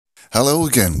Hello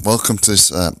again. Welcome to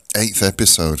this eighth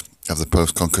episode of the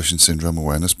Post-Concussion Syndrome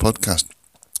Awareness Podcast.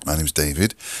 My name's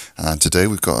David, and today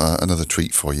we've got another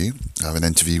treat for you. I have an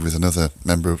interview with another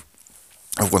member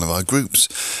of one of our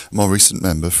groups. A more recent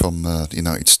member from the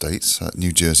United States,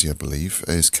 New Jersey, I believe,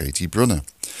 is Katie Brunner.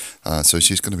 So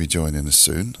she's going to be joining us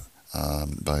soon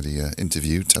by the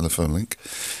interview telephone link,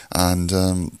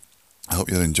 and I hope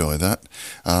you'll enjoy that.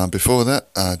 Before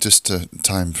that, just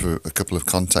time for a couple of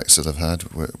contacts that I've had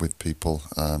with people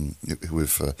who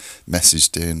have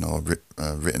messaged in or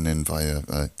written in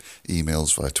via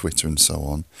emails, via Twitter and so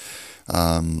on.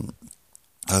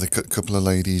 I had a couple of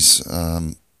ladies,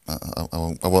 I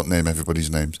won't name everybody's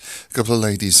names, a couple of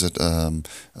ladies that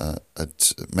had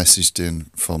messaged in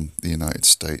from the United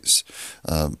States,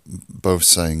 both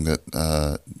saying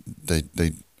that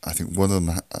they I think one of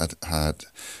them had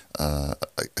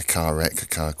a car wreck, a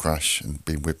car crash, and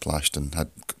been whiplashed and had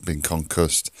been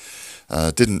concussed.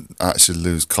 Didn't actually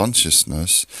lose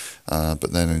consciousness,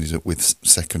 but then ended up with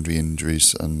secondary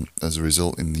injuries, and as a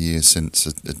result, in the years since,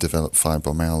 had developed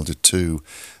fibromyalgia too,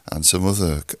 and some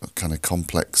other kind of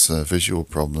complex visual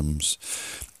problems.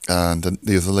 And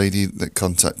the other lady that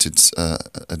contacted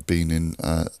had been in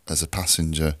as a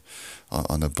passenger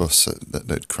on a bus that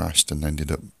had crashed and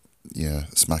ended up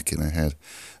smacking her head.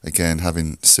 Again,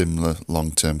 having similar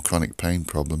long-term chronic pain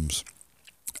problems.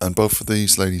 And both of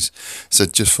these ladies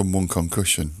said just from one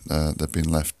concussion, they've been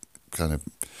left kind of,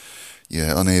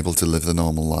 unable to live their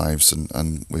normal lives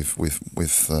and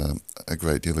with a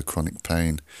great deal of chronic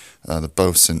pain. They've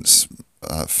both since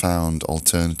found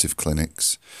alternative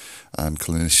clinics and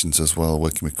clinicians as well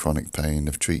working with chronic pain.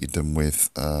 Have treated them with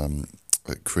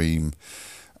cream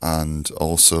and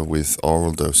also with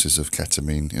oral doses of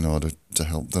ketamine in order to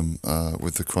help them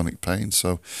with the chronic pain.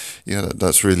 So,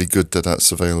 that's really good that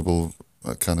that's available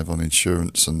kind of on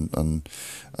insurance and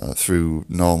through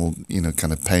normal,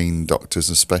 kind of pain doctors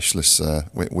and specialists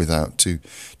without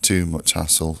too much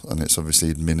hassle. And it's obviously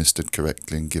administered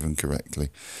correctly and given correctly.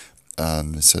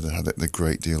 And they said it had a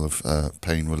great deal of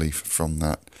pain relief from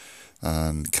that,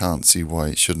 and can't see why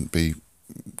it shouldn't be,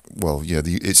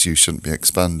 its use shouldn't be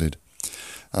expanded.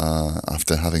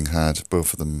 After having had,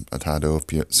 both of them had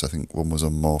opiates. I think one was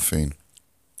on morphine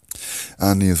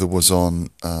and the other was on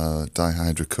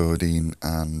dihydrocodeine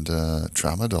and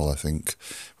tramadol, I think,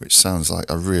 which sounds like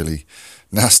a really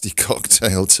nasty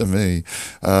cocktail to me.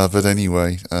 But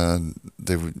anyway,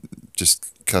 they were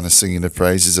just kind of singing the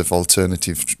praises of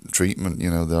alternative treatment.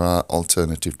 There are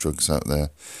alternative drugs out there,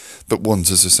 but ones,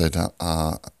 as I said,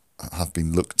 have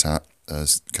been looked at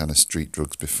as kind of street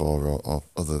drugs before, or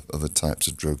other types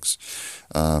of drugs,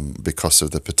 because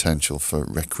of the potential for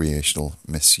recreational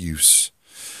misuse.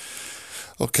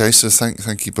 Okay, so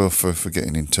thank you both for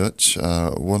getting in touch.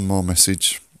 One more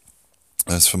message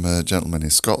is from a gentleman in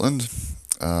Scotland.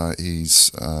 He's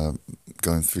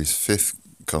going through his fifth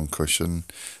concussion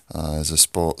as a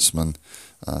sportsman,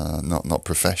 not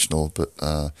professional, but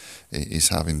he's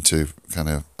having to kind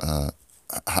of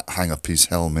hang up his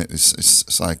helmet, his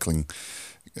cycling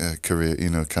career,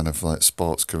 kind of like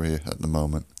sports career at the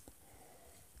moment.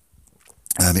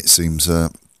 And it seems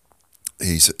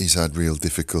he's had real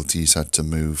difficulty. He's had to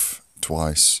move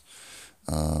twice,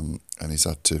 and he's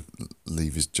had to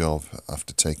leave his job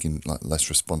after taking less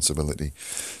responsibility.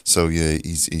 So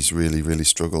he's really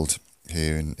struggled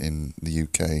here in the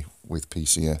UK with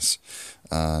PCS,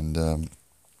 and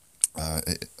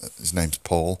his name's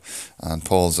Paul, and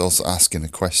Paul's also asking a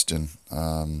question.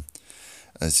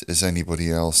 Has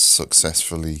anybody else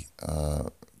successfully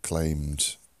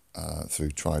claimed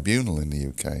through tribunal in the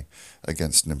UK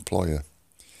against an employer,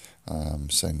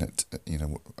 saying that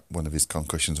one of his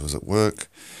concussions was at work,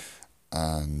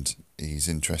 and he's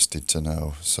interested to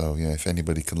know. So if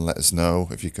anybody can let us know,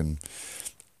 if you can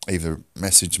either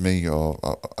message me or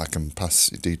I can pass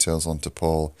details on to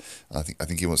Paul. I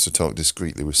think he wants to talk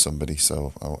discreetly with somebody,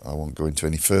 so I won't go into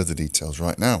any further details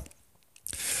right now.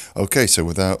 Okay, so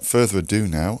without further ado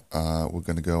now, we're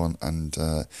going to go on, and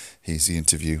here's the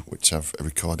interview which I've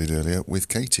recorded earlier with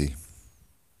Katie.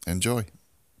 Enjoy.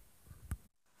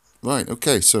 Right,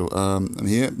 okay, so I'm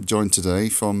here, joined today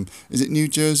from, is it New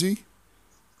Jersey?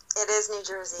 It is New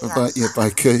Jersey, by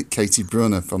Katie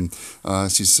Brunner.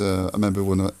 She's a member of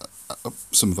one of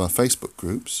some of our Facebook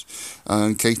groups,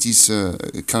 and Katie's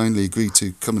kindly agreed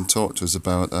to come and talk to us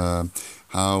about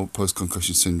how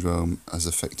post-concussion syndrome has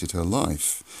affected her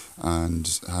life,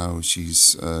 and how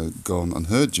she's gone on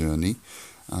her journey,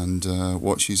 and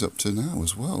what she's up to now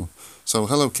as well. So,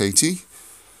 hello, Katie.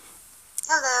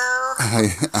 Hello.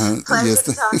 Hi. Pleasure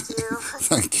to talk to you.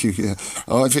 Thank you. Yeah.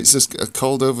 Oh, if it's as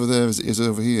cold over there as it is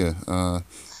over here.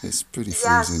 It's pretty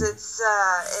Yes, freezing. it's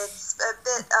a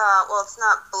bit, well, it's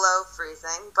not below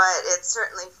freezing, but it's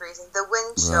certainly freezing. The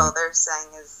wind chill, Right. they're saying,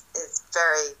 is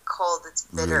very cold. It's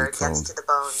bitter. Really It gets cold. to the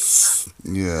bones.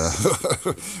 Yeah.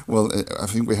 Well, I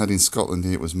think we had in Scotland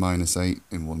here, it was -8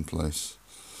 in one place.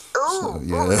 So, Ooh,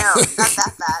 yeah. no, not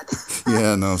that bad.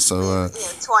 Yeah, no, so Maybe,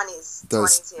 20s,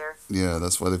 that's, 20s here. yeah,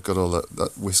 that's why they've got all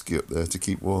that whiskey up there to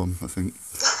keep warm, I think.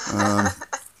 Um,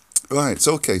 right,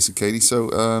 so okay, so Katie, so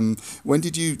when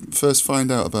did you first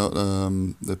find out about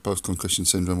the post-concussion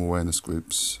syndrome awareness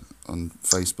groups on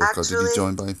Facebook, or did you Actually,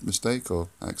 join by mistake or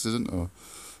accident, or?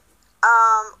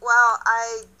 well,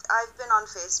 I've been on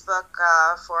Facebook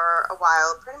for a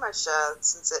while, pretty much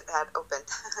since it had opened,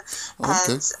 Oh,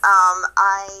 and okay.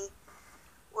 I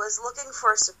was looking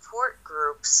for support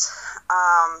groups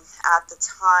at the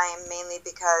time, mainly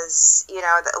because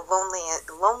the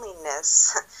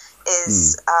loneliness Hmm.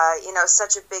 is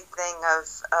such a big thing of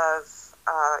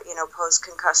post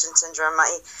concussion syndrome.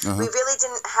 We Uh-huh. really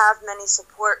didn't have many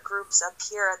support groups up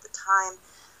here at the time,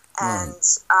 Right. and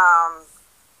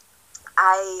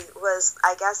I was,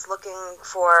 I guess, looking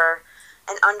for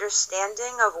an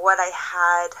understanding of what I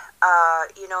had.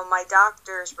 My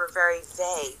doctors were very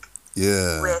vague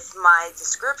Yeah, with my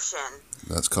description,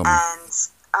 that's common. and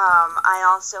I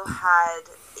also had,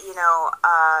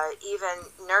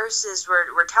 even nurses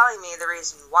were telling me the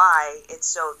reason why it's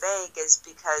so vague is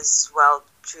because, well,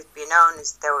 truth be known,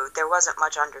 is there wasn't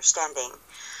much understanding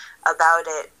about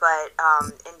it, but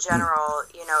in general,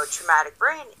 traumatic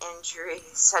brain injury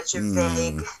is such a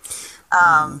vague Hmm.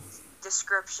 um,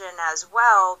 description as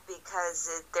well, because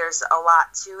there's a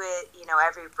lot to it.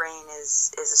 Every brain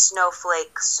is a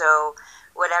snowflake, so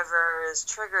whatever is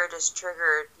triggered is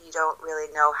triggered. You don't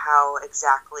really know how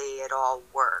exactly it all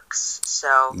works.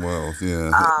 So Well, yeah,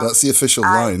 um, that's the official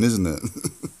I line, isn't it?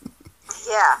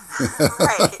 yeah,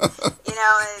 right.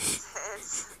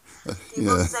 It's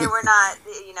people Yeah. say we're not,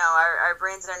 our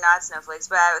brains are not snowflakes,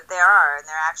 but they are, and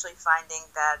they're actually finding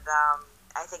that,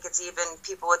 I think it's even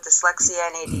people with dyslexia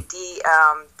and ADD,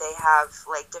 they have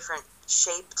like different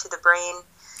shape to the brain.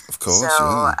 Of So course,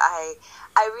 yeah.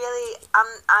 I really,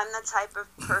 I'm the type of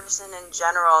person in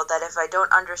general that if I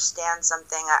don't understand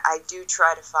something, I do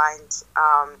try to find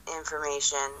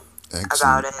information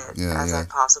about Excellent. it Yeah, as I yeah.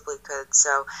 possibly could.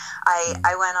 So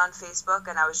I went on Facebook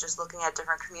and I was just looking at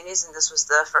different communities, and this was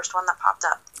the first one that popped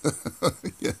up.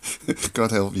 Yeah,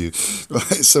 God help you.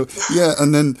 Right, so yeah,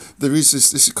 and then there is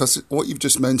this because what you've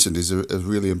just mentioned is a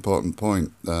really important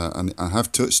point, and I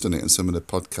have touched on it in some of the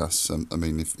podcasts. I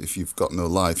mean, if you've got no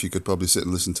life, you could probably sit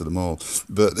and listen to them all.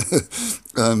 But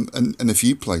and a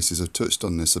few places have touched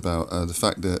on this about the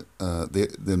fact that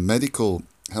the medical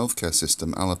healthcare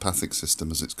system, allopathic system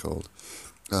as it's called,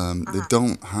 they Hmm.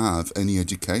 don't have any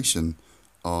education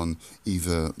on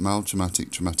either mild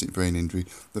traumatic brain injury.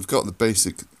 They've got the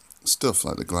basic stuff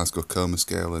like the Glasgow Coma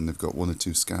Scale, and they've got one or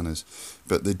two scanners,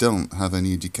 but they don't have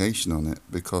any education on it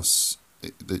because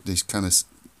they kind of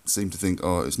seem to think,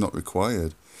 oh, it's not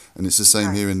required. And it's the same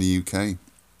Right. here in the UK.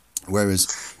 Whereas,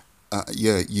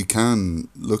 yeah, you can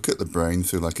look at the brain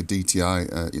through like a DTI,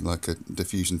 like a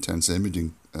diffusion tensor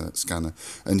imaging scanner,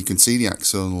 and you can see the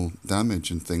axonal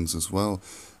damage and things as well.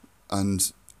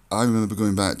 And I remember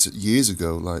going back to years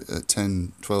ago, like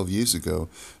 10, 12 years ago,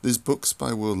 there's books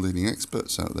by world leading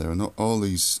experts out there, and all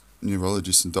these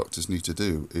neurologists and doctors need to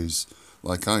do is,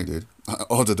 like I did, I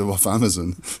ordered them off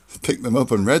Amazon, picked them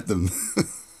up and read them.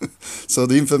 So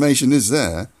the information is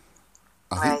there.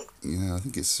 I think, Right. yeah, I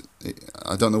think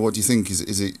I don't know, what do you think? Is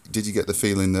it, did you get the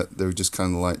feeling that they were just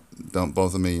kind of like, don't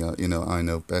bother me, I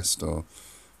know best, or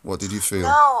what did you feel?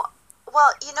 No,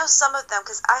 well, some of them,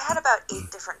 because I had about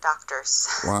 8 different doctors.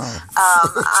 Wow.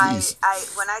 I,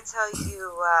 Jeez. when I tell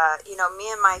you,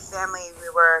 me and my family, we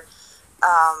were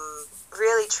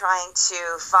really trying to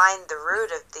find the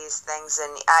root of these things,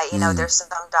 and Mm, there's some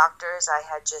doctors I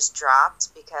had just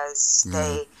dropped because yeah.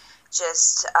 they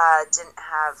just didn't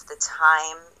have the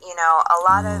time. A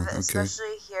lot of, Oh, okay.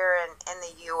 especially here in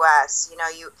the U.S.,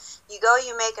 you go,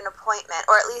 you make an appointment,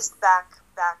 or at least back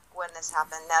when this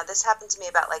happened. Now, this happened to me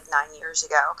about like 9 years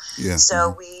ago. Yeah.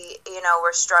 So we,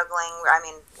 we're struggling. I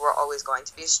mean, we're always going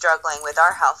to be struggling with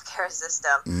our healthcare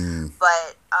system. Mm,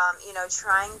 But,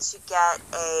 trying to get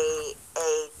a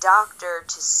doctor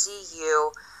to see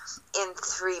you in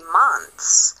 3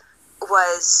 months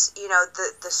was,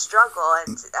 the struggle.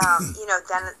 And,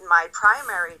 then my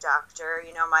primary doctor,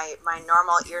 my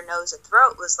normal ear, nose, and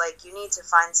throat was like, you need to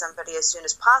find somebody as soon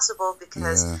as possible,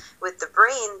 because with the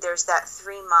brain, there's that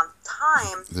 3-month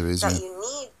time that you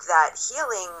need that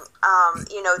healing,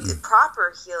 the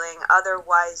proper healing.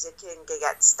 Otherwise, it can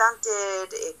get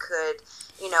stunted. It could,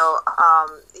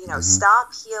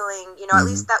 stop healing. At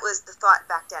least that was the thought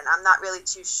back then. I'm not really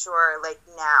too sure, like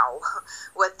now,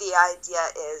 what the idea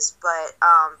is, but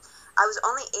I was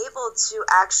only able to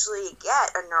actually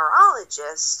get a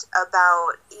neurologist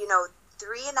about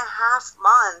 3.5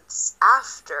 months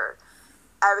after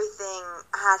everything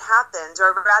had happened,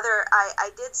 or rather, I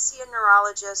did see a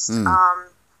neurologist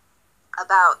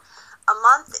about a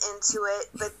month into it,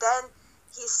 but then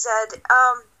he said,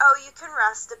 you can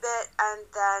rest a bit, and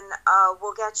then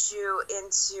we'll get you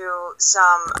into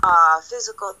some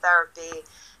physical therapy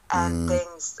and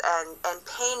things, and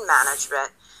pain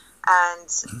management. And,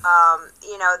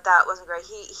 that wasn't great.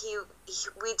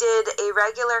 We did a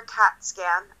regular CAT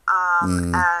scan,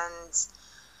 and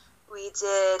we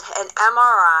did an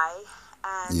MRI,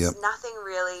 and nothing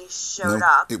really showed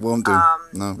up. It won't do.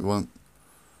 No, it won't.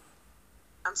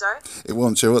 I'm sorry? It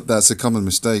won't show up. That's a common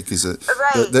mistake, is it?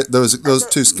 Right. Those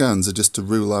 2 scans are just to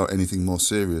rule out anything more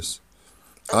serious.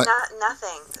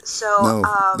 Nothing. So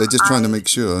they're just trying to make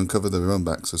sure and cover their own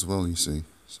backs as well, you see.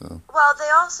 So. Well, they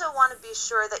also want to be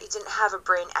sure that you didn't have a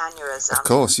brain aneurysm. Of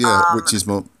course, which is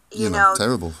more,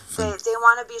 terrible. They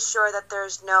want to be sure that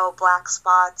there's no black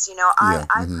spots.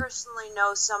 I personally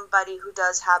know somebody who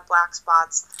does have black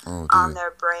spots on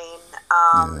their brain,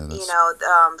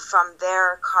 from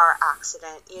their car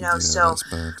accident, so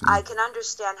bad, I can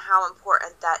understand how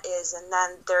important that is. And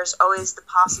then there's always the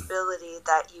possibility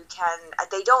that you can,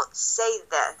 they don't say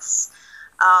this,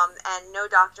 and no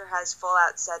doctor has full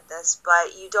out said this,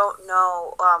 but you don't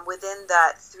know within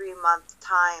that 3-month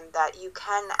time that you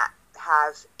can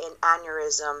have an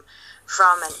aneurysm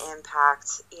from an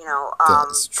impact,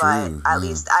 That's true, but at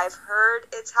least I've heard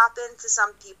it's happened to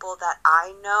some people that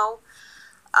I know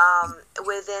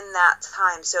within that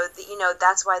time. So,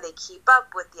 that's why they keep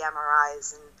up with the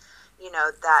MRIs and,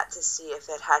 that to see if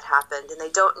it had happened. And they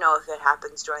don't know if it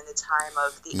happens during the time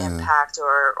of the impact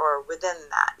or within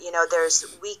that. There's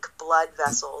weak blood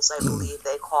vessels, I believe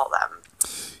they call them.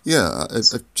 Yeah,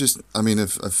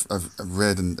 I've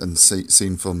read and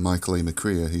seen from Michael A.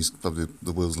 McCrea, he's probably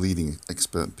the world's leading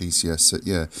expert in PCS, that,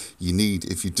 you need,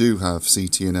 if you do have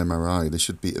CT and MRI, they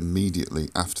should be immediately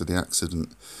after the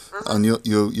accident. And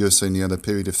you're saying you had a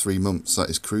period of 3 months. That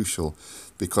is crucial,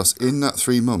 because in that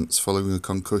 3 months following a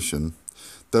concussion,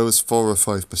 those 4 or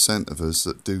 5% of us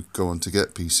that do go on to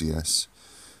get PCS,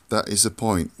 that is a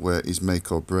point where it is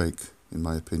make or break, in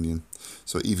my opinion.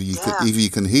 So either you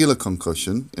can heal a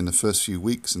concussion in the first few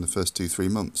weeks, in the first 2-3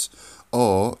 months,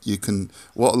 or you can.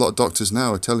 What a lot of doctors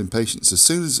now are telling patients, as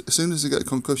soon as they get a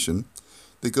concussion,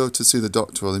 they go to see the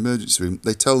doctor or the emergency room.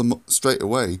 They tell them straight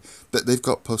away that they've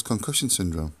got post-concussion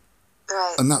syndrome.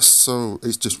 Right. And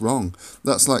it's just wrong.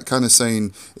 That's like kind of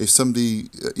saying, if somebody,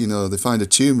 they find a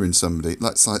tumour in somebody,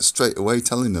 that's like straight away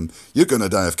telling them, you're going to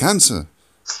die of cancer.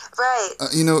 Right.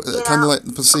 Kind of like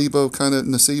the placebo, kind of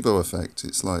nocebo effect.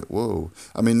 It's like, whoa.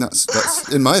 I mean, that's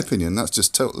in my opinion, that's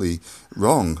just totally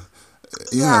wrong.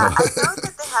 Yeah, I know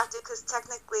that they have to, because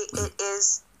technically it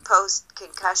is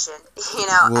post-concussion,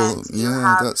 and you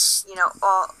have,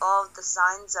 all of the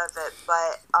signs of it,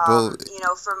 but,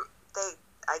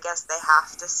 I guess they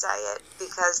have to say it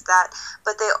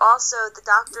but they also, the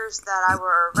doctors that I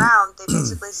were around, they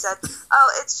basically said,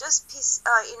 it's just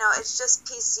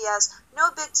PCS, no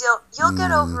big deal, you'll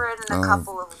get over it in a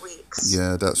couple of weeks.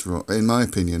 Yeah, that's wrong. In my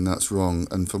opinion, that's wrong,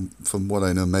 and from what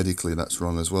I know medically, that's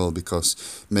wrong as well, because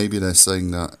maybe they're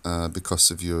saying that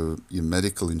because of your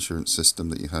medical insurance system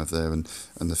that you have there, and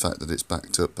the fact that it's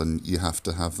backed up, and you have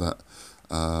to have that,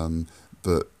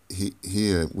 but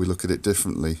here we look at it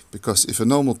differently, because if a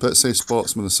normal, say a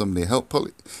sportsman or somebody, a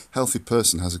healthy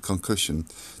person has a concussion,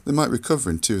 they might recover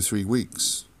in 2 or 3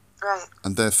 weeks. Right.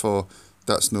 And therefore,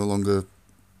 that's no longer,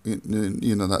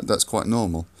 that's quite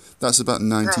normal. That's about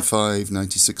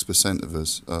 96% of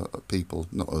us, people,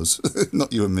 not us,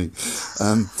 not you and me.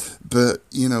 But,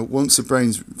 once the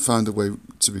brain's found a way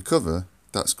to recover,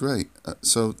 that's great.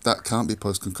 So that can't be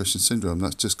post-concussion syndrome,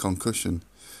 that's just concussion.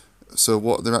 So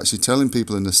what they're actually telling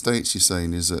people in the States, you're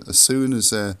saying, is that as soon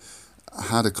as they've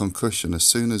had a concussion, as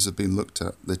soon as they've been looked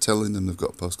at, they're telling them they've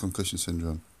got post-concussion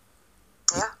syndrome.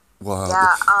 Yeah. Wow,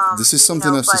 Yeah, this is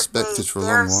something I've but suspected for a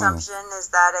their long while. assumption is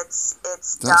that it's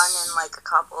done in That's like a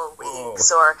couple of whoa.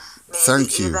 weeks or maybe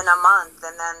Thank you. even a month,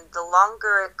 and then the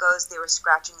longer it goes, they were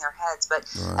scratching their heads. But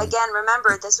Right. again,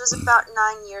 remember, this was about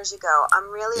 9 years ago. I'm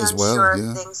really As well, unsure if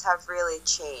yeah. things have really I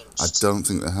changed. don't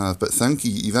think they have, but thank you.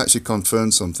 You've actually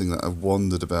confirmed something that I've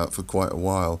wondered about for quite a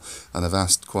while, and I've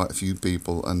asked quite a few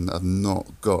people, and I've not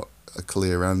got a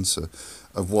clear answer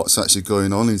of what's actually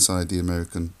going on inside the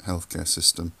American healthcare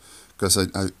system. Because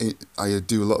I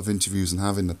do a lot of interviews and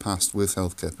have in the past with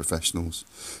healthcare professionals,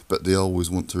 but they always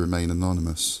want to remain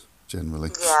anonymous, generally,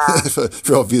 Yeah,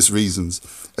 for obvious reasons,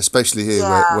 especially here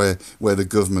yeah, where the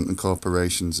government and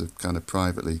corporations have kind of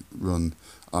privately run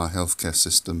our healthcare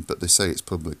system, but they say it's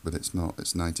public, but it's not.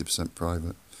 It's 90%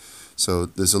 private. So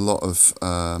there's a lot of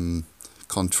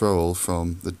control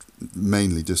from the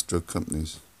mainly just drug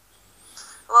companies.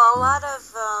 well, a Mm. lot of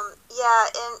yeah,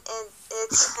 and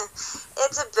it's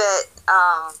it's a bit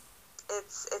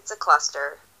it's a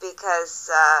cluster because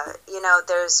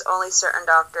there's only certain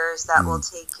doctors that will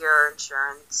Mm. take your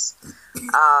insurance.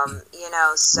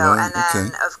 So Right. and Okay.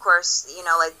 then of course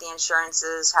like the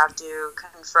insurances have to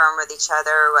confirm with each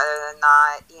other whether or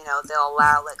not they'll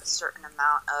allow like a certain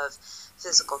amount of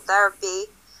physical therapy.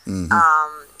 Mhm.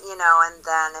 And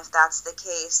then if that's the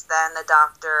case, then the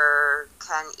doctor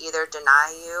can either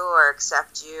deny you or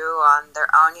accept you on their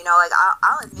own. Like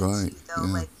I'll admit to Right. you though,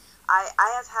 Yeah. like I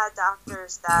have had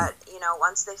doctors that,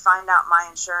 once they find out my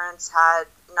insurance had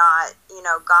not,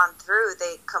 gone through,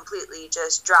 they completely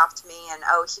just dropped me and,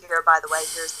 oh, here, by the way,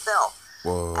 here's the bill.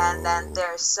 And then Whoa.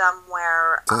 there's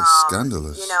somewhere, That's you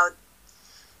scandalous. know,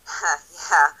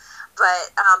 yeah,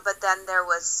 but then there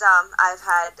was some. I've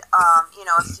had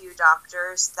a few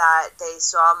doctors that they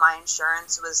saw my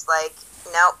insurance was like,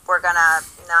 nope, we're gonna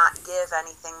not give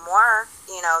anything more,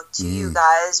 to you Mm.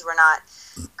 guys. We're not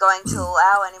going to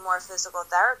allow any more physical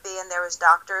therapy. And there was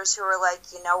doctors who were like,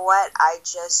 you know what? I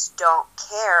just don't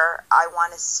care. I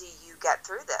want to see you get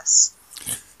through this.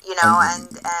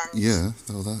 And Yeah.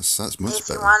 Oh, that's much if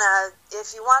you better.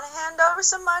 wanna hand over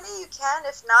some money, you can.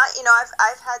 If not,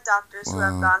 I've had doctors who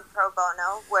have Wow. gone pro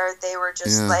bono where they were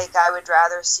just Yeah. like, I would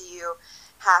rather see you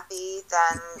happy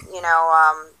than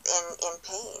in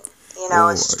pain.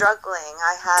 Oh, Struggling.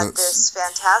 I had that's. this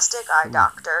fantastic eye Oh.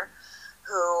 doctor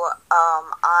who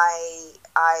I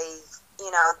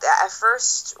at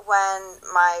first when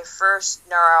my first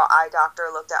neuro eye doctor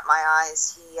looked at my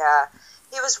eyes,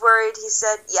 he was worried. He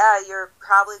said, "Yeah, you're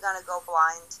probably gonna go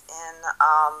blind in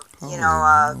Holy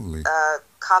moly. a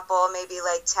couple, maybe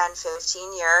like 10,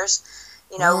 15 years.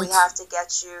 We What? have to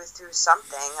get you through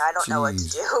something. I don't know what to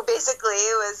Jeez. do." Basically,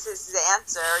 it was his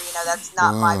answer. That's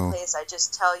not my Wow. place. I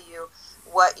just tell you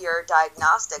what your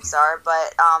diagnostics are.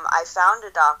 But I found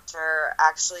a doctor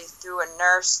actually through a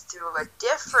nurse through a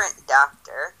different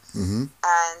doctor, Mhm.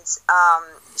 and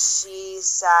she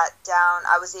sat down.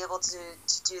 I was able to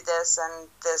do this, and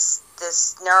this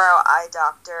neuro eye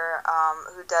doctor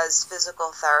who does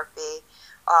physical therapy,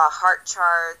 heart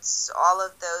charts, all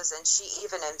of those, and she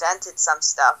even invented some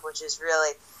stuff, which is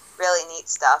really, really neat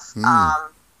stuff. Mm.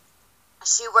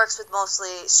 She works with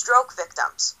mostly stroke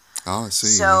victims. Oh, I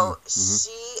see. So Yeah.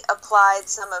 she applied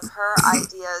some of her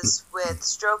ideas with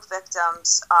stroke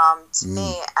victims to Mm.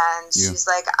 me, and Yeah. she's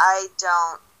like, I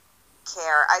don't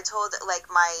care. I told, like,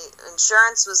 my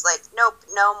insurance was like, nope,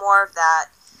 no more of that.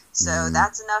 So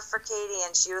that's enough for Katie.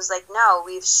 And she was like, no,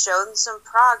 we've shown some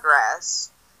progress.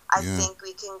 I Yeah. think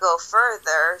we can go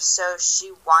further. So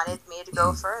she wanted me to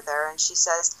go further. And she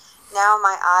says, now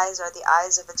my eyes are the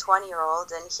eyes of a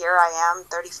 20-year-old, and here I am,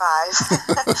 35.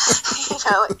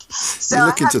 So You I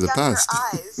look have into the younger past.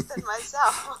 eyes than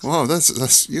myself. Wow,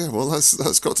 that's yeah. Well,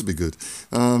 that's got to be good.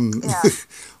 Yeah.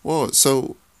 Well,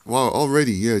 so wow,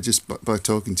 already yeah. Just by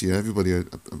talking to you, everybody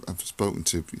I've spoken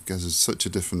to, because there's such a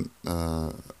different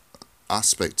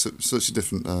aspect, such a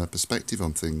different perspective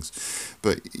on things.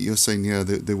 But you're saying yeah,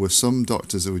 there were some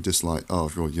doctors who were just like, oh,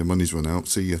 well, your money's run out,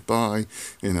 see you, bye.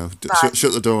 Bye.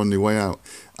 Shut the door on your way out.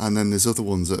 And then there's other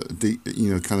ones that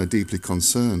are kind of deeply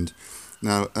concerned.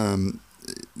 Now,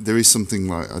 there is something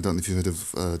like, I don't know if you've heard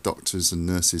of doctors and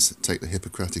nurses take the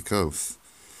Hippocratic Oath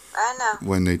I know.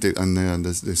 when they do, and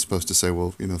they're supposed to say,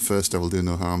 well, first I will do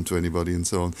no harm to anybody and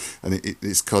so on. And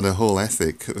it's kind of a whole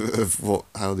ethic of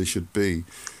how they should be.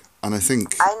 And I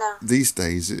think I know. these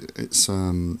days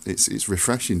it's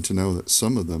refreshing to know that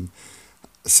some of them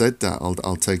said that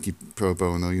I'll take you pro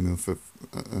bono, for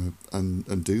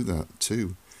and do that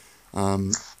too.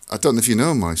 I don't know if you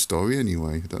know my story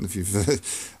anyway. I don't know if you've.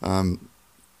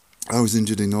 I was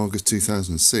injured in August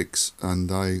 2006,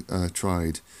 and I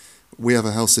tried we have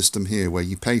a health system here where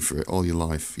you pay for it all your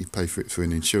life. You pay for it through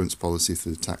an insurance policy,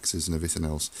 through the taxes and everything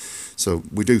else. So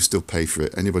we do still pay for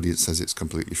it. Anybody that says it's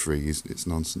completely free it's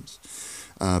nonsense.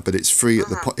 But it's free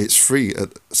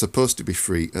at supposed to be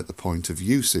free at the point of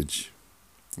usage,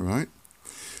 right?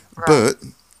 But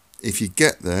if you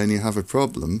get there and you have a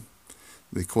problem,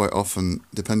 they quite often,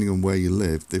 depending on where you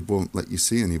live, they won't let you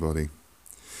see anybody.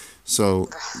 So,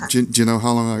 do you know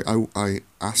how long I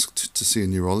asked to see a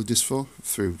neurologist for?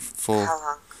 Through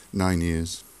 9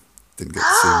 years. Didn't get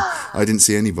to see him. I didn't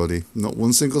see anybody, not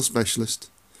one single specialist.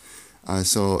 I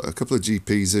saw a couple of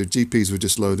GPs. The GPs were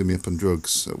just loading me up on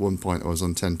drugs. At one point, I was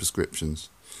on 10 prescriptions.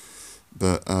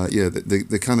 But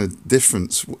the kind of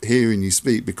difference hearing you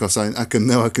speak, because I can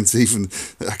hear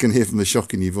from the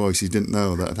shock in your voice. You didn't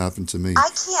know that had happened to me. I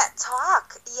can't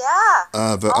talk.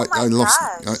 Yeah. But I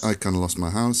kind of lost my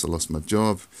house. I lost my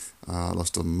job. I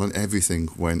lost all my money. Everything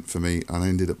went for me, and I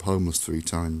ended up homeless 3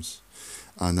 times.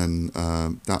 And then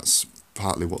that's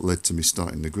partly what led to me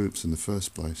starting the groups in the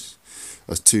first place.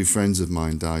 As 2 friends of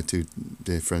mine died, 2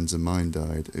 dear friends of mine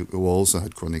died, who also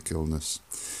had chronic illness,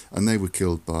 and they were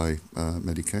killed by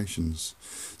medications.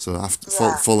 So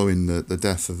following the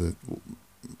death of the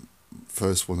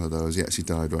first one of those, he actually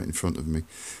died right in front of me.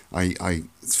 I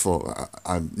thought,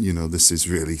 this is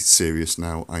really serious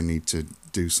now. I need to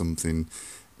do something,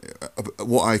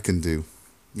 what I can do,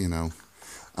 and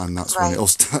that's when it all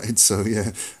started. So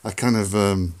yeah, I kind of,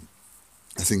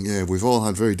 I think, we've all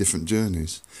had very different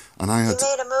journeys. And I had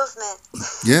made a movement.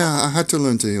 I had to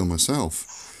learn to heal myself.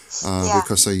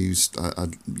 Because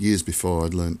years before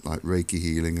I'd learned like Reiki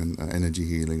healing and energy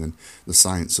healing and the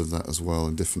science of that as well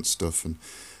and different stuff, and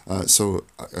so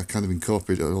I kind of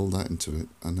incorporated all that into it,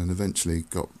 and then eventually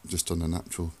got just on a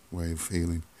natural way of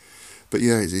healing. But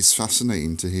yeah, it's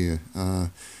fascinating to hear.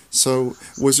 So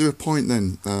was there a point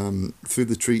then, through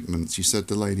the treatments, you said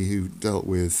the lady who dealt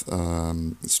with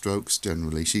strokes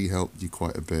generally, she helped you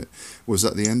quite a bit. Was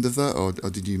that the end of that, or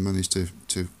did you manage to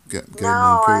gain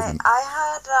more improvement?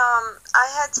 I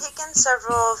had taken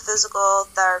several physical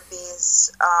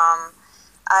therapies.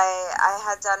 I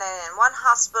had done it in one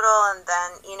hospital, and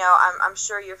then, I'm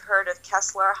sure you've heard of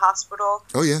Kessler Hospital.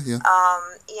 Oh, yeah.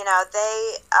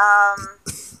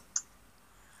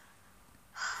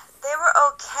 They were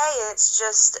okay. It's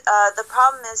just the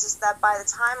problem is that by the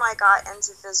time I got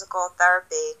into physical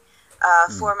therapy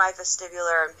for my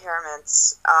vestibular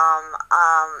impairments,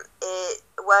 it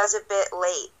was a bit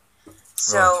late.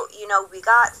 So, we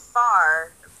got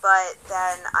far, but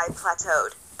then I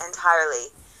plateaued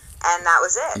entirely. And that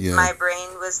was it. Yeah. My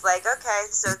brain was like, okay,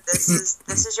 so this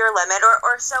is your limit,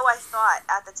 or so I thought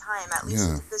at the time, at least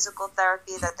with the physical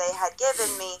therapy that they had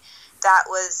given me. That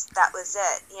was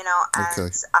it, and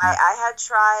I had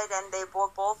tried, and they were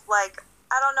both like,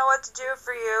 I don't know what to do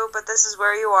for you, but this is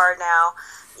where you are now,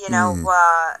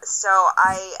 so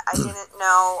I didn't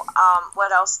know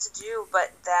what else to do,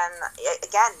 but then,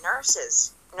 again,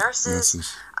 nurses.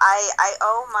 I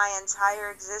owe my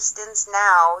entire existence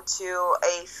now to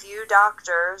a few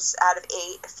doctors out of 8,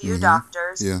 a few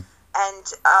doctors,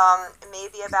 and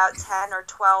maybe about 10 or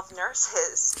 12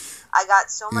 nurses. I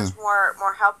got so much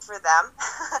more help for them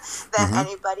than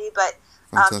anybody, but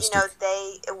one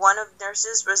of the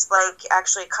nurses was like,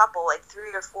 actually a couple, like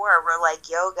 3 or 4 were like,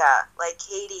 yoga, like,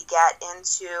 Katie, get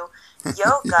into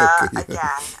yoga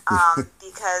again,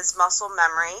 because muscle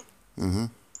memory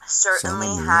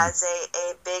certainly has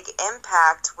a big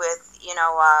impact with,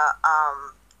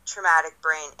 traumatic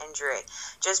brain injury.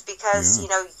 Just because,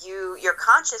 your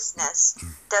consciousness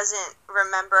doesn't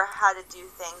remember how to do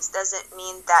things doesn't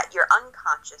mean that your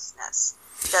unconsciousness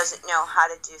doesn't know how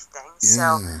to do things.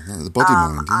 The body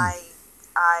mind.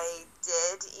 I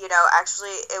did,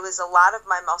 actually it was a lot of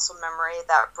my muscle memory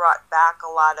that brought back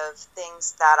a lot of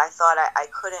things that I thought I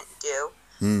couldn't do.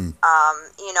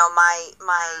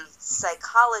 My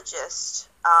psychologist,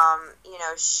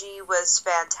 she was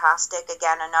fantastic.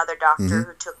 Again, another doctor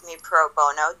who took me pro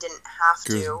bono, didn't have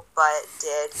to, but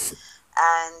did.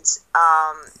 And,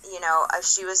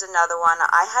 she was another one.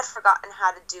 I had forgotten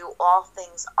how to do all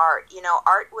things art.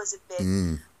 Art was a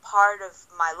big part of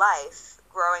my life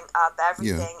growing up,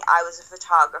 everything. I was a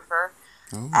photographer.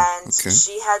 And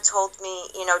she had told me,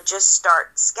 just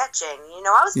start sketching.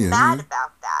 I was mad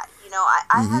about that.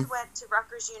 I had went to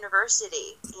Rutgers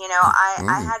University.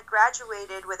 I had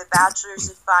graduated with a bachelor's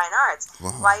of fine arts.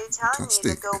 Wow, why are you telling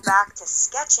me to go back to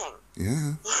sketching?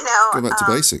 Yeah. Go back to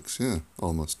basics,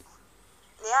 almost.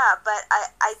 Yeah, but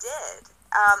I did.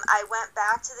 I went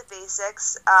back to the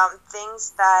basics.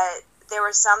 There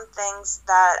were some things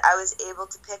that I was able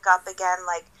to pick up again,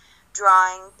 like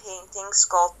drawing, painting,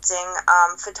 sculpting.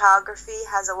 Photography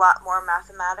has a lot more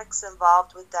mathematics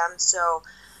involved with them, so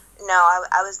no,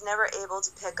 I was never able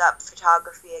to pick up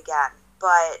photography again.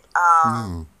 But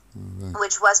No. Right.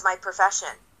 which was my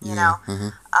profession, you Yeah.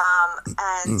 know,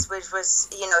 and which was,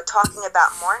 you know, talking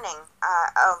about mourning.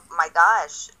 Oh my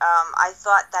gosh, I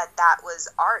thought that that was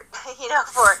art, you know,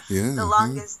 for the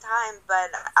longest time.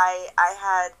 But I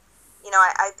had, you know,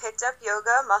 I picked up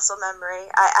yoga, muscle memory.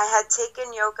 I had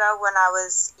taken yoga when I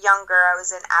was younger. I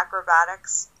was in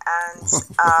acrobatics, and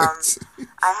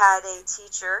I had a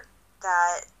teacher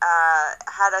that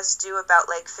had us do about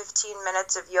like 15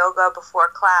 minutes of yoga before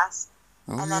class.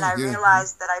 And then I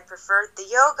realized that I preferred the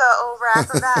yoga over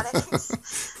acrobatics.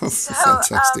 So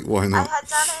fantastic. Why not? I had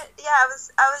done it. Yeah,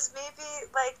 I was maybe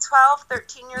like 12,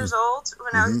 13 years old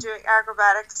when I was doing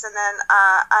acrobatics, and then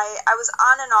I was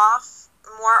on and off,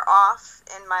 more off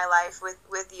in my life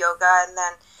with yoga. And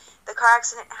then the car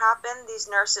accident happened. These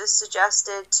nurses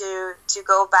suggested to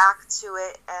go back to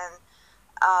it, and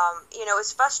you know, it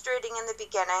was frustrating in the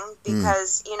beginning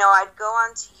because, you know, I'd go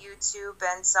onto YouTube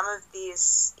and some of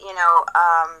these, you know,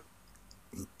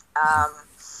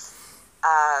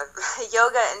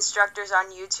 yoga instructors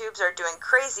on YouTube are doing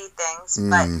crazy things.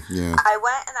 But I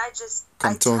went and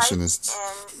contortionists.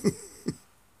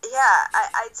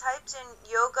 I typed in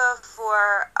yoga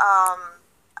for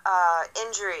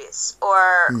injuries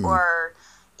or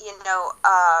you know,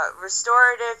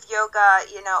 restorative yoga,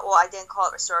 you know, well, I didn't call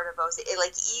it restorative, I was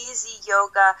like easy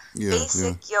yoga,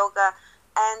 basic yoga,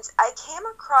 and I came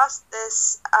across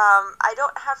this, I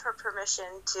don't have her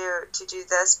permission to do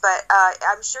this, but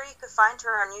I'm sure you could find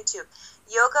her on YouTube,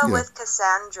 Yoga with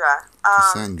Cassandra.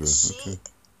 Cassandra, okay.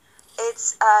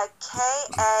 It's Kassandra,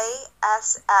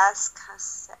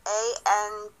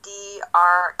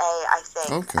 I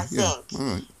think. Okay, I think. All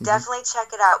right. Definitely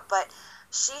check it out, but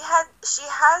she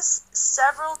has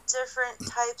several different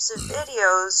types of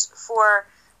videos for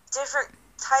different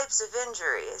types of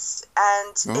injuries,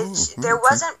 and there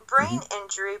wasn't brain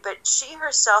injury, but she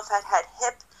herself had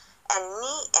hip and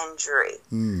knee injury.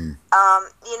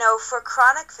 You know, for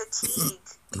chronic fatigue,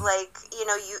 like, you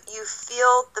know, you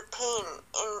feel the pain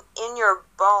in your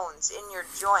bones, in your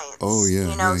joints. Oh yeah,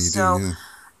 you know, you so. do, yeah.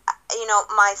 You know,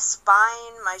 my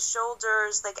spine, my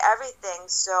shoulders, like everything.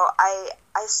 So I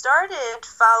started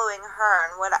following her,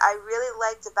 and what I really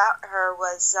liked about her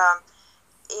was,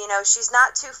 you know, she's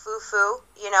not too foo-foo.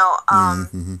 You know,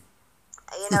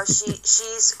 you know,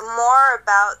 she's more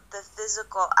about the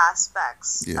physical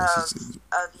aspects of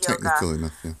yoga. Technical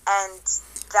enough, yeah. And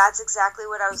that's exactly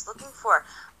what I was looking for.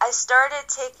 I started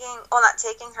not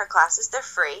taking her classes. They're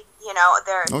free. You know,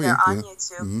 they're on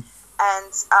YouTube.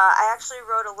 And I actually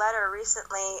wrote a letter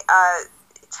recently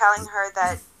telling her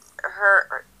that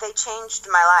they changed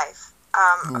my life.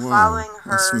 Following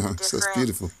her different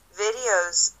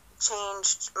videos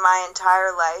changed my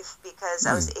entire life because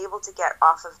I was able to get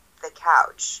off of the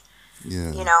couch.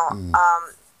 Yeah. You know,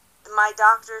 my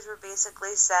doctors were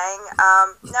basically saying,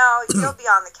 no, you'll be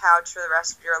on the couch for the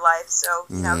rest of your life, so,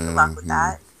 you know, good luck with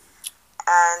that.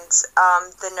 And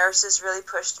the nurses really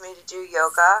pushed me to do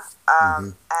yoga.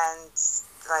 And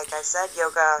like I said,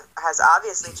 yoga has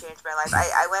obviously changed my life.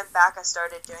 I went back, I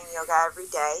started doing yoga every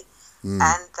day. And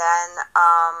then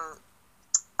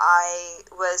I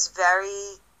was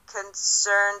very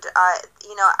concerned.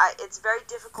 You know, it's very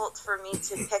difficult for me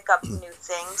to pick up new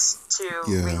things, to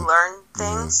relearn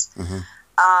things.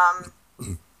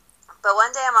 But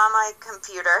one day I'm on my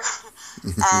computer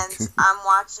and I'm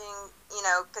watching, you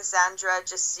know, Cassandra,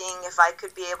 just seeing if I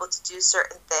could be able to do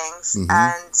certain things.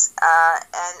 And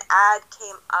an ad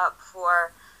came up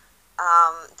for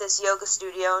this yoga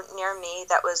studio near me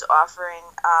that was offering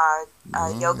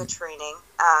yoga training,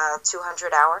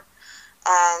 200 hour.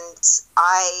 And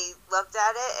I looked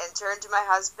at it and turned to my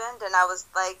husband and I was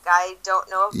like, I don't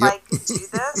know if I could do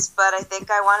this, but I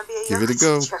think I want to be a yoga teacher.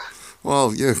 Give it a go.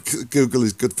 Well, yeah, Google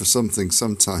is good for something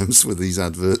sometimes with these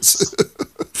adverts.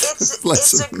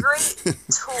 It's a great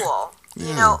tool.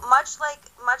 You know, much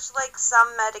like some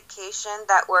medication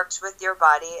that works with your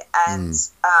body, and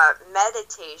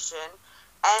meditation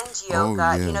and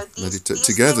yoga. You know, these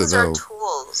together, things are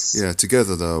tools. Yeah,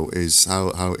 together though is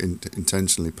how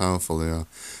intentionally powerful they are.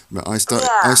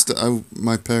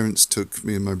 My parents took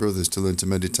me and my brothers to learn to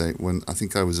meditate when I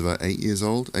think I was about 8 years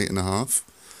old, 8.5.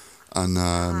 And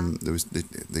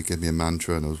they gave me a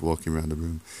mantra, and I was walking around the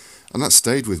room, and that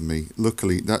stayed with me.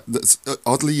 Luckily, that's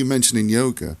oddly you mentioning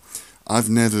yoga. I've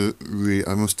never really.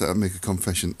 I must make a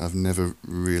confession. I've never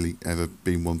really ever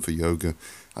been one for yoga.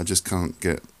 I just can't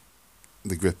get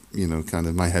the grip, kind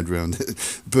of my head around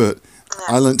it. But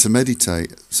I Yeah. learned to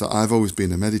meditate, so I've always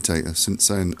been a meditator since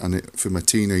then, and through my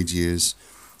teenage years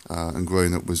and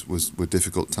growing up were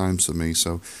difficult times for me.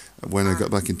 So when I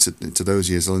got back into those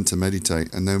years, I learned to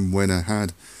meditate, and then when I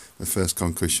had my first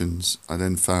concussions, I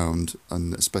then found,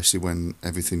 and especially when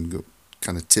everything got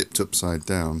kind of tipped upside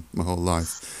down, my whole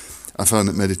life, I found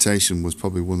that meditation was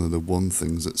probably one of the one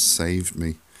things that saved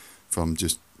me from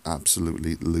just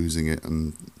absolutely losing it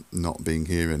and not being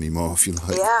here anymore, if you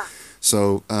like. Yeah.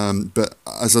 So, but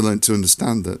as I learned to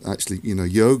understand that actually,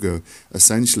 yoga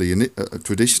essentially and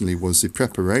traditionally was the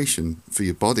preparation for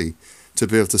your body to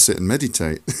be able to sit and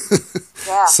meditate.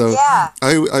 Yeah. So Yeah.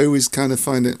 I always kind of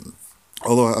find it,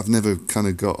 although I've never kind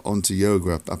of got onto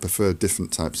yoga, I prefer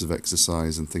different types of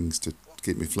exercise and things to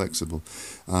keep me flexible.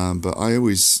 But I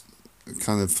always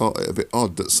kind of felt it a bit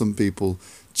odd that some people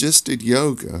just did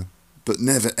yoga but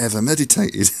never ever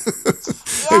meditated.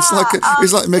 It's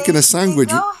like making a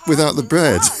sandwich without the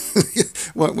bread.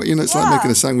 It's like making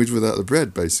a sandwich without the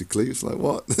bread. Basically, it's like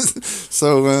what?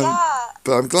 So,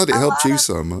 but I'm glad it helped you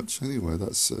so much. Anyway,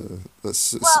 that's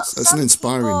an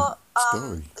inspiring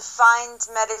story. Find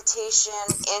meditation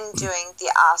in doing the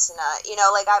asana.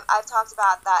 Like I've talked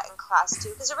about that in class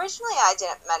too. Because originally I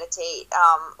didn't meditate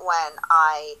when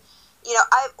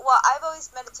I've always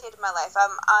meditated my life.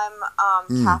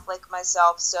 I'm Catholic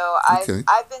myself, so I've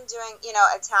been doing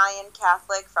Italian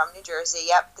Catholic from New Jersey.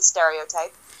 Yep, the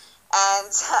stereotype.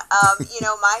 And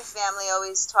my family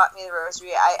always taught me the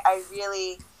rosary. I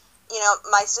really,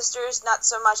 my sisters not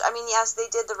so much. I mean, yes, they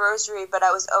did the rosary, but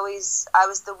I was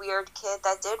the weird kid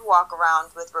that did walk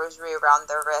around with rosary around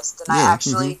their wrist, and I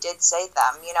actually did say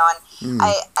them. And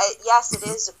I yes, it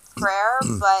is a prayer,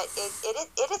 but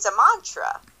it is a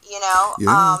mantra.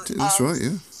 That's right.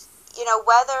 Yeah.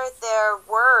 Whether they're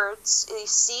words,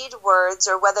 seed words,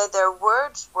 or whether they're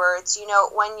words,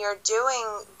 when you're doing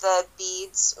the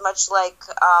beads, much like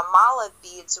mala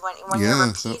beads, when you're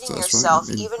repeating yourself,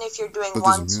 right. Even if you're doing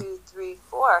Buddhism, 1, 2, 3,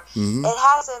 4, it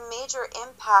has a major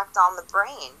impact on the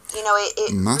brain.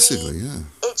 It massively,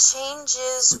 it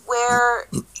changes where,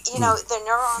 the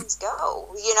neurons go,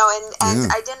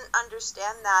 and I didn't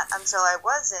understand that until I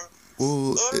wasn't. In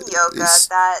yoga,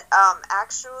 that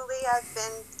actually I've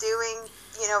been doing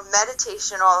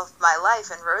meditation all of my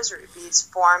life in rosary beads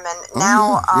form, and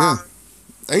now I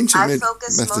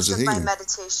focus most of my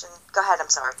meditation. Go ahead, I'm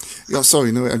sorry. Yeah,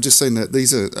 sorry, no, I'm just saying that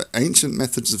these are ancient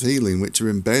methods of healing which are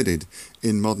embedded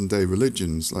in modern day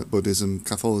religions like Buddhism,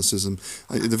 Catholicism.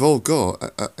 They've all got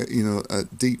a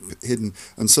deep hidden,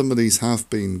 and some of these have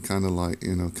been kind of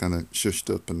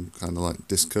shushed up and kind of like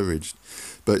discouraged.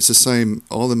 But it's the same.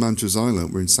 All the mantras I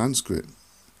learnt were in Sanskrit,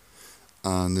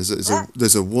 and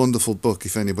there's a wonderful book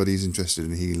if anybody's interested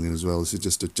in healing as well. This is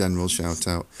just a general shout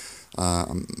out.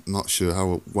 I'm not sure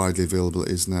how widely available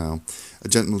it is now. A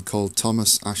gentleman called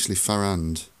Thomas Ashley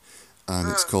Farrand, and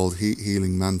it's called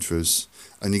Healing Mantras.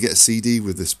 And you get a CD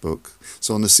with this book.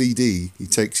 So on the CD, he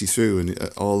takes you through and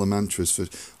all the mantras for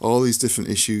all these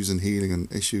different issues and healing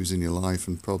and issues in your life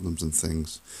and problems and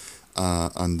things.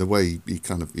 And the way he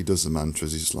does the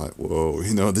mantras, he's like, whoa,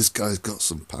 this guy's got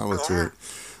some power to it.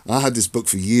 I had this book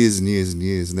for years and years and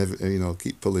years, and I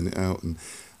keep pulling it out. And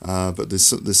but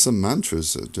there's some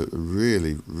mantras that are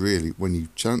really, really, when you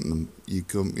chant them, you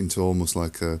come into almost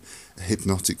like a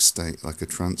hypnotic state, like a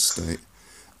trance state,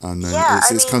 and then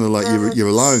it's kind of like you're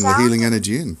allowing the healing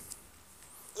energy in.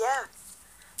 Yeah.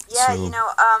 Yeah, so,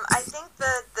 I think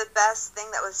the best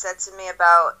thing that was said to me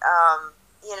about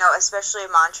especially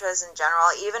mantras in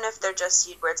general, even if they're just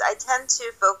seed words, I tend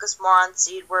to focus more on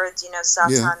seed words,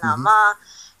 Sata Nama,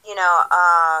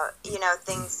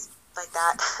 things like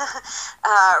that,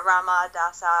 Rama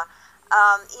Dasa,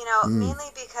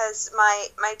 mainly because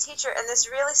my teacher, and this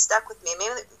really stuck with me,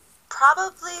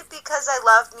 probably because I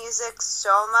love music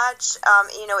so much.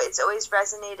 It's always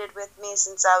resonated with me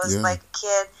since I was like a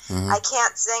kid. I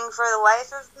can't sing for the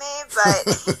life of me,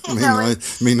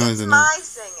 but me neither. It's my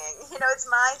singing. It's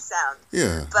my sound.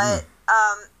 Yeah. But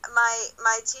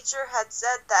my teacher had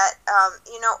said that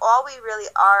all we really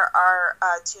are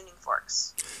tuning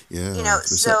forks. Yeah.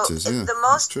 So the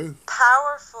most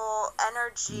powerful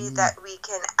energy that we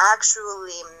can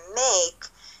actually make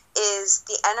is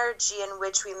the energy in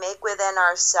which we make within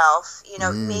ourselves,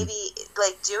 maybe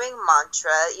like doing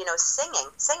mantra,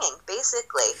 singing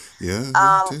basically. Yeah,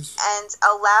 and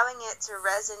allowing it to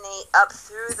resonate up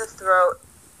through the throat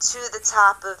to the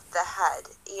top of the head,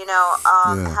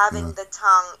 having the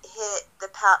tongue hit the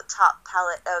top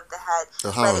palate of the head,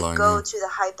 let it go to the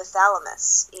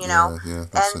hypothalamus, and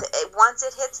once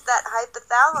it hits that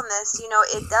hypothalamus,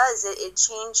 it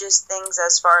changes things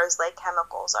as far as like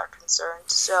chemicals are concerned.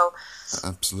 So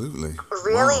absolutely,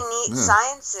 really neat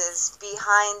sciences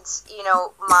behind,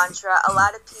 mantra. A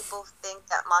lot of people think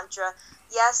that mantra,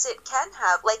 yes, it can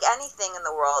have, like anything in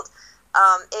the world,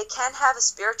 it can have a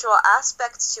spiritual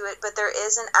aspect to it, but there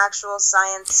is an actual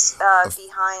science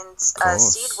behind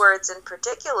seed words in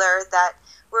particular, that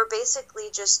we're basically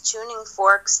just tuning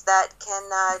forks that can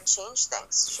change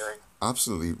things. Sure.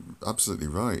 Absolutely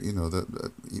right.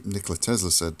 That Nikola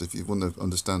Tesla said, if you want to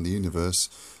understand the universe,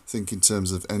 think in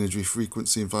terms of energy,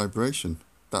 frequency, and vibration.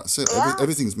 That's it. Yeah.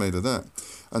 Everything's made of that.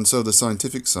 And so the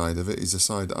scientific side of it is a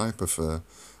side that I prefer.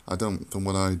 From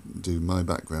what I do, my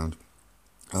background,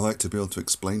 I like to be able to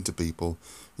explain to people,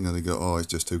 they go, oh, it's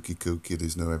just hooky kooky,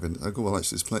 there's no evidence. I go, well,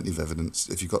 actually, there's plenty of evidence.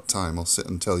 If you've got time, I'll sit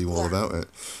and tell you all about it.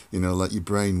 Like your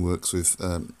brain works with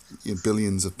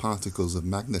billions of particles of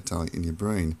magnetite in your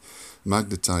brain.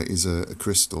 Magnetite is a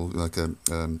crystal, like a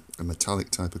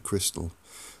metallic type of crystal.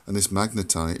 And this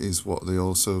magnetite is what they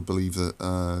also believe that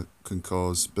can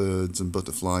cause birds and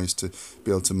butterflies to be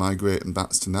able to migrate and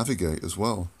bats to navigate as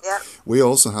well. Yeah. We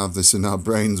also have this in our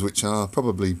brains, which are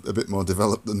probably a bit more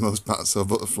developed than most bats or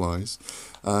butterflies.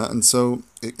 And so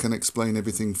it can explain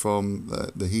everything from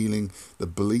the healing, the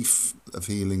belief of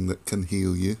healing that can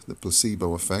heal you, the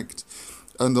placebo effect,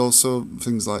 and also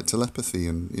things like telepathy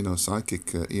and, psychic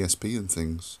ESP and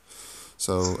things.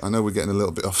 So I know we're getting a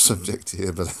little bit off subject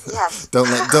here, but yes.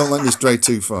 don't let me stray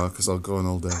too far, because I'll go on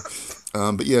all day.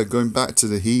 But yeah, going back to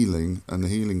the healing and the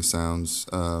healing sounds,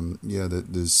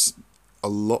 there's a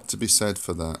lot to be said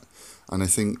for that. And I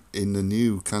think in the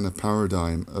new kind of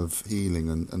paradigm of healing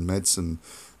and medicine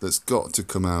that's got to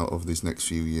come out of these next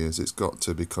few years, it's got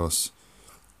to, because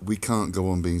we can't go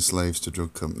on being slaves to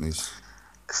drug companies.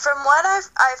 From what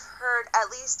I've heard, at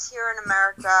least here in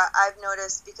America, I've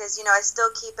noticed, because, I still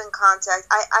keep in contact.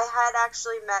 I had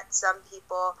actually met some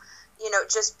people,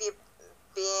 just being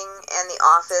in the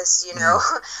office,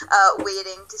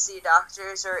 waiting to see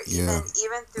doctors, or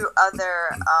even through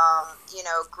other,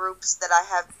 groups that I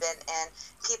have been in,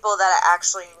 people that I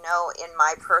actually know in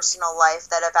my personal life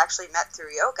that I've actually met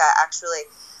through yoga, actually.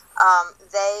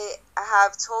 They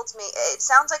have told me, it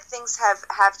sounds like things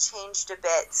have changed a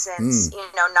bit since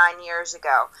 9 years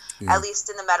ago, at least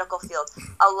in the medical field.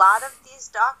 A lot of these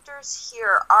doctors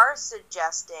here are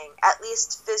suggesting, at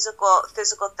least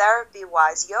physical therapy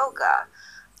wise, yoga,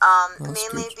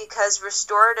 mainly good, because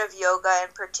restorative yoga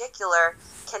in particular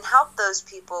can help those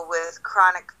people with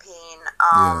chronic pain,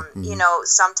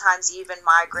 sometimes even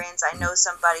migraines. I know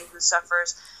somebody who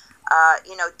suffers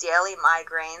daily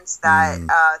migraines that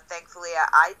thankfully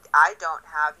I don't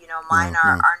have. Mine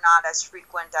are not as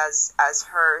frequent as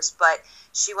hers, but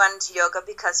she went into yoga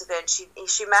because of it.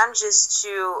 She manages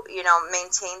to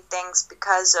maintain things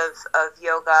because of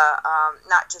yoga,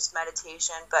 not just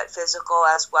meditation but physical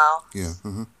as well. Yeah.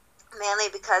 Mm-hmm. Mainly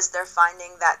because they're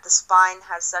finding that the spine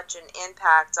has such an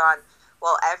impact on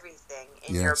everything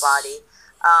in your body.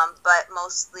 But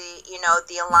mostly,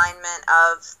 the alignment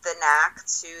of the neck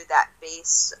to that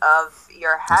base of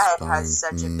your head has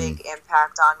such a big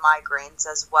impact on migraines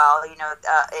as well.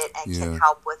 It can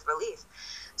help with relief.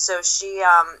 So she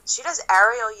does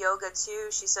aerial yoga too.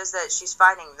 She says that she's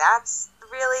finding that's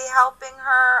really helping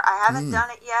her. I haven't done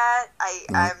it yet.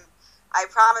 I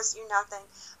promise you nothing.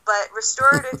 But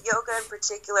restorative yoga in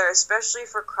particular, especially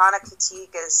for chronic fatigue,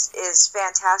 is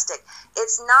fantastic.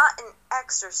 It's not an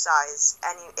exercise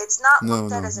it's not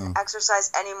looked at as an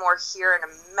exercise anymore here in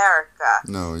America.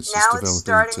 No, it's now it's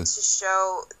starting to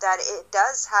show that it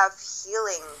does have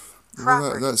healing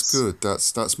properties. Well, that's good.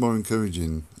 That's more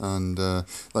encouraging. And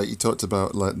like you talked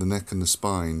about, like the neck and the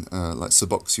spine, like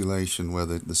suboxylation, where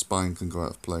the spine can go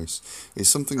out of place, is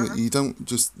something that you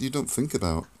don't think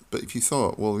about. But if you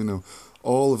thought,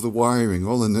 all of the wiring,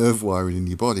 all the nerve wiring in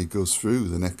your body goes through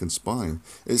the neck and spine.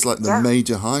 It's like the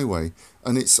major highway,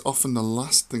 and it's often the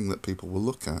last thing that people will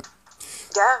look at.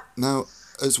 Yeah. Now,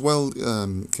 as well,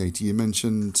 Katie, you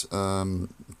mentioned, I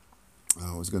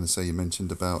was going to say you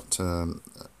mentioned about,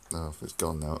 it's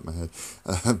gone now at my head,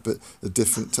 but the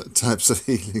different types of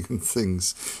healing and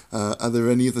things. Are there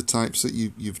any other types that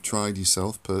you've tried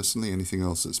yourself personally? Anything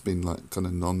else that's been like kind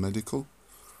of non-medical?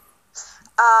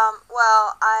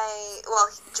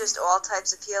 Just all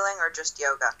types of healing, or just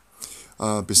yoga?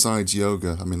 Besides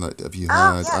yoga, I mean, like, have you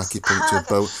Oh, had yes. acupuncture,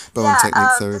 Okay. bone Yeah, technique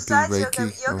therapy, besides yoga,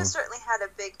 Reiki, yoga or certainly had a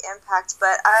big impact,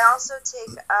 but I also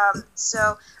take,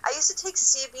 so I used to take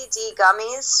CBD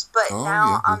gummies, but oh now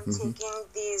yeah, yeah, I'm taking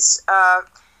these,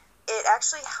 it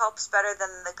actually helps better than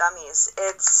the gummies.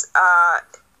 It's,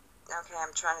 okay,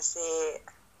 I'm trying to see,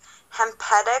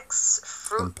 Hempedix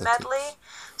fruit medley. empathics.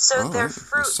 So All they're right, that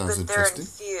fruit, sounds but they're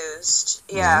interesting. infused.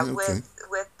 Yeah, Right, okay,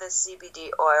 with the CBD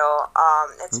oil.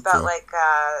 It's about okay, like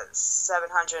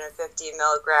 750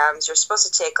 milligrams. You're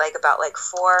supposed to take like about like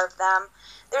four of them.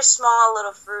 They're small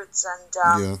little fruits,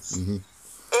 and yeah,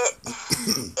 it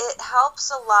it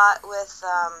helps a lot with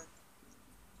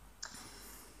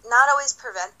not always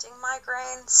preventing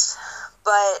migraines,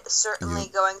 but yeah, certainly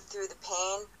going through the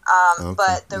pain. okay,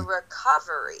 But the yeah,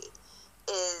 recovery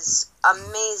is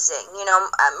amazing. You know,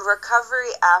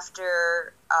 recovery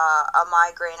after a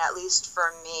migraine, at least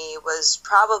for me, was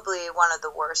probably one of the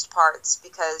worst parts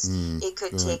because it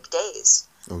could right. take days.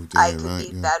 Oh I dear, could right,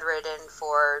 be yeah. bedridden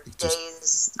for It just,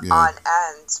 days yeah. on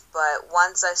end, but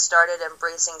once I started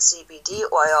embracing CBD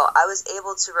oil, I was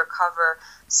able to recover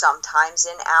sometimes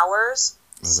in hours,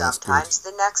 Oh, that's good. sometimes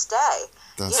the next day.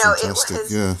 That's You know, fantastic.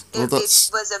 Yeah. Well, it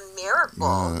that's was a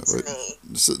miracle yeah. to me.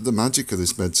 It's the magic of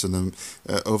this medicine.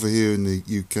 Over here in the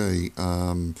UK,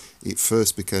 it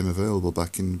first became available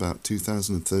back in about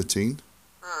 2013.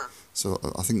 Hmm. So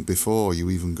I think before you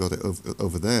even got it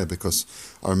over there, because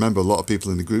I remember a lot of people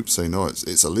in the group saying, "Oh,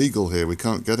 it's illegal here. We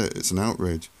can't get it. It's an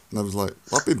outrage." And I was like,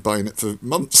 well, "I've been buying it for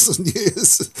months and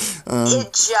years."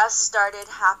 It just started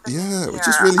happening Yeah, which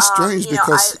is here. really strange You know,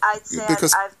 I'd say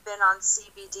because I've been on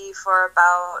CBD for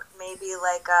about maybe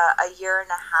like a year and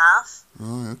a half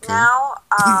oh, okay. now,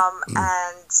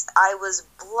 and I was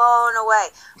blown away.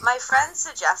 My friend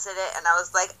suggested it, and I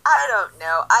was like, I don't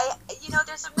know.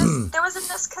 There was a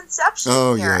misconception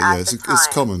Oh here yeah, yeah. at the It's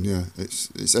time. common. Yeah, it's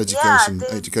Yeah, education. they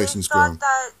Education's thought grown.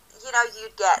 that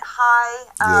you'd get high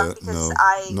Yeah, because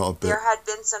no, not a bit. there had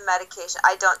been some medication.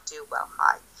 I don't do well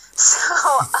high, so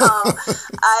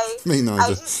I Me I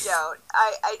neither. just don't.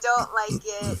 I don't like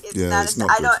it. It's Yeah, not it's not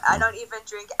good. I No, don't even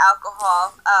drink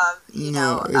alcohol.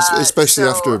 no. Especially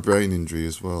after So a brain injury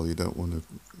as well. You don't want to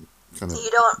kind of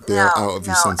you don't be out of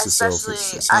your no. sense of self.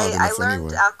 Especially It's hard I enough learned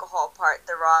anyway. alcohol part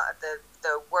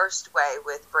the worst way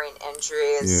with brain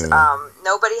injuries. Yeah.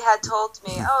 Nobody had told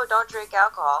me, oh, don't drink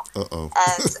alcohol, Uh oh.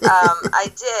 and I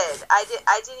did. I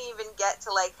didn't even get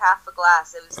to like half a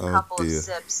glass. It was a Oh couple of dear.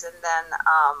 sips, and then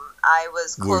I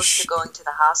was close to Whoosh. going to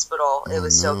the hospital. It Oh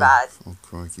was so no. bad. Oh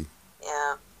crikey.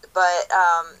 Yeah. But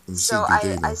And so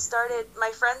CBD I though. started,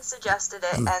 my friend suggested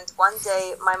it, and one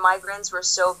day my migraines were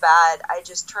so bad, I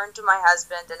just turned to my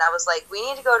husband and I was like, we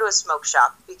need to go to a smoke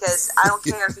shop because I don't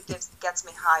care if it gets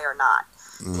me high or not,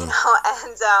 you know?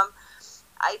 And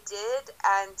I did,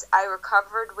 and I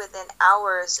recovered within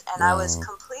hours, and I was Wow.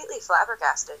 completely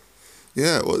flabbergasted.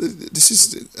 Yeah, well, this is.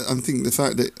 I think the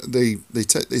fact that they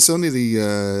take it's only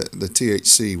the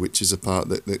THC, which is a part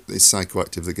that is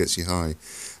psychoactive that gets you high.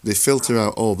 They filter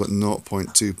out all but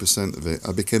 0.2% of it.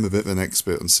 I became a bit of an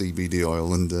expert on CBD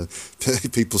oil, and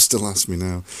people still ask me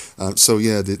now. So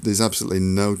yeah, there's absolutely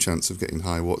no chance of getting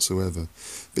high whatsoever.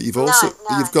 But None, you've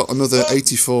none. got another It,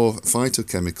 84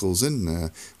 phytochemicals in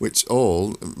there, which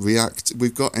all react.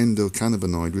 We've got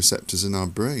endocannabinoid receptors in our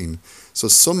brain. So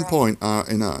at some right. point,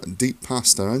 in our deep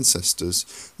past, our ancestors,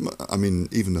 I mean,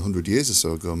 even 100 years or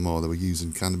so ago, more, they were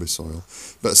using cannabis oil.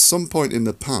 But at some point in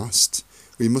the past,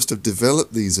 we must have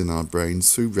developed these in our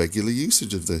brains through regular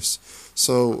usage of this.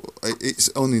 So it's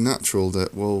only natural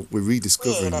that, well, we're We ate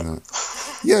rediscovering it.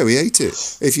 that. Yeah, we ate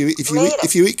it. We ate it.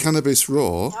 If you eat cannabis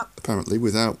raw, Yep. apparently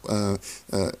without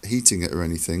heating it or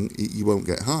anything, you won't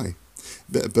get high.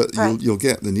 But Right. you'll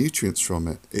get the nutrients from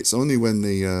it. It's only when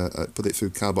they put it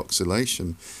through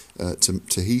carboxylation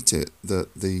to heat it that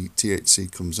the THC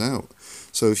comes out.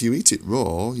 So if you eat it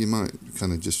raw, you might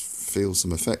kind of just feel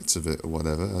some effects of it or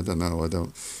whatever. I don't know.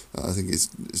 I think it's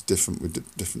different with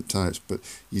different types. But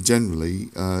you generally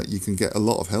you can get a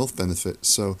lot of health benefits.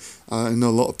 So I know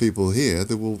a lot of people here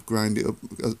that will grind it up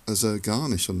as a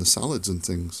garnish on the salads and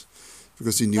things,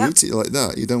 because when you Yep. eat it like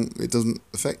that, it doesn't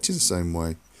affect you the same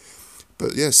way.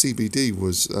 But yeah, CBD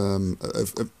was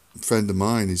a friend of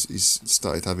mine. He's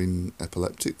started having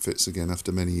epileptic fits again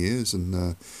after many years,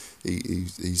 and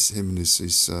he's him and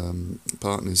his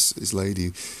partner, his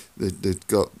lady, they'd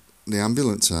got the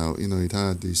ambulance out. You know, he'd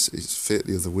had his fit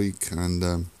the other week,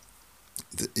 and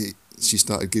she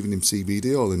started giving him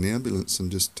CBD oil in the ambulance,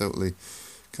 and just totally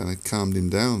kind of calmed him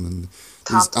down. And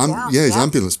Calmed him down. his Yep.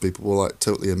 ambulance people were like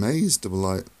totally amazed. They were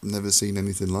like, never seen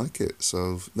anything like it.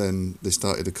 So then they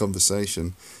started a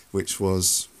conversation, which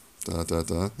was da da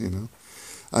da, you know.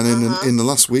 And in the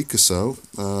last week or so,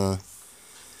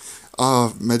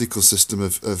 our medical system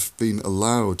have been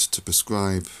allowed to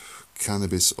prescribe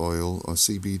cannabis oil or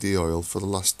CBD oil for the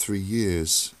last 3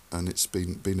 years, and it's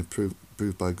been approved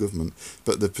by government.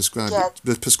 But they've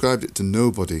prescribed it to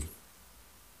nobody.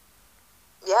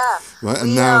 Yeah. Right,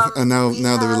 and now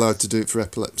they're allowed to do it for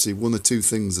epilepsy. One or two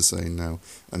things they're saying now,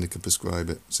 and they can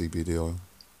prescribe it, CBD oil.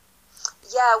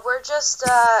 Yeah, we're just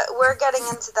we're getting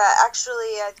into that.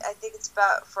 Actually, I think it's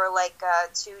about for like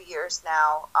 2 years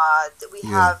now. We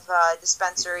have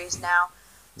dispensaries now.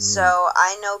 So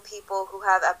I know people who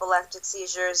have epileptic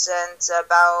seizures, and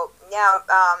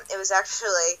it was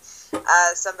actually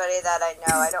somebody that I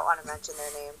know. I don't want to mention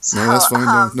their name. So, no, that's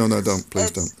fine. No, don't.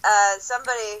 Please don't.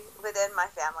 Somebody within my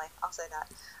family. I'll say that.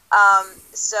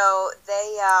 So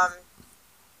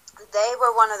they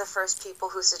were one of the first people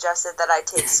who suggested that I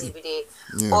take CBD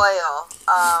oil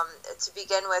to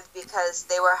begin with, because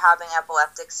they were having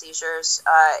epileptic seizures.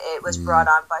 It was brought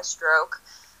on by stroke.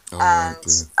 But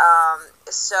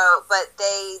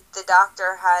the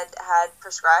doctor had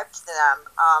prescribed to them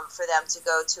for them to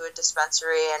go to a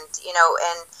dispensary, and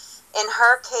in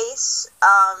her case,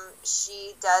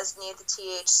 she does need the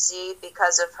THC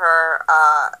because of her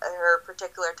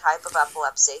particular type of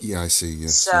epilepsy. Yeah, I see.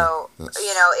 Yes. So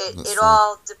it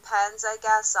all depends, I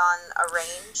guess, on a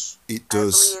range. It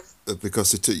does,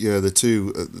 because the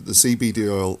CBD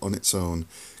oil on its own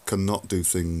cannot do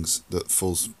things that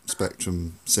full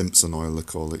spectrum Simpson oil, they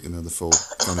call it, the full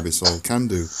cannabis oil can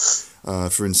do.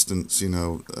 For instance, a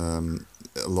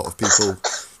lot of people,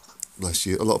 bless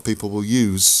you, a lot of people will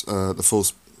use the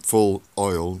full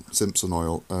oil, Simpson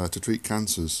oil, to treat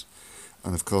cancers.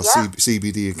 And of course,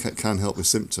 CBD can help with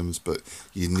symptoms, but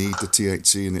you need the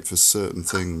THC in it for certain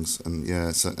things. And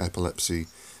so epilepsy,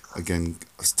 again,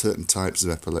 certain types of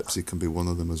epilepsy can be one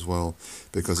of them as well,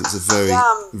 because it's a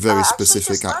very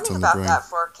specific act on the brain. That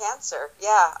for cancer,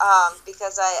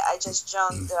 because I just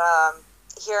joined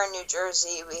here in New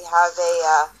Jersey. We have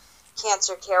a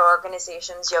cancer care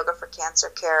organizations, Yoga for Cancer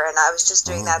Care, and I was just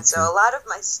doing that. Okay. So a lot of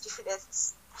my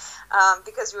students,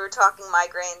 because we were talking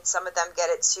migraine, some of them get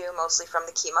it too, mostly from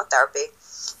the chemotherapy.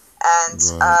 And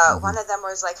one of them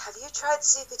was like, "Have you tried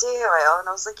CBD oil?" And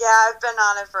I was like, "Yeah, I've been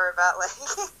on it for about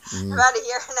about a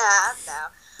year and a half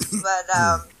now." But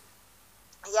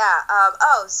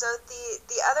so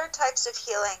the other types of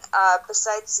healing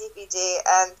besides CBD,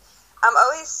 and I'm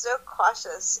always so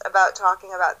cautious about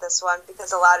talking about this one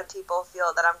because a lot of people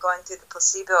feel that I'm going through the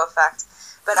placebo effect.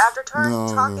 But after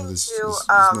talking to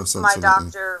my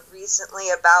doctor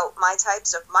recently about my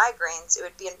types of migraines, it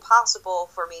would be impossible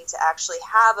for me to actually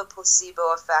have a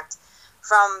placebo effect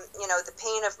from, the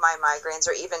pain of my migraines,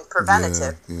 or even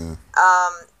preventative.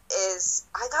 Is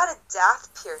I got a dath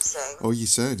piercing. Oh, you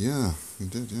said, you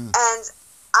did, And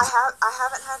I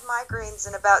haven't had migraines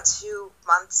in about 2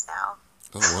 months now.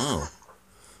 Oh, wow.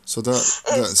 So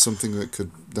that's something that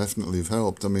could definitely have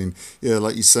helped. I mean,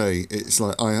 like you say, it's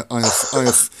like I have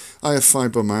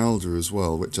fibromyalgia as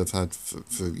well, which I've had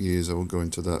for years. I won't go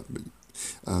into that,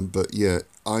 but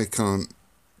I can't.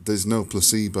 There's no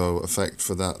placebo effect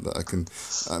for that I can.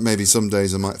 Maybe some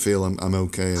days I might feel I'm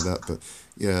okay at that, but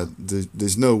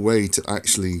there's no way to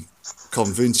actually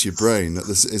convince your brain that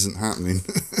this isn't happening.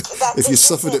 If you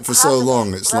suffered it for so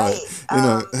long, it's right.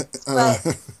 But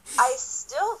I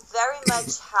still very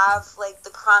much have the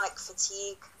chronic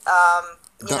fatigue.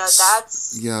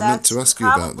 That's I meant to ask you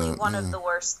about that. One of the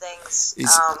worst things.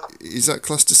 Is that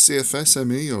classed as CFS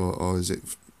ME or is it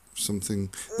something?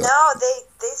 No, they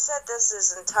said this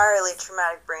is entirely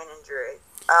traumatic brain injury.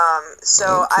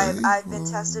 I've been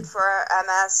tested for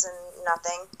MS and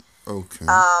nothing. Okay.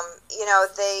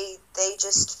 They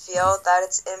just feel that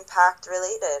it's impact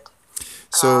related.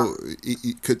 So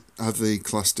they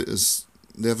classed it as?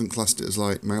 They haven't classed it as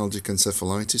like myalgic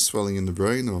encephalitis, swelling in the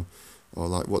brain, or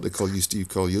like what they used to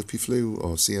call yuppie flu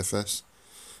or CFS,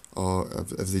 or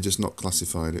have they just not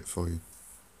classified it for you?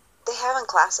 They haven't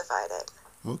classified it.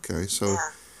 Okay, so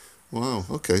wow.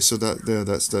 Okay, so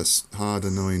that's hard,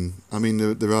 annoying. I mean,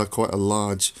 there are quite a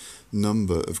large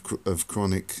number of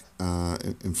chronic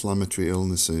inflammatory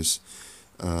illnesses.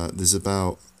 There's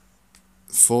about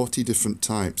 40 different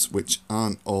types, which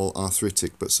aren't all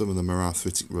arthritic, but some of them are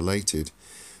arthritic related.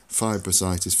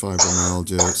 Fibrositis,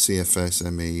 fibromyalgia, CFS,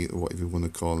 ME, or whatever you want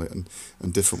to call it, and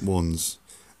different ones.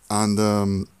 And,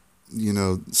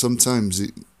 sometimes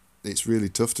it's really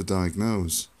tough to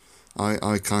diagnose.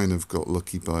 I kind of got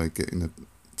lucky by getting a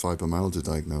fibromyalgia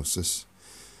diagnosis.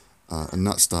 And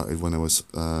that started when I was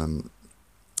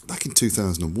back in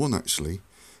 2001, actually.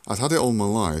 I'd had it all my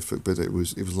life, but it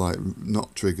was like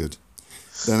not triggered.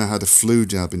 Then I had a flu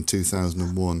jab in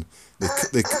 2001.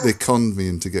 They conned me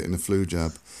into getting a flu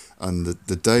jab, and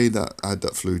the day that I had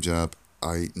that flu jab,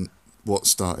 what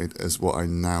started as what I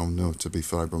now know to be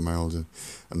fibromyalgia,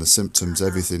 and the symptoms,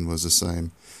 everything was the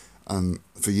same. And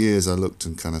for years I looked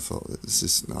and kind of thought,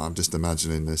 I'm just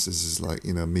imagining this. This is like,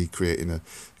 me creating a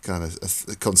kind of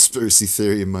a conspiracy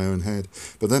theory in my own head.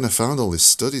 But then I found all these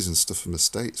studies and stuff from the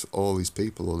States, all these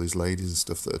people, all these ladies and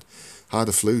stuff that had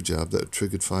a flu jab that had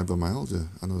triggered fibromyalgia.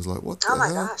 And I was like, what the hell? Oh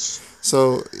my gosh.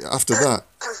 So after that,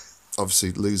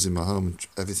 obviously losing my home and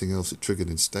everything else, it triggered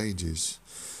in stages.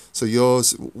 So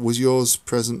was yours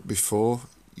present before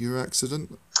your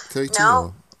accident, Katie?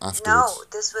 No. Or afterwards? No,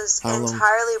 this was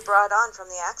entirely brought on from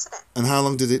the accident. And how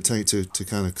long did it take to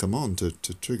kind of come on, to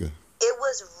trigger? It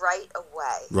was right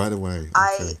away. Right away.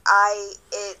 Okay. I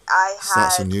had,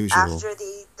 that's unusual. After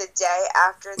the day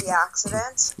after the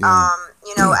accident, Yeah.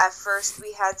 At first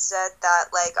we had said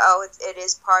that, like, it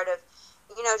is part of,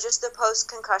 just the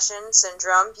post-concussion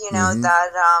syndrome,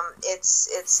 that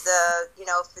it's the,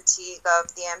 fatigue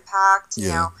of the impact,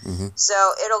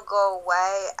 so it'll go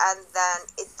away, and then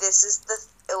this is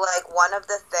one of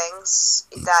the things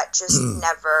that just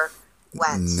never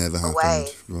went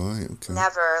away. Right, okay.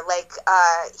 Never. Like,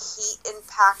 heat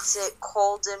impacts it,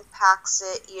 cold impacts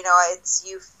it,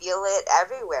 you feel it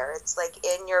everywhere. It's like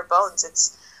in your bones.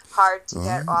 It's hard to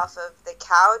get off of the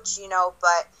couch,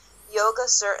 but yoga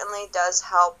certainly does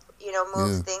help,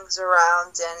 move things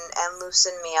around and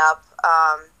loosen me up.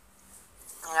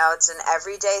 It's an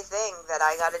everyday thing that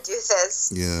I got to do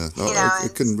this. Yeah, I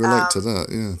can relate to that.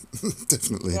 Yeah,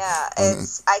 definitely. Yeah,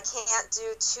 I can't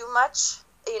do too much,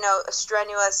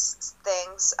 strenuous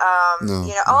things.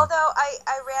 Although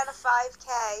I ran a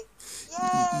 5K.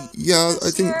 Yay! Yeah,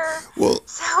 I think. Well,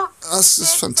 so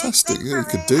that's fantastic. Yeah, you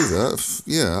could do that.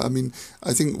 Yeah, I mean,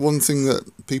 I think one thing that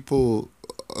people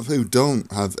who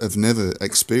have never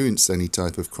experienced any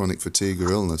type of chronic fatigue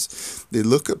or illness, they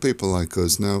look at people like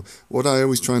us. Now, what I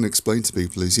always try and explain to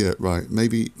people is,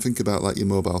 maybe think about like your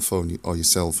mobile phone or your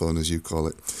cell phone, as you call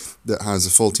it, that has a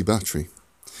faulty battery.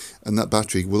 And that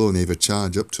battery will only ever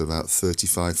charge up to about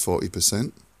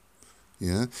 35-40%.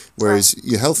 Yeah. Whereas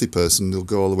your healthy person, they'll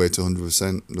go all the way to 100%,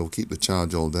 and they'll keep the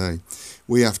charge all day.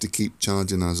 We have to keep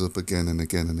charging ours up again and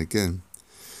again and again.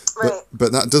 Right.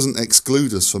 But that doesn't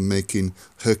exclude us from making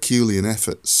Herculean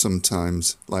efforts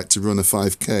sometimes, like to run a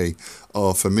 5K,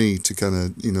 or for me to kind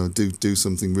of, do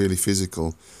something really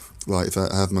physical. Like if I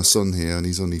have my son here and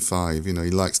he's only 5, he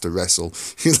likes to wrestle.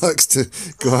 He likes to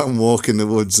go out and walk in the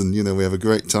woods, and, we have a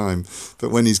great time.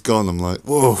 But when he's gone, I'm like,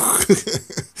 whoa,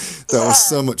 that was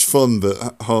so much fun.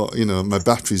 But, my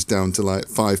battery's down to like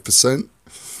 5%.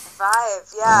 5,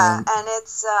 yeah. And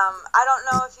it's, I don't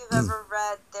know if you've ever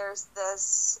read, there's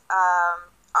this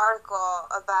article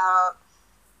about,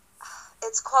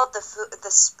 it's called the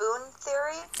spoon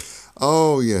theory.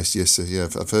 Oh, yes, yeah.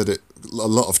 I've heard it a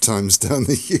lot of times down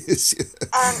the years. Yeah.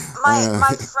 And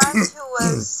my friend who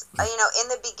was, in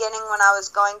the beginning when I was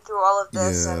going through all of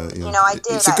this, I did.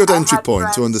 It's a good entry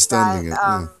point to understanding it.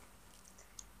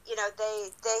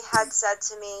 They had said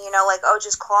to me,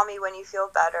 just call me when you feel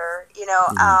better.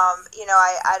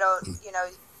 I don't,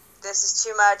 this is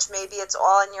too much. Maybe it's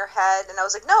all in your head. And I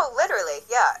was like, no, literally.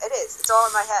 Yeah, it is. It's all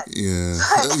in my head. Yeah.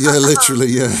 Literally,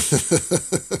 yeah.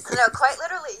 No, quite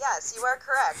literally, yes. You are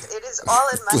correct. It is all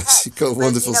in my head. You've got a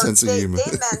wonderful sense of humor. They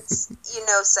meant,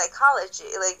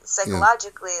 psychologically,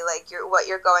 what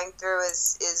you're going through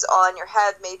is all in your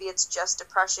head. Maybe it's just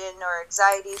depression or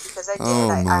anxiety, because I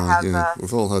did. I have,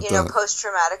 we've all had that.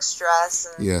 post-traumatic stress.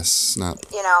 And, yes, snap.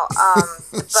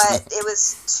 But it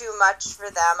was too much for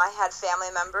them. I had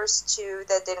family members too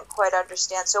that didn't quite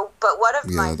understand. So, but one of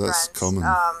my friends,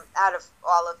 out of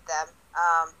all of them,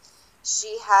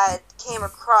 she came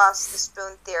across the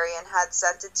spoon theory and had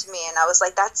sent it to me, and I was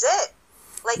like, "That's it."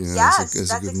 Like, yes, that's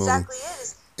exactly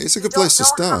it. It's a good place to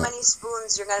start. You don't know how many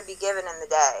spoons you're going to be given in the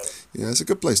day. Yeah, it's a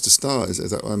good place to start.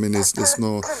 There's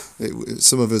more.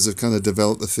 Some of us have kind of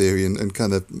developed the theory and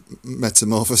kind of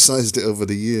metamorphosized it over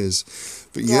the years.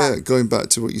 But going back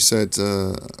to what you said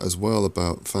as well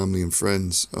about family and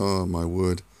friends. Oh my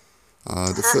word!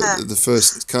 The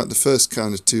first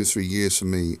kind of 2 or 3 years for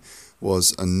me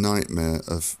was a nightmare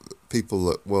of people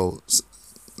that, well,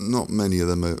 not many of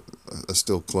them are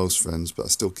still close friends, but I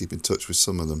still keep in touch with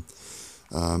some of them.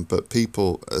 But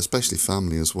people, especially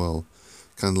family as well,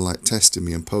 kind of like testing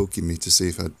me and poking me to see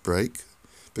if I'd break,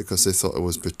 because they thought I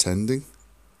was pretending.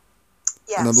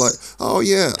 And I'm like, Yes. oh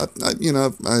yeah,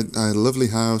 I had a lovely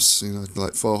house,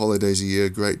 like 4 holidays a year,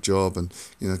 great job, and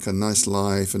kind of nice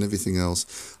life and everything else.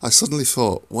 I suddenly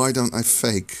thought, why don't I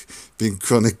fake being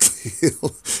chronically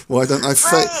ill? Why don't I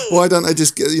fake? Right. Why don't I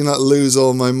just get lose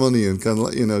all my money and kind of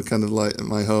like kind of like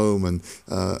my home and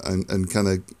kind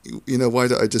of why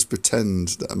don't I just pretend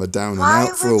that I'm a down and Why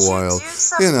out for a would you while? do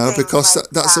something Because like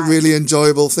that's a that? really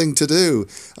enjoyable thing to do,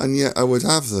 and yet I would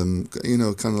have them, kind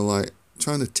of like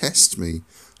trying to test me,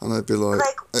 and I'd be like,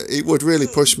 Like, it would really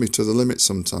wait. push me to the limit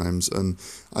sometimes, and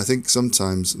I think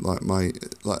sometimes like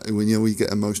when we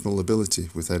get emotional ability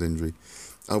with head injury,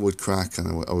 I would crack and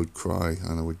I would cry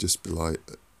and I would just be like,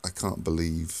 I can't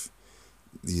believe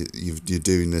you're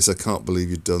doing this. I can't believe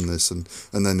you've done this, and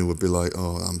then it would be like,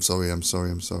 oh, I'm sorry,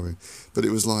 but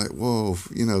it was like, whoa,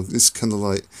 it's kind of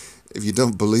like, if you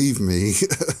don't believe me,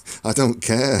 I don't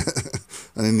care,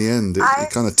 and in the end, it I,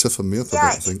 kind of toughened me up a yeah,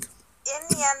 bit, I think. in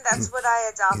the end, that's what I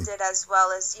adopted as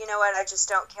well as, you know what, I just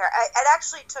don't care. It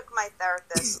actually took my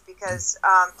therapist because,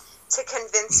 to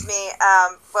convince me,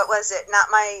 what was it? Not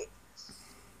my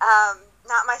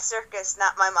circus,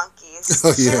 not my monkeys.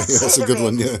 Oh She yeah, would yeah, say that's a to good me,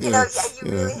 one. Yeah, yeah, you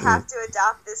yeah, really have to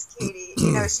adopt this, Katie.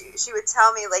 She would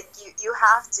tell me, like, you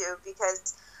have to,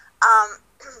 because, um,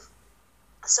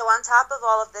 so on top of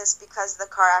all of this, because of the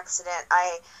car accident,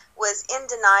 I was in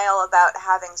denial about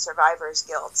having survivor's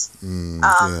guilt.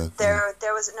 yeah.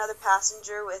 There was another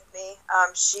passenger with me.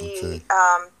 She Okay.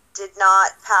 did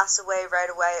not pass away right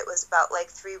away. It was about like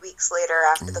 3 weeks later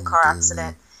after the Oh car dear me.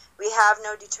 accident. We have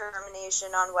no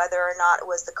determination on whether or not it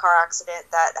was the car accident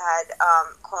that had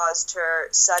caused her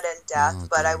sudden death, Oh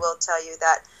but I dear. will tell you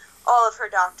that all of her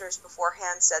doctors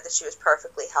beforehand said that she was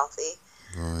perfectly healthy.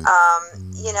 Right.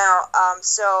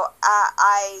 So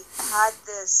I had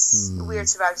this weird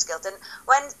survivor's guilt. And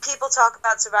when people talk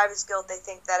about survivor's guilt, they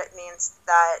think that it means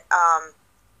that,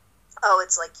 oh,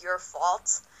 it's like your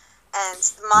fault.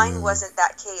 And mine Yeah. wasn't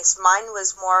that case. Mine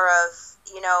was more of,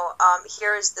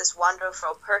 here is this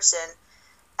wonderful person,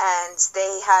 and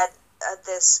they had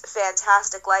this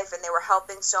fantastic life, and they were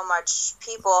helping so much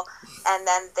people, and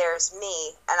then there's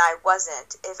me, and I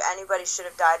wasn't. If anybody should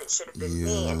have died, it should have been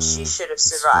me, and she Yeah. should have The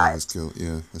survivor's survived. guilt.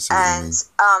 Yeah, I see what you And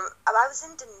mean. I was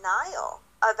in denial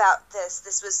about this.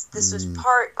 This was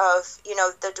part of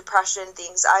the depression, the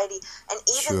anxiety, and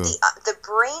even Sure. the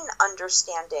brain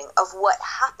understanding of what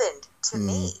happened to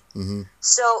me. Mm-hmm.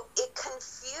 So it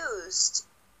confused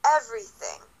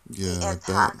everything, the Yeah, I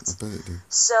impact. bet it did.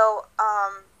 So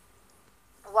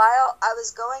while I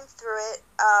was going through it,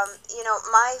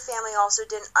 my family also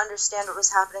didn't understand what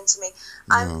was happening to me.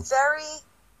 I'm No. very,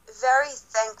 very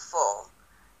thankful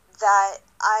that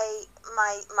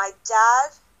my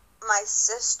dad, my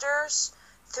sisters,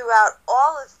 throughout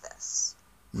all of this,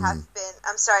 have been.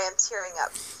 I'm sorry, I'm tearing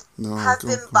up. No, Have go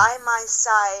been on. by my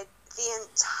side the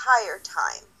entire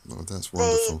time. Oh, that's They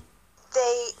wonderful.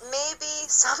 they maybe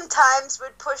sometimes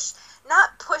would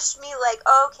not push me like,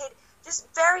 oh, okay, just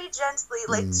very gently,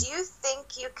 like, do you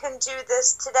think you can do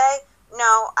this today?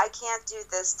 No, I can't do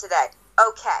this today.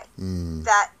 Okay.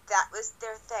 That was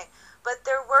their thing. But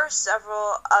there were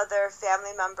several other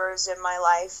family members in my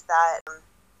life that,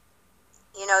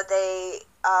 they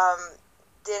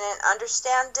didn't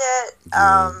understand it.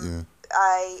 Yeah.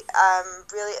 I am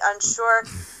really unsure.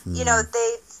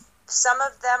 Some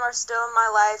of them are still in my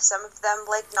life. Some of them,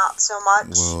 like, not so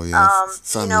much. Well, yeah.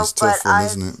 Family's But tough one,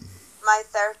 isn't it? my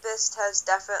therapist has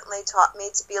definitely taught me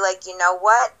to be like, you know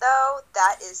what, though?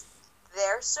 That is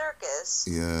their circus.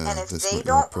 Yeah. And if That's they not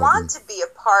your don't problem. want to be a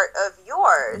part of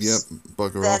yours, Yep.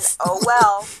 Bugger then, off. oh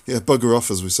well. Yeah, bugger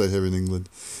off, as we say here in England.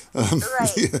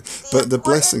 Right. Yeah. But the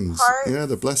blessings,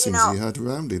 the blessings you had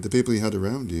around you, the people you had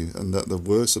around you, and that they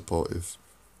were supportive.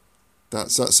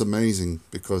 That's amazing,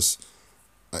 because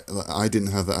I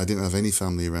didn't have that. I didn't have any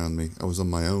family around me. I was on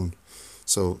my own.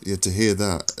 So yeah, to hear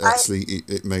that, actually,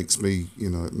 it makes me,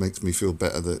 it makes me feel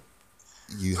better that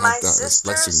you had My that as sisters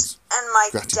blessings. and my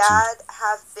Gratitude. dad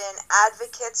have been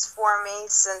advocates for me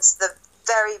since the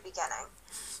very beginning.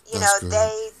 That's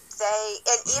great.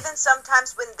 And even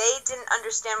sometimes when they didn't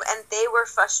understand and they were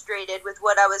frustrated with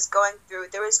what I was going through,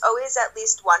 there was always at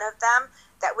least one of them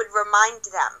that would remind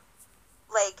them,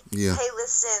 like, Yeah. hey,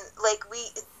 listen, like,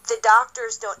 the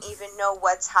doctors don't even know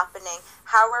what's happening.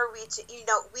 How are we to,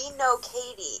 we know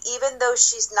Katie, even though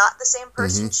she's not the same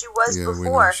person she was Yeah, we know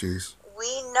before, shoes.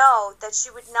 we know that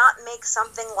she would not make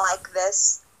something like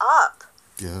this up.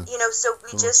 Yeah. So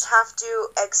we just have to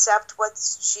accept what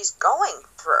she's going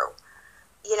through.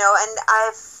 And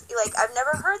I've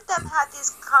never heard them have these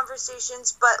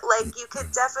conversations, but like you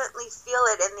could definitely feel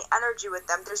it in the energy with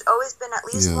them. There's always been at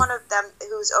least one of them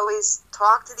who's always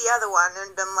talked to the other one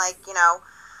and been like,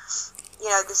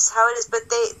 this is how it is. But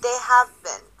they have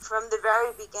been from the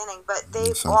very beginning. But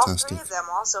all three of them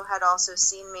also had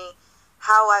seen me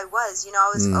how I was. I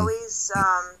was always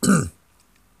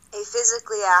a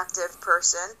physically active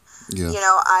person. Yeah.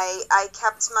 I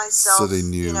kept myself, so they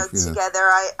knew,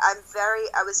 together.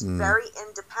 I was very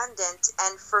independent,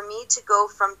 and for me to go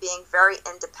from being very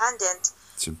independent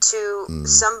to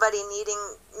somebody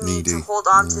needing me to hold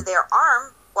on to their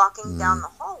arm walking down the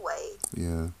hallway.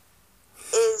 Yeah.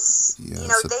 Is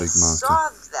they saw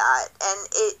that, and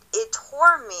it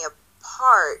tore me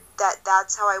apart.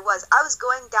 That's how I was. I was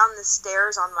going down the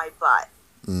stairs on my butt.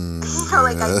 I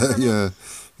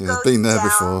been there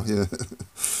before. Yeah.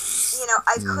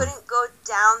 I couldn't go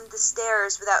down the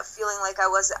stairs without feeling like I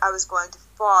was going to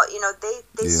fall.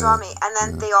 They saw me, and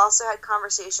then they also had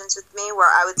conversations with me where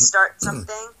I would start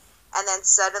something, and then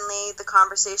suddenly the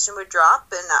conversation would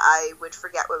drop, and I would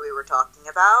forget what we were talking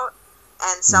about.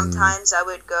 And sometimes I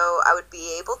would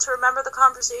be able to remember the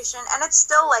conversation, and it's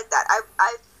still like that.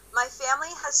 My family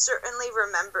has certainly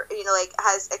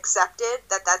has accepted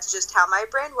that that's just how my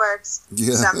brain works.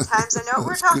 Yeah. Sometimes I know what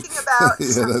we're talking about. Yeah,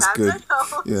 sometimes that's good. I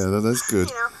don't. Yeah, that's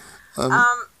good.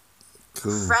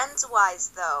 Cool. Friends-wise,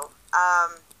 though,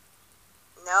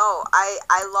 no, I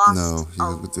lost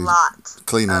a lot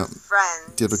of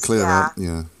friends. Did you ever clear out?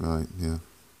 Yeah, right, yeah.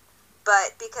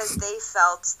 But because they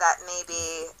felt that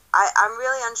maybe I'm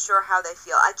really unsure how they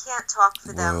feel. I can't talk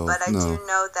for them, but I do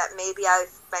know that maybe I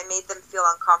made them feel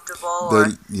uncomfortable.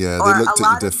 They looked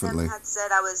at you differently. A lot of them had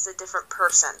said I was a different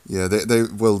person. Yeah,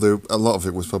 a lot of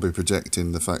it was probably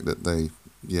projecting the fact that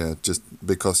just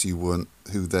because you weren't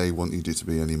who they want you to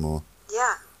be anymore.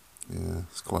 Yeah. Yeah,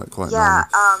 it's quite normal.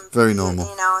 Very normal.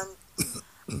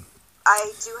 And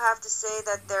I do have to say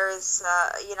that there is,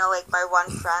 my one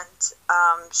friend,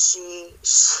 she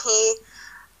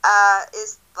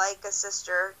is like a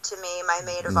sister to me, my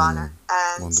maid of honor,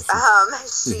 and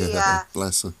she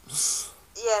bless her.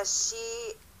 Yeah,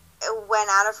 she went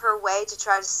out of her way to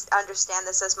try to understand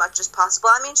this as much as possible.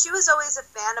 I mean, she was always a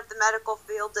fan of the medical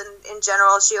field and in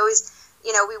general. She always,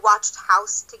 we watched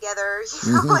House together,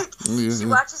 she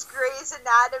watches Grey's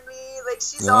Anatomy,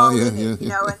 she's all in it,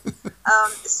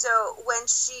 and so when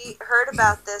she heard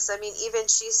about this, I mean, even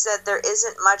she said there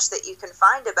isn't much that you can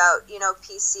find about,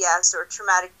 PCS or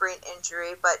traumatic brain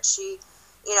injury, but she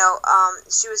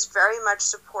was very much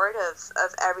supportive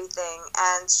of everything,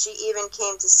 and she even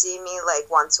came to see me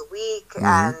once a week,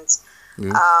 and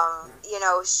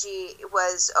she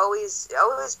was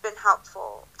always been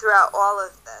helpful throughout all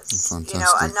of this.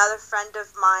 Fantastic. Another friend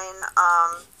of mine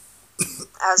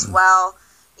as well,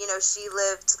 she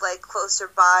lived closer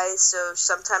by, so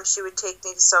sometimes she would take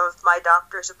me to some of my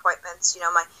doctor's appointments.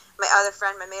 My other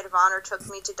friend, my maid of honor, took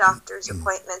me to doctor's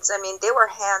appointments. I mean, they were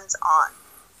hands-on.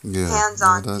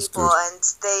 Hands-on people, good. And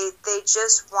they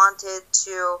just wanted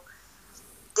to.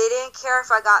 They didn't care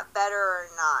if I got better or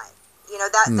not.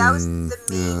 That was the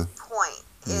main point.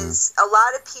 Is a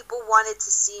lot of people wanted to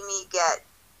see me get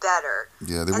better.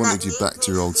 Yeah, they wanted you back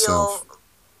to your old self.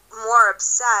 More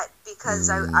upset because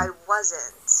I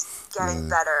wasn't getting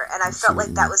better, and I felt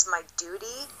like that was my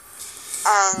duty.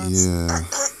 And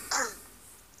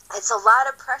it's a lot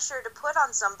of pressure to put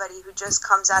on somebody who just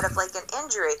comes out of an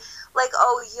injury.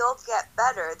 Oh, you'll get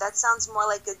better. That sounds more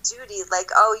like a duty.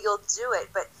 Oh, you'll do it.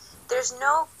 But there's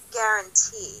no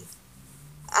guarantee.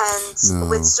 And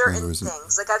with certain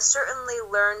things, I've certainly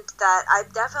learned that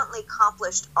I've definitely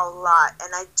accomplished a lot,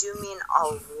 and I do mean a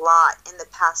lot in the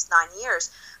past 9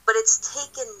 years. But it's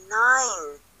taken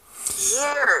 9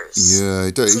 years. Yeah,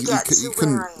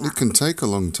 it can take a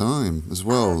long time as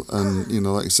well. And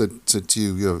like I said to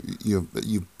you,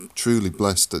 you're truly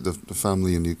blessed that the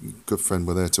family and your good friend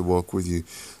were there to walk with you.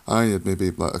 I had maybe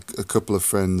a couple of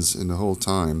friends in the whole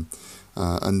time,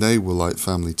 and they were like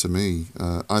family to me.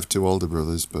 I have 2 older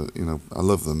brothers, but I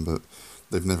love them, but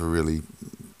they've never really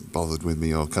bothered with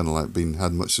me or kind of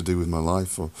had much to do with my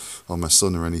life or my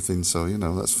son or anything, so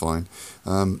that's fine.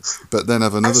 But then I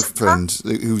have another friend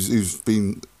who's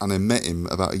been, and I met him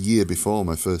about a year before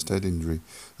my first head injury,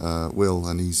 Will,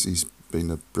 and he's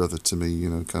been a brother to me,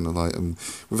 and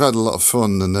we've had a lot of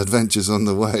fun and adventures on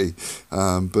the way,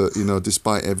 but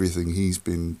despite everything, he's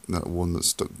been that one that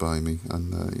stuck by me,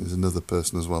 and there's another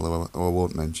person as well who I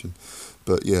won't mention,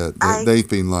 but they've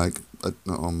been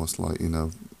almost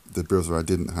the brother I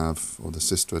didn't have or the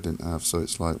sister I didn't have, so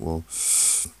it's I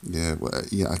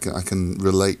can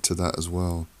relate to that as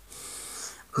well.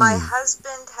 My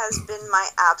husband has been my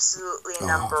absolutely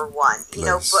number one. You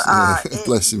know, Bless. but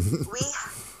Bless him.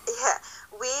 yeah,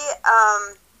 we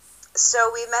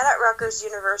so we met at Rutgers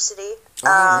University.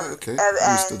 Right, okay.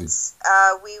 And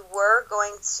we were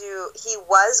going to. He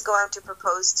was going to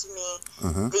propose to me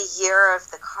the year of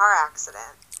the car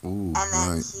accident. Ooh, and then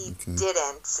right, he okay.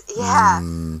 didn't. Yeah.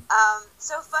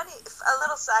 So funny. A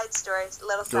little side story.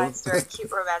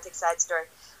 Cute romantic side story.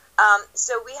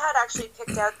 So we had actually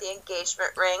picked out the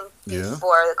engagement ring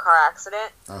before the car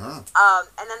accident.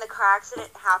 And then the car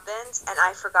accident happened, and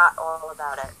I forgot all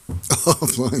about it. Oh,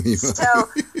 blimey. So,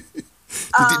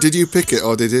 did you pick it,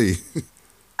 or did he?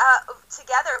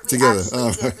 Together.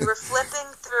 Actually did. We were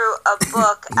flipping through a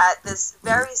book at this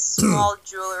very small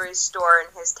jewelry store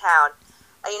in his town.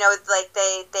 You know, like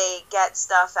they get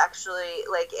stuff actually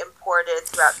like imported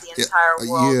throughout the entire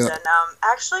world, and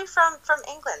actually from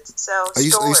England. So I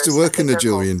used to work in the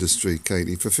jewelry industry,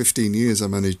 Katie. For 15 years, I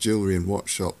managed jewelry and watch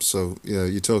shops. So yeah,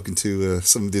 you're talking to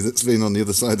somebody that's been on the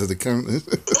other side of the counter.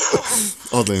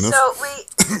 Oddly enough. So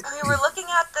we were looking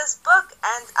at this book,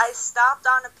 and I stopped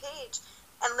on a page,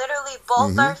 and literally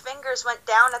both our fingers went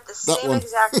down at the same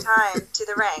exact time to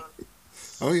the ring.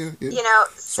 Oh yeah. You know,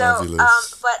 so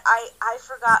but I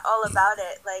forgot all about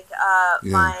it. Like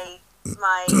my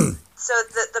so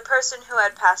the person who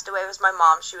had passed away was my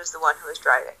mom. She was the one who was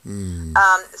driving.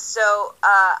 So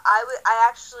I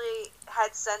actually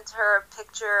had sent her a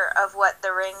picture of what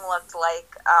the ring looked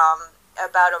like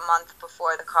about a month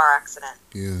before the car accident.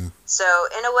 Yeah. So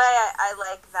in a way, I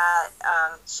like that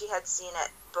she had seen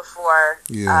it before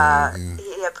he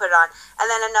had put it on. And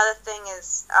then another thing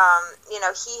is, you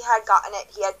know, he had gotten it,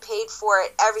 he had paid for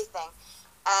it, everything.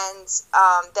 And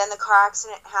then the car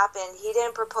accident happened. He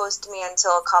didn't propose to me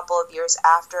until a couple of years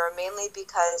after, mainly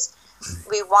because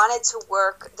we wanted to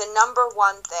work. The number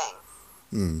one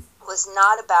thing was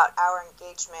not about our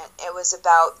engagement. It was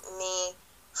about me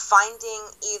finding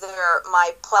either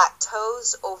my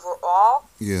plateaus overall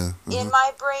in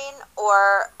my brain,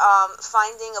 or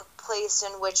finding a place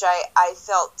in which I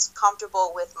felt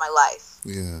comfortable with my life.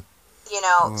 Yeah. You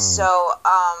know, so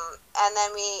and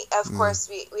then we of course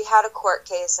we had a court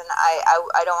case, and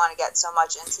I don't want to get so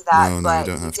much into that, but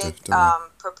he did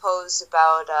propose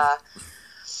about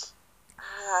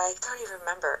I don't even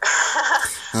remember.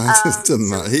 It doesn't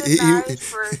matter.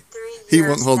 He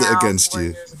won't hold it against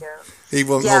you. He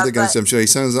won't hold it against you, I'm sure. He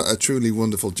sounds like a truly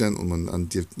wonderful gentleman,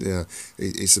 and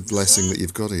it's a blessing that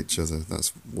you've got each other.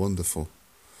 That's wonderful.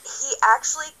 He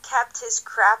actually kept his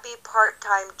crappy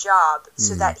part-time job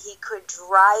so that he could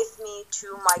drive me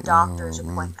to my doctor's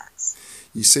appointments.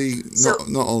 You see,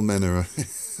 not all men are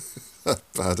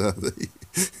bad, are they?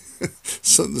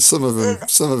 Some of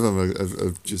them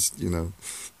are just, you know.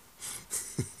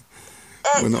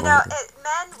 Men,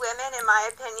 women, in my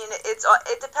opinion,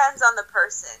 it depends on the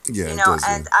person. Yeah, you know, it does,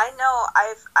 and I know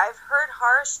I've heard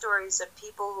horror stories of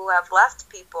people who have left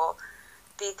people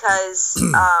because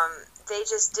they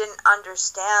just didn't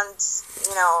understand,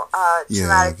 you know,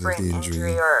 traumatic brain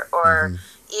injury or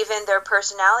even their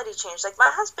personality changed. Like,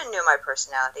 my husband knew my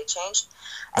personality changed.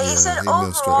 And he said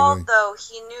overall, though,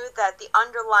 he knew that the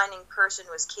underlining person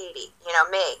was Katie, you know,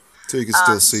 me. So he could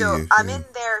still see you. So I'm in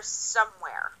there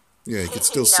somewhere. Yeah, he could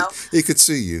still see. He could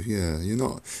see you. Yeah, you're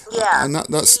not. Yeah, and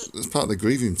that's part of the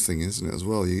grieving thing, isn't it? As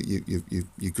well,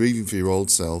 you're grieving for your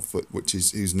old self, but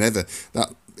who's never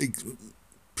that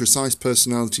precise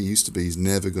personality used to be. He's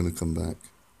never going to come back.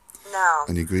 No.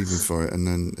 And you're grieving for it, and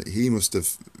then he must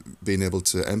have been able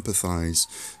to empathise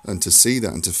and to see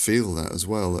that and to feel that as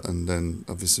well, and then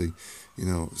obviously, you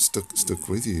know, stuck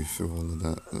with you through all of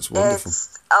that. That's wonderful.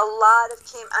 It's a lot of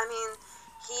I mean,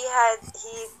 he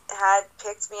had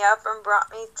picked me up and brought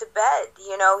me to bed.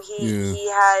 You know, he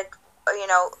had, you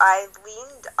know, I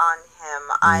leaned on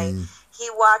him. He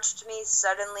watched me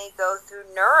suddenly go through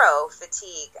neuro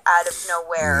fatigue out of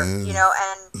nowhere. You know,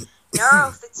 and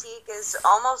neuro fatigue is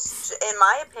almost, in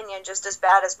my opinion, just as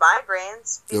bad as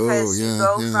migraines, because you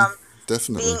go from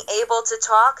being able to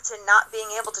talk to not being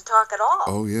able to talk at all.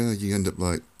 Oh yeah, you end up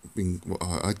like being what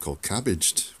I'd call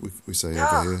cabbaged. We say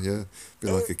over here, be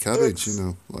like a cabbage, you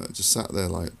know, like just sat there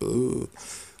like. Ugh.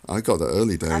 I got that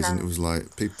early days, and it was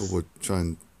like people would try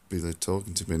and be there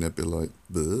talking to me, and they'd be like,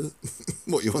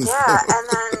 "What you want?" Yeah, and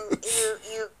then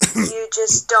you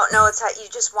just don't know you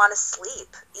just want to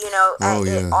sleep, you know,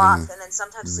 it off, and then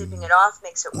sometimes sleeping it off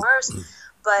makes it worse.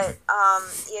 But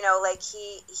you know, like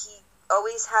he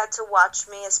always had to watch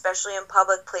me, especially in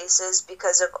public places,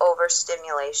 because of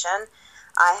overstimulation.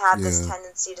 I have this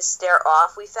tendency to stare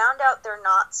off. We found out they're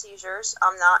not seizures.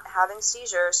 I'm not having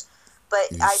seizures,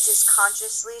 but I just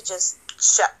consciously just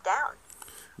shut down.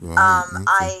 Right.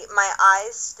 Okay. My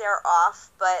eyes stare off,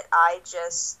 but I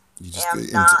just You just am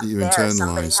not you there.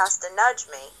 Somebody internalized. has to nudge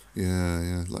me. Yeah,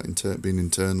 yeah, like being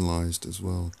internalized as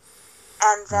well.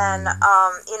 And then,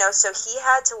 so he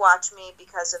had to watch me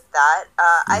because of that.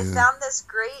 I Yeah. found this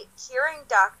great hearing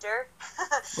doctor.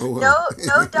 Oh no, well.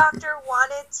 no doctor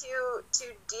wanted to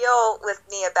deal with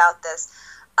me about this.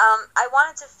 I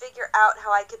wanted to figure out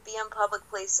how I could be in public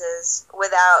places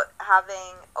without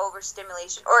having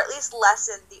overstimulation, or at least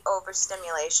lessen the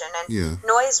overstimulation. And Yeah.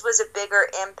 noise was a bigger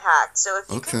impact. So if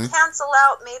you can Okay. cancel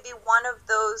out maybe one of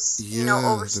those, Yeah, the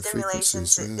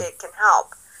overstimulations, frequencies. Yeah. it can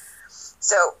help.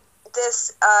 So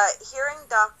this hearing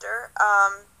doctor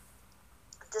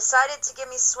decided to give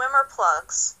me swimmer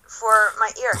plugs for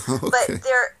my ear, Okay. but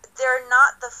they're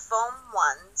not the foam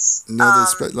ones, No,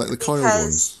 they're like the coiled because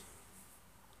ones.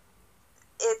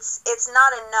 it's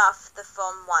not enough, the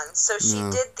foam ones. So she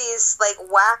No. did these like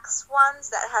wax ones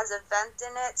that has a vent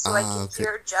in it, so I could Okay.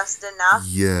 hear just enough.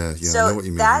 Yeah, yeah, I So know what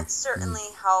you mean. that certainly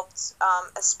helped,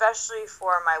 especially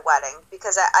for my wedding,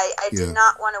 because I Yeah. did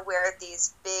not want to wear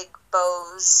these big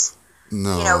Bose,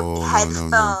 No,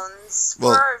 headphones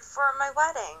Well, for my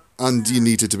wedding. and you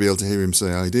needed to be able to hear him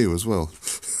say "I do" as well.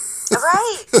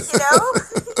 Right, that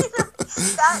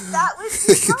was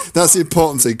the problem. That's the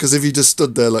important thing, because if he just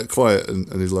stood there like quiet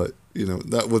and he's like,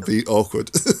 that would be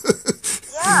awkward.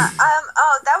 Yeah.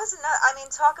 That was another. I mean,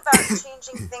 talk about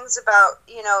changing things about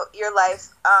your life.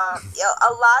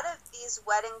 A lot of these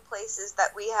wedding places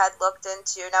that we had looked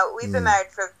into. Now we've been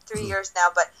married for 3 years now,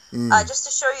 but just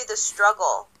to show you the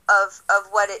struggle of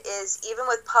what it is, even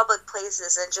with public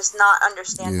places, and just not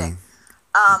understanding.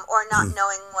 Or not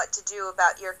knowing what to do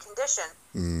about your condition.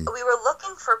 We were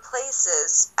looking for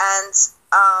places, and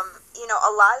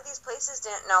a lot of these places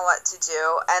didn't know what to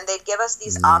do, and they'd give us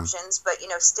these options, but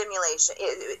stimulation.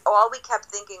 All we kept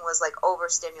thinking was like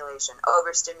overstimulation.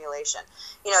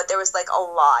 There was like a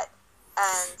lot,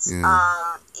 and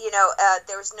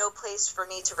there was no place for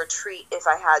me to retreat if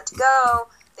I had to go.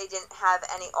 They didn't have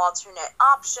any alternate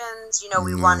options.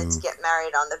 We wanted to get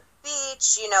married on the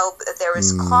beach, there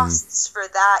was costs for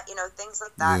that, things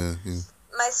like that. Yeah.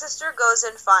 My sister goes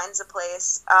and finds a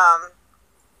place,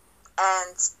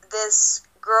 and this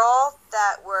girl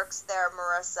that works there,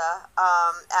 Marissa,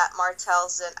 at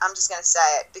Martell's, and I'm just going to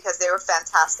say it because they were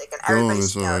fantastic, and everybody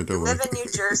should know. If you live in New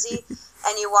Jersey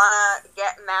and you want to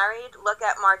get married, look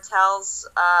at Martell's,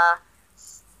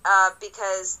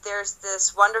 because there's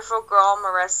this wonderful girl,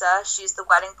 Marissa. She's the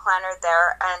wedding planner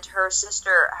there, and her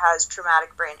sister has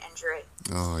traumatic brain injury.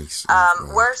 Oh, I see.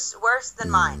 Worse than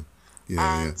mine.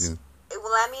 Yeah.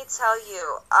 Let me tell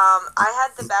you, I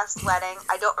had the best wedding.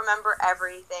 I don't remember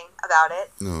everything about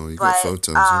it. No, you got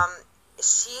photos.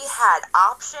 She had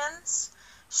options.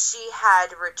 She had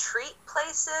retreat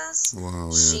places. Wow,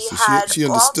 yeah. She So had she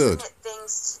understood. alternate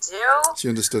things to do. She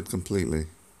understood completely.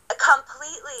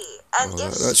 Completely. And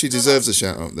if she deserves a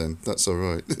shout out then. That's all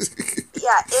right.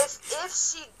 Yeah, if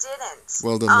she didn't,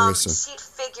 well done, Marissa. She'd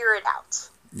figure it out.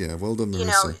 Yeah, well done,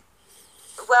 Marissa.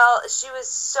 Well, she was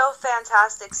so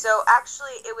fantastic. So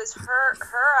actually, it was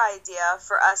her idea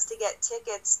for us to get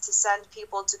tickets to send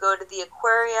people to go to the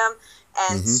aquarium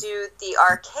and to the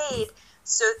arcade,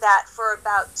 so that for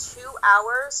about 2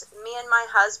 hours, me and my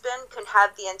husband could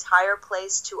have the entire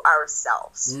place to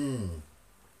ourselves.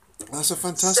 That's a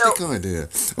fantastic idea.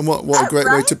 And what a great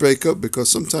way to break up, because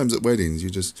sometimes at weddings you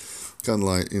just kind of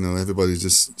like, everybody's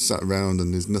just sat around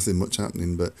and there's nothing much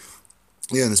happening. But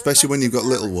yeah, and especially when you've got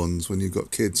little ones, when you've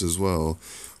got kids as well,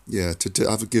 yeah, to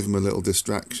give them a little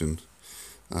distraction.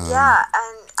 Yeah,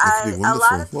 and a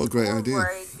lot of what a great people idea. were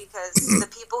worried because the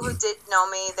people who did know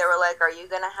me, they were like, "Are you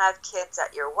going to have kids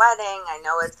at your wedding?" I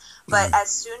know it's, but as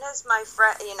soon as my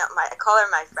friend, I call her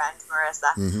my friend,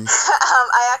 Marissa.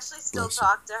 I actually still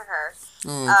talk to her.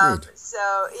 Oh, good.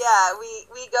 So yeah,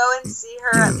 we go and see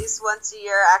her at least once a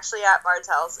year, actually at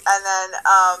Martell's, and then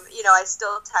I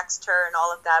still text her and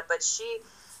all of that. But she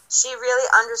really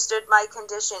understood my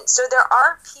condition. So there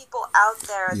are people out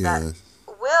there that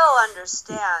will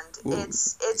understand.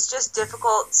 It's just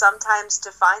difficult sometimes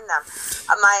to find them.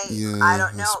 I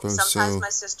don't know. Sometimes my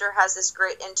sister has this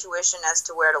great intuition as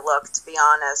to where to look. To be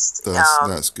honest,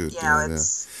 that's good.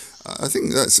 I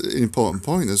think that's an important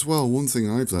point as well. One thing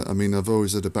I've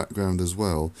always had a background as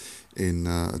well in,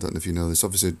 I don't know if you know this,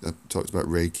 obviously I talked about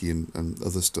Reiki and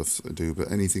other stuff I do,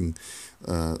 but anything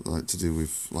like to do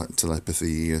with like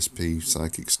telepathy, ESP,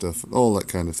 psychic stuff, all that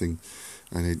kind of thing.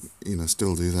 And I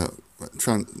still do that,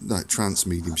 trance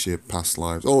mediumship, past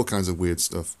lives, all kinds of weird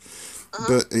stuff.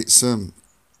 But it's,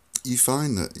 you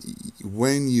find that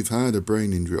when you've had a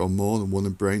brain injury or more than one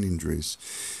of brain injuries,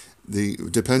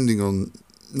 depending on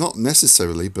not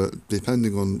necessarily, but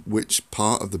depending on which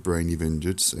part of the brain you've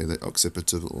injured, say the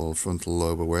occipital or frontal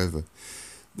lobe or wherever,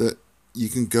 that you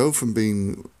can go from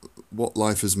being what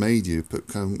life has made you, but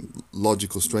kind of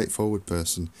logical, straightforward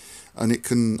person, and it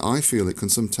can, I feel, it can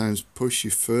sometimes push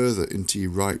you further into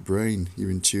your right brain, your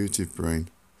intuitive brain.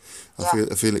 Yeah.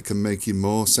 I feel it can make you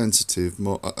more sensitive,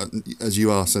 more as you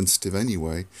are sensitive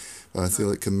anyway. But I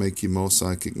feel it can make you more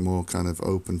psychic, more kind of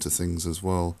open to things as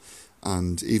well,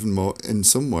 and even more in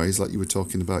some ways, like you were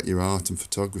talking about your art and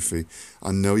photography.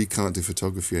 I know you can't do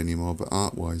photography anymore, but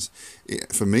art-wise,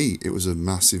 for me, it was a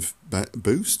massive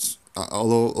boost.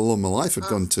 Although my life had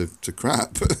gone to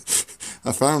crap,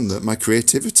 I found that my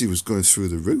creativity was going through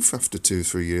the roof after 2 or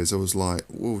 3 years. I was like,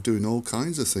 whoa, doing all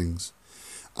kinds of things.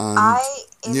 And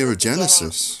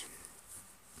neurogenesis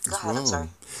Go as ahead, I'm sorry.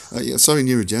 well. Yeah, sorry,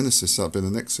 neurogenesis. That'd be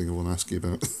the next thing I want to ask you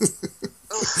about.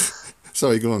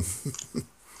 Sorry, go on.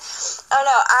 Oh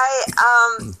no,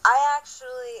 I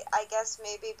actually, I guess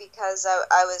maybe because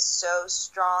I was so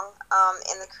strong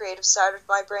in the creative side of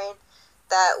my brain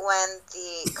that when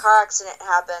the car accident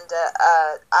happened,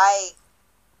 I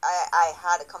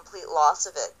had a complete loss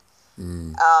of it.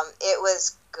 It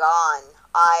was gone.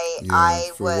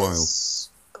 I for a while. was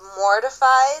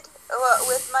mortified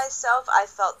with myself. I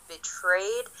felt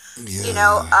betrayed. You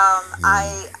know,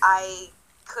 I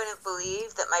couldn't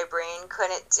believe that my brain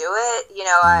couldn't do it. You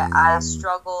know, I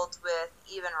struggled with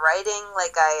even writing.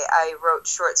 Like I wrote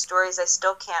short stories. I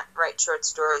still can't write short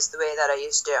stories the way that I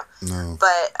used to. No.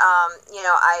 But you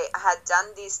know, I had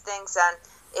done these things and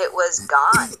it was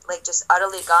gone, like just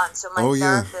utterly gone. So my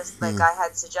therapist, like I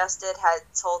had suggested, had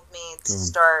told me to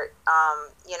start,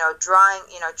 you know, drawing,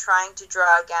 you know, trying to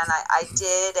draw again. I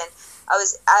did, and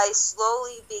I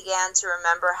slowly began to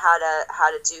remember how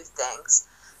to do things,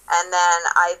 and then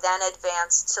I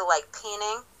advanced to like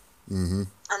painting. Mm-hmm.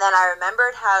 And then I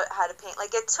remembered how to paint.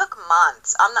 Like it took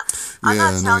months. I'm not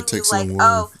telling you like,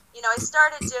 oh, you know, I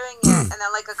started doing it, and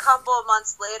then like a couple of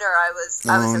months later, I was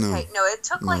okay. No, it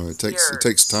took years. It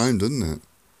takes time, doesn't it?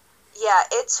 Yeah,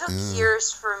 it took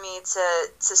years for me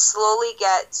to slowly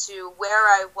get to where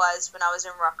I was when I was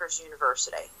in Rutgers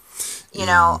University. You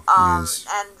know, and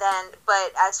then,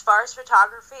 but as far as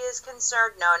photography is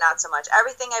concerned, no, not so much.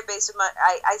 Everything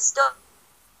I still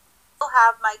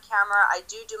have my camera. I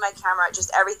do my camera.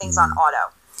 Just everything's on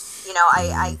auto. You know,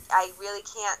 I really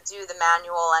can't do the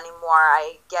manual anymore.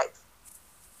 I get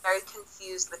very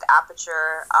confused with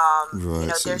aperture. You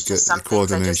know, there's just some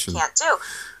things I just can't do.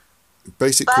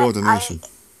 Basic coordination.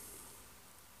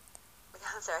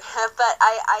 I'm sorry, but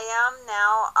I am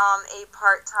now a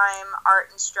part-time art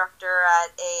instructor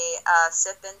at a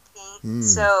sip and paint.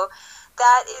 So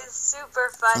that is super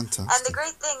fun. Fantastic. And the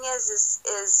great thing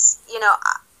is you know,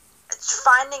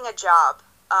 finding a job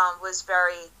was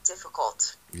very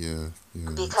difficult. Yeah.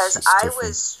 Because I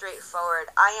was straightforward.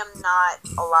 I am not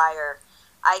a liar.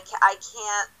 I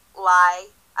can't lie.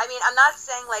 I mean, I'm not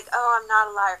saying like, oh, I'm not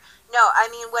a liar. No, I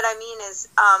mean, what I mean is,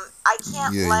 I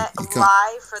can't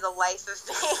lie for the life of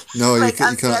me. No, like, you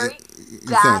I'm can't. very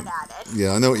bad at it.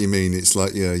 Yeah, I know what you mean. It's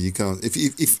like, yeah, you can't. If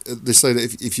they say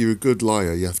that if you're a good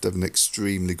liar, you have to have an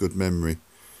extremely good memory.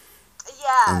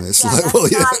 Yeah, and it's like, well,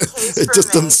 yeah, it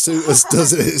just doesn't suit us,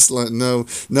 does it? It's like, no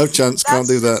chance, can't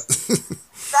do that.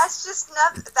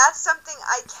 That's something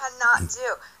I cannot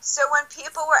do. So when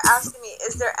people were asking me,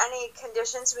 is there any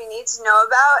conditions we need to know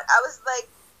about? I was like,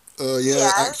 oh, yeah,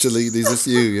 yes. Actually, there's a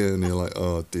few, yeah, and you're like,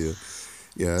 oh, dear.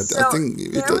 Yeah, so I think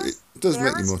it does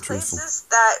make you more truthful. There was places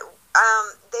that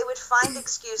they would find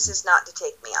excuses not to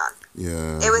take me on.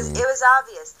 Yeah. It was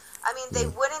obvious. I mean, they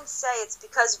wouldn't say it's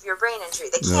because of your brain injury.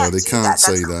 They can't do that. That's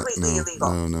completely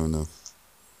illegal. No.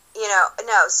 You know,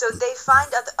 no. So they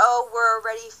find out, we're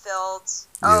already filled.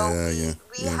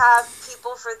 We have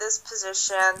people for this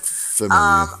position. We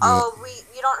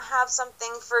don't have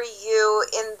something for you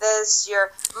in this.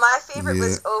 My favorite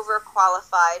was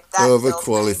overqualified. That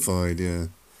overqualified, yeah.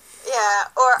 Yeah,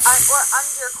 or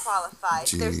underqualified.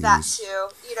 Jeez. There's that too.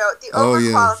 You know, the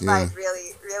overqualified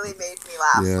really made me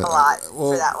laugh a lot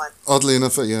for that one. Oddly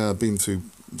enough, I've been through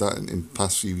that in the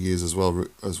past few years as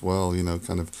well. You know,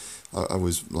 kind of, I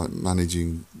was like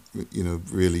managing, you know,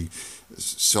 really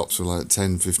shops with like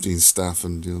 10, 15 staff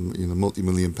and, you know,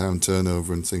 multi-million pound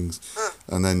turnover and things.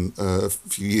 And then a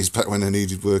few years back when I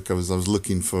needed work, I was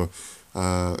looking for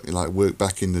like work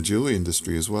back in the jewelry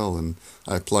industry as well, and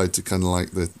I applied to kind of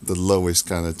like the lowest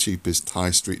kind of cheapest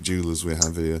high street jewelers we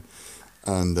have here,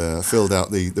 And I filled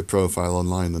out the profile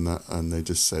online and that, and they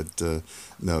just said,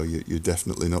 no, you're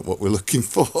definitely not what we're looking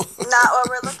for. Not what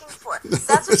we're looking for. That's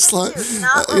what It's they like, do.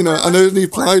 Not what you know, we're I only looking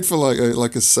for. applied for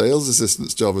like a sales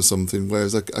assistant's job or something,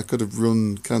 whereas I could have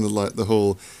run kind of like the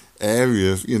whole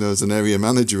area, you know, as an area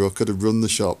manager, or could have run the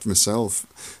shop myself.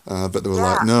 But they were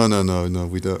like, Yeah. no,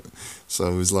 we don't.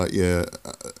 So it was like, yeah,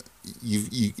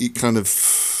 you it kind of,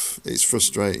 it's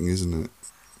frustrating, isn't it?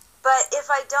 But if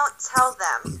I don't tell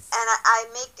them, and I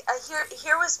make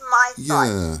here was my thought.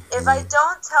 Yeah. If I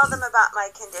don't tell them about my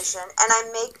condition and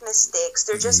I make mistakes,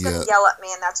 they're just going Yeah. to yell at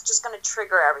me, and that's just going to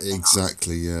trigger everything.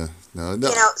 Exactly, yeah. No, You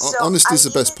know, so honesty I is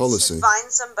the best needed policy. to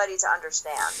find somebody to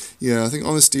understand. Yeah, I think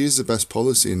honesty is the best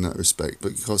policy in that respect.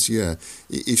 Because, yeah,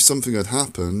 if something had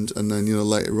happened and then, you know,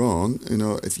 later on, you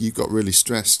know, if you got really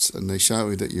stressed and they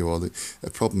shouted at you or a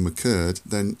problem occurred,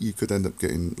 then you could end up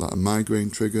getting like a migraine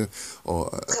trigger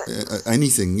or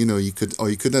anything, you know, you could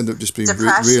end up just being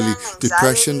Depression, really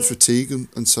depression, anxiety. fatigue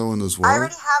and so on as I well.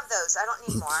 already have those. I don't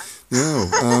need more. No,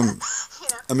 You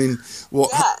know? I mean,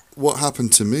 Yeah. what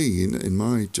happened to me in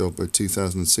my job in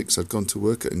 2006? I'd gone to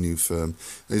work at a new firm.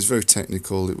 It was very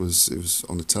technical. It was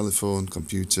on a telephone,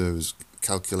 computer. It was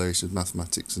calculations,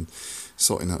 mathematics, and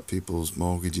sorting out people's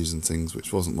mortgages and things,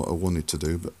 which wasn't what I wanted to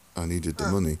do, but I needed the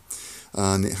money.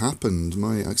 And it happened.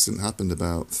 My accident happened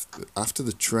about after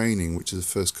the training, which is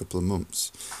the first couple of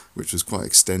months, which was quite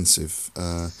extensive.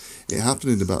 It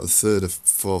happened in about the third or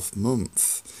fourth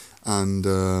month, and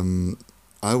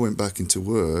I went back into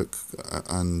work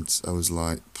and I was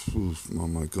like, oh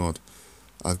my God,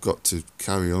 I've got to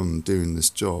carry on doing this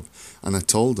job. And I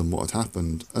told them what had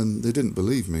happened and they didn't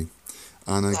believe me.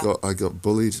 And I got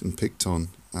bullied and picked on,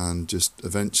 and just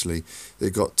eventually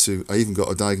I even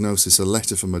got a diagnosis, a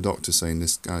letter from a doctor saying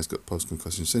this guy's got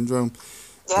post-concussion syndrome,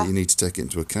 that you need to take it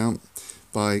into account.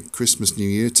 By Christmas, New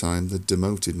Year time, they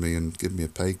demoted me and given me a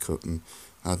pay cut and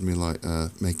had me like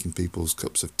making people's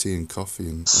cups of tea and coffee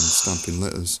and stamping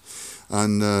letters.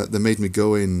 And they made me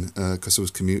go in, because I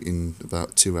was commuting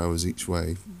about 2 hours each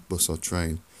way, bus or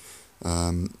train.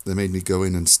 They made me go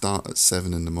in and start at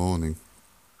 7 a.m.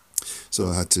 So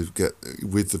I had to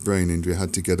with the brain injury, I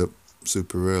had to get up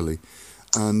super early.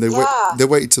 And they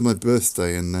waited till my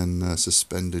birthday and then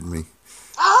suspended me.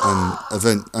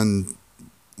 And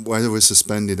while I was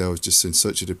suspended, I was just in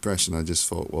such a depression. I just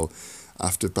thought, well,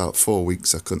 after about 4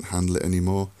 weeks, I couldn't handle it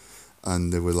anymore.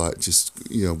 And they were like just,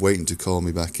 you know, waiting to call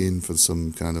me back in for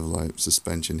some kind of like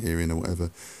suspension hearing or whatever.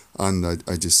 And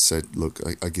I just said, look,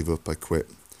 I give up, I quit.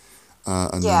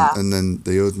 And then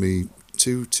they owed me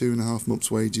 2.5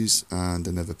 months' wages, and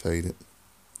they never paid it.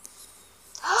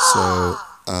 So,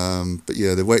 but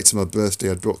yeah, they waited till my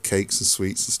birthday. I brought cakes and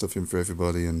sweets and stuff in for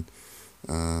everybody, and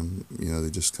you know,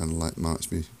 they just kind of like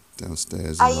marched me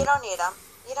downstairs. You don't need them.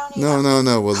 You don't need them.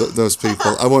 No. Well, those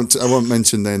people, I won't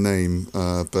mention their name.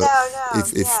 But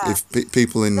if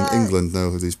people in England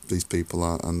know who these people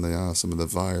are, and they are some of the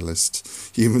vilest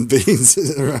human beings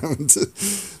around.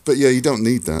 But yeah, you don't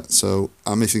need that. So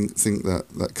I think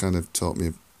that kind of taught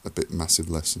me a bit massive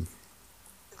lesson.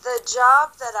 The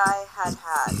job that I had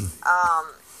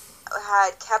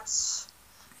kept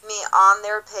me on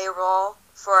their payroll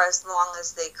for as long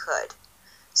as they could.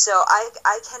 So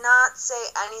I cannot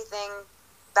say anything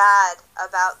bad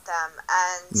about them,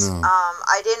 and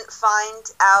I didn't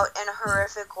find out in a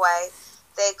horrific way.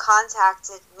 They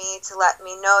contacted me to let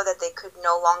me know that they could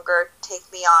no longer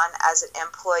take me on as an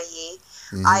employee.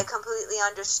 Mm-hmm. I completely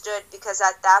understood, because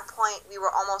at that point we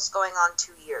were almost going on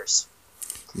 2 years.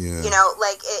 Yeah. You know,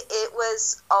 like it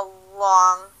was a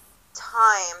long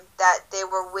time that they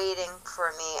were waiting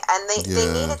for me, and they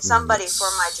needed somebody for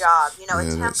my job. You know, a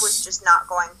temp was just not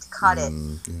going to cut it.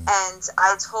 And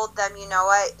I told them, you know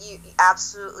what, you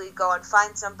absolutely go and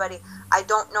find somebody. I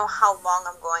don't know how long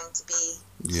I'm going to be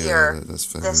here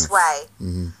this way.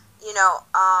 Mm-hmm. You know,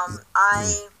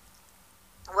 I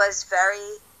was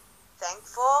very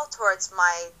thankful towards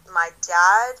my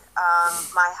dad,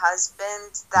 my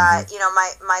husband, that, you know,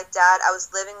 my dad, I was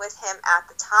living with him at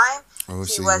the time.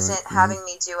 He wasn't having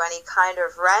me do any kind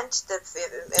of rent. The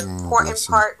important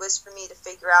part was for me to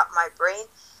figure out my brain.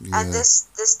 Yeah. And this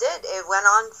did. It went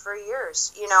on for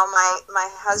years. You know, my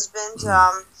husband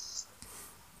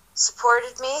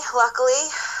supported me, luckily,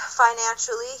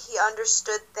 financially. He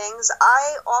understood things.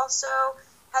 I also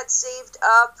had saved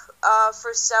up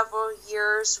for several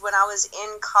years when I was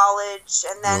in college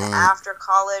and then after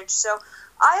college. So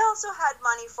I also had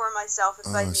money for myself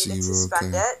if I needed to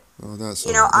spend it. Oh, that's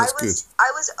you know, that's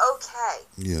I was okay.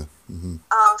 Yeah. Mm-hmm.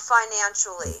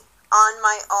 Financially on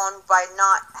my own by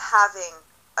not having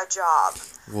a job.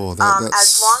 Whoa,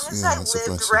 As long as I that's a lived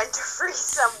blessing. rent-free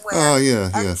somewhere. Oh, yeah,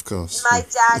 And of course. my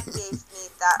dad gave me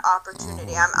that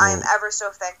opportunity. I'm ever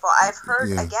so thankful. I've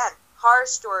heard, again, horror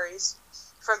stories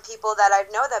from people that I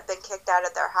know that have been kicked out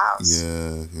of their house.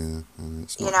 Yeah.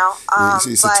 It's not, you know,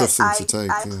 it's a tough thing to take.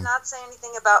 I cannot say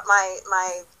anything about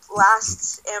my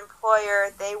last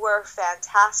employer. They were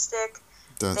fantastic.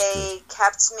 They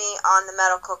kept me on the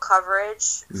medical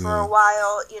coverage for a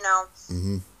while, you know.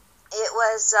 Mm-hmm. It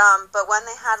was, but when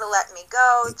they had to let me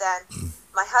go, then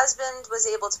my husband was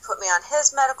able to put me on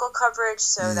his medical coverage,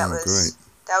 so that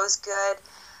was good.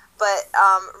 But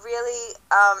really,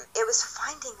 it was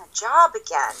finding a job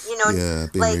again, you know,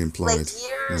 being reemployed. Like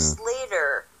years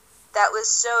later, that was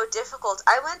so difficult.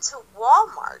 I went to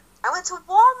Walmart.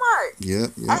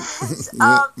 Yeah.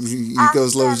 And, you go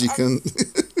as low as you can.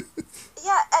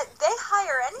 Yeah, they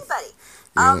hire anybody.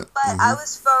 But I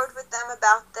was forward with them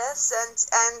about this,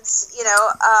 and you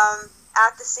know,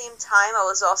 at the same time, I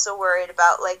was also worried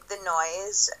about like the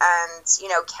noise and, you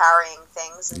know, carrying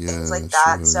things and things like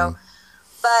that. Sure, so,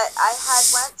 but I had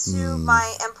went to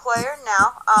my employer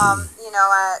now, you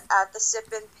know, at the Sip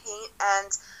and Paint,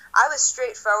 and I was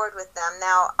straightforward with them.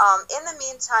 Now, in the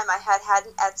meantime, I had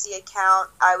an Etsy account.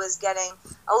 I was getting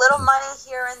a little money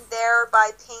here and there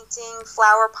by painting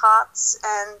flower pots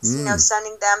and, you know,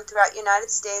 sending them throughout the United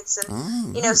States.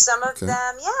 And, you know, some of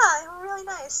them, they were really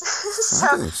nice. So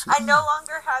I no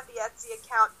longer have the Etsy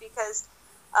account because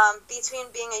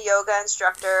between being a yoga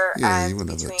instructor and you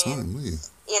wouldn't have that time, will you?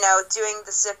 You know, doing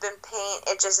the Sip and Paint,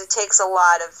 it takes a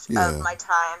lot of my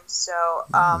time. So,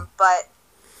 but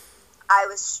I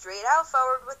was straight out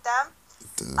forward with them.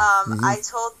 I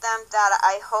told them that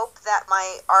I hope that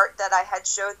my art that I had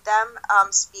showed them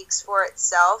speaks for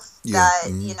itself. That,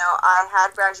 you know, I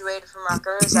had graduated from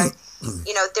Rutgers.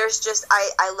 You know, there's just,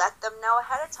 I let them know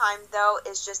ahead of time, though,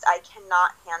 is just I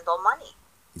cannot handle money.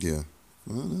 Yeah.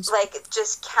 Well, like,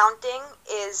 just counting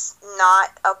is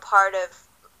not a part of,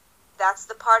 that's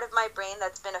the part of my brain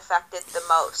that's been affected the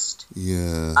most.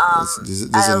 Yeah.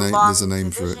 There's a name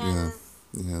for it, yeah.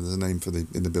 Yeah, there's a name for the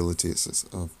inability.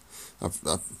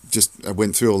 I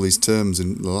went through all these terms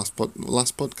in the last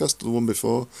podcast, the one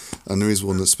before, and there is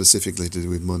one that's specifically to do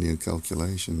with money and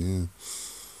calculation.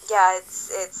 Yeah,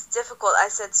 it's difficult. I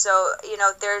said, so, you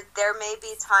know, there may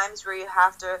be times where you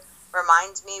have to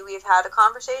remind me we've had a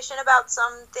conversation about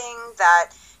something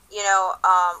that, you know,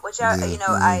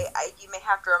 you may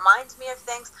have to remind me of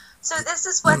things. So this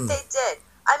is what they did.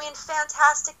 I mean,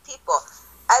 fantastic people.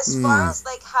 As far as,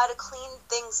 like, how to clean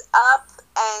things up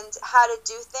and how to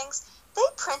do things, they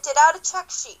printed out a check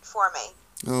sheet for me.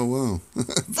 Oh, wow.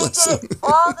 They did it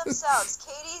all themselves.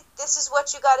 Katie, this is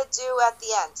what you got to do at the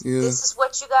end. Yeah. This is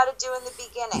what you got to do in the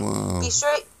beginning. Wow. Be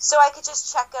sure, so I could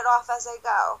just check it off as I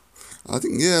go. I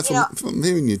think, from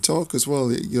hearing you talk as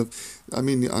well, I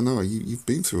know you've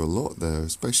been through a lot there,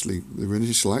 especially the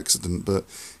initial accident, but,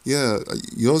 yeah,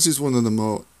 yours is one of the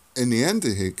more, in the end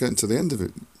of it, getting to the end of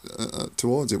it,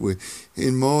 towards it, we're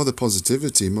in more the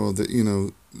positivity, more the, you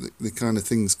know, the kind of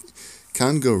things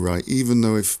can go right, even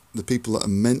though if the people that are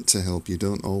meant to help you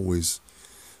don't always.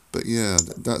 But yeah,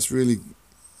 that's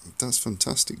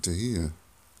fantastic to hear.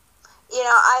 You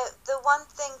know, the one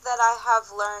thing that I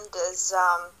have learned is,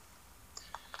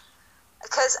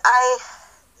 because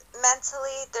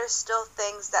mentally, there's still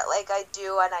things that, like, I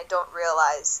do and I don't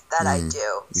realize that I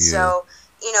do. Yeah. So,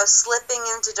 you know, slipping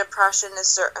into depression is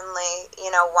certainly, you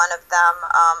know, one of them.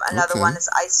 Another one is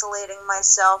isolating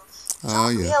myself.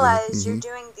 Don't realize you're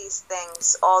doing these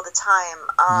things all the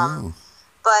time.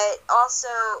 But also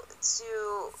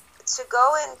to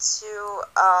go into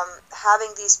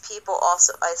having these people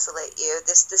also isolate you,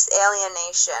 this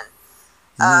alienation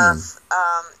of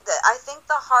I think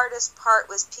the hardest part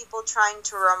was people trying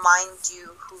to remind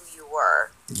you who you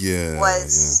were.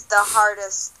 Was the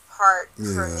hardest part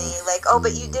for me. Like,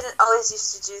 but you didn't always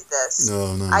used to do this.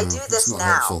 No. I do this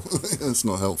now. That's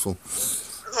not helpful.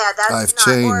 Yeah, that's I've not,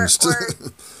 changed. Or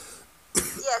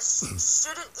yes,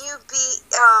 shouldn't you be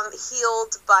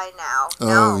healed by now?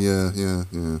 Oh, yeah.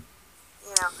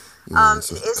 You know,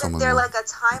 isn't there like a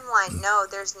timeline? No,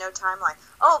 there's no timeline.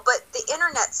 Oh, but the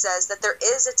internet says that there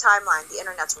is a timeline. The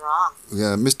internet's wrong.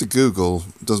 Yeah, Mr. Google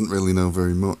doesn't really know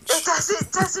very much.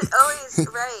 It doesn't always,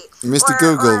 right. Mr.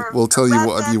 Google will tell you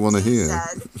whatever you want to hear.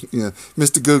 Yeah,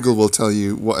 Mr. Google will tell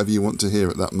you whatever you want to hear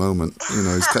at that moment. You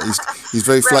know, he's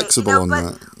very flexible on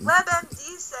that.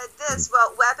 WebMD said this.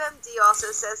 Well, WebMD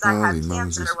also says I have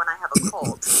cancer when I have a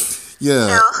cold.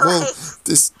 Yeah, well, like,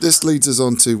 this leads us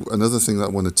on to another thing that I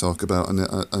want to talk about,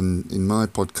 and in my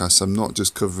podcast, I'm not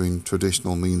just covering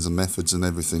traditional means and methods and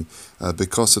everything,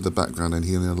 because of the background in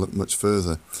healing. I look much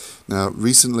further. Now,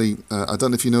 recently, I don't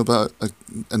know if you know about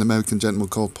an American gentleman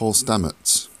called Paul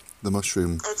Stamets, the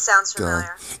mushroom it sounds guy.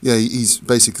 familiar. Yeah, he's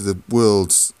basically the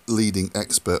world's leading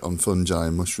expert on fungi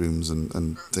and mushrooms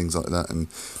and things like that. And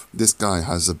this guy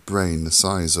has a brain the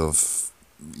size of,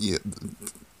 yeah,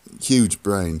 huge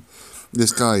brain.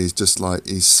 This guy is just like,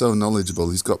 he's so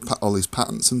knowledgeable. He's got all these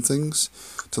patents and things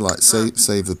to like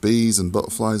save the bees and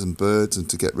butterflies and birds, and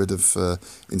to get rid of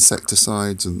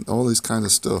insecticides and all this kind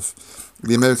of stuff.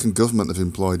 The American government have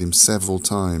employed him several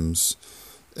times.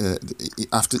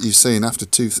 After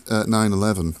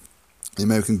 9/11, the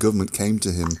American government came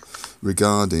to him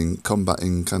regarding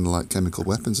combating kind of like chemical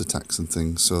weapons attacks and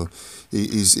things. So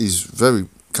he's very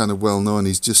kind of well known.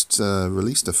 He's just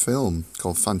released a film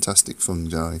called Fantastic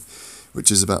Fungi, which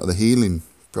is about the healing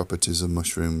properties of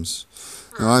mushrooms.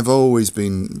 Now, I've always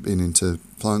been into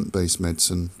plant-based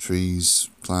medicine, trees,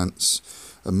 plants,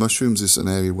 and mushrooms is an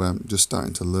area where I'm just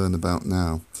starting to learn about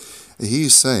now.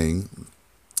 He's saying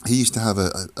he used to have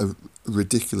a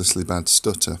ridiculously bad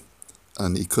stutter,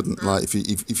 and he couldn't, like,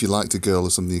 if you liked a girl or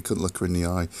something, he couldn't look her in the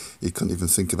eye. He couldn't even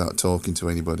think about talking to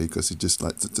anybody because he just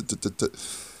like.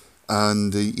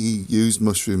 And he used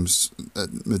mushrooms,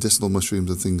 medicinal mushrooms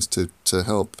and things to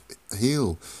help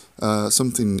heal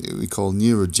something we call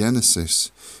neurogenesis,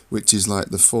 which is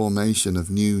like the formation of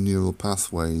new neural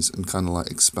pathways and kind of like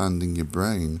expanding your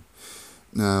brain.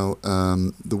 Now,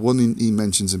 the one he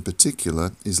mentions in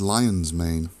particular is lion's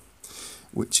mane,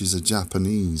 which is a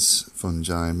Japanese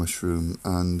fungi mushroom,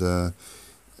 and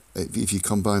if you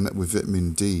combine that with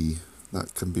vitamin D,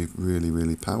 that can be really,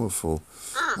 really powerful.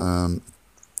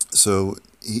 So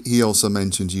he also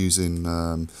mentioned using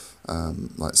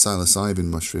like psilocybin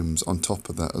mushrooms on top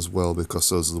of that as well, because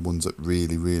those are the ones that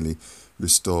really, really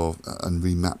restore and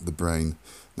remap the brain.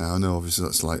 Now, I know obviously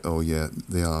that's like, oh yeah,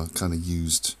 they are kind of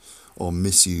used or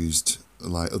misused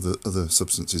like other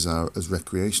substances are as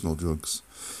recreational drugs.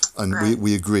 And Right.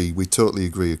 we totally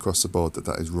agree across the board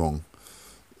that is wrong.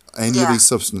 Any of Yeah. these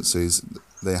substances,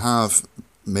 they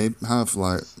may have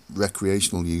like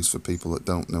recreational use for people that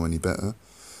don't know any better.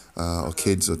 Or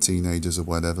kids or teenagers or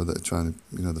whatever that are trying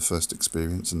to, the first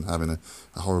experience and having a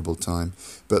horrible time.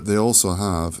 But they also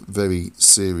have very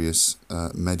serious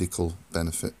medical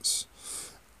benefits.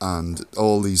 And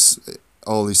all these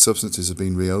substances have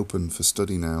been reopened for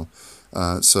study now.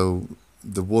 So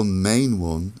the main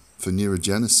one for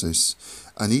neurogenesis,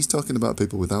 and he's talking about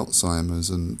people with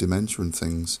Alzheimer's and dementia and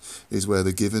things, is where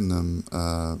they're giving them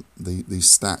these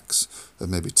stacks of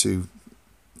maybe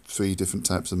 2-3 different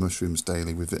types of mushrooms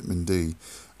daily with vitamin D,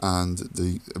 and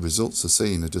the results they're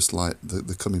seeing are just like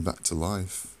they're coming back to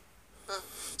life.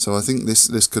 So I think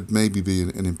this could maybe be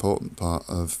an important part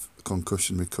of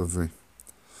concussion recovery.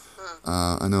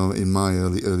 I know in my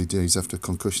early days after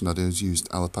concussion, I'd always used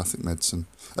allopathic medicine.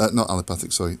 Not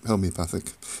allopathic, sorry,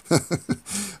 homeopathic.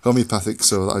 Homeopathic,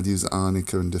 so I'd use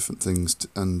arnica and different things,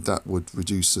 and that would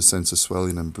reduce the sense of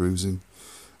swelling and bruising.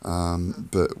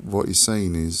 But what you're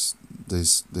saying is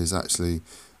there's actually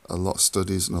a lot of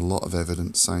studies and a lot of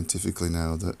evidence scientifically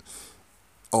now that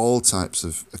all types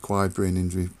of acquired brain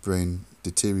injury,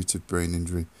 deteriorative brain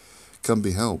injury, can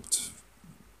be helped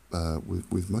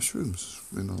with mushrooms,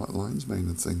 like lion's mane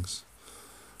and things.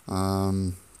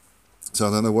 So I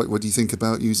don't know, what do you think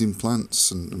about using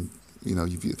plants and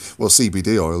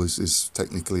CBD oil is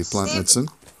technically a plant medicine.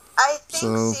 I think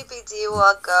CBD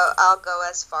I'll go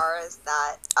as far as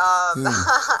that. I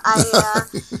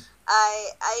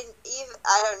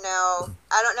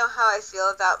don't know how I feel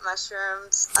about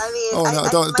mushrooms. I mean, I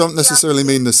don't necessarily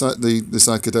mean the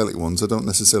psychedelic ones. I don't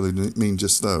necessarily mean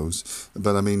just those,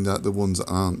 but I mean that the ones that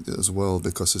aren't as well,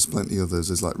 because there's plenty others.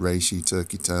 There's like reishi,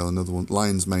 turkey tail, another one.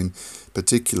 Lion's mane,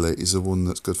 particularly, is the one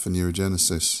that's good for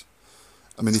neurogenesis.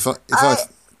 I mean, if I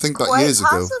think back years ago.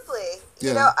 Possibly.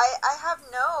 Yeah. I have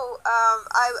no.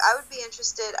 I would be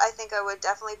interested. I think I would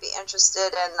definitely be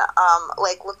interested in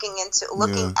looking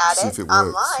at it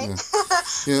online.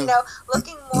 Yeah.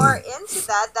 Looking more into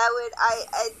that. That would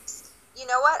you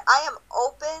know what? I am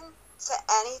open to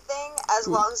anything as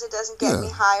long as it doesn't get me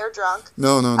high or drunk.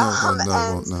 No, it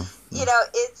won't. No.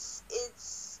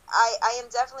 I am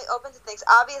definitely open to things.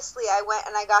 Obviously, I went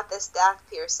and I got this daft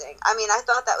piercing. I mean, I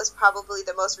thought that was probably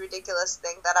the most ridiculous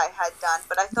thing that I had done.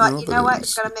 But I thought,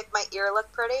 it's going to make my ear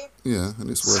look pretty. Yeah, and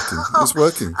it's working. It's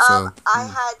working. So I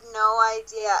had no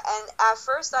idea. And at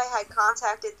first, I had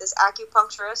contacted this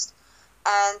acupuncturist.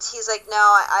 And he's like, no,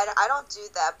 I don't do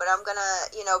that, but I'm gonna,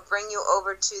 bring you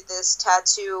over to this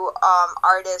tattoo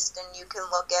artist, and you can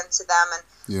look into them. And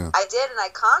Yeah. I did, and I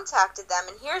contacted them.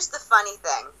 And here's the funny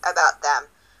thing about them.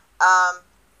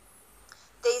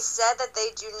 They said that they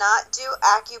do not do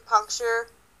acupuncture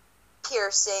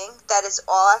piercing. That is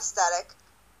all aesthetic.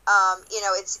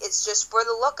 It's just for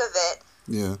the look of it.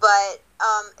 Yeah. But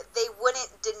they wouldn't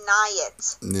deny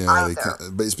it. Yeah, they either.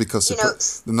 can't, but it's because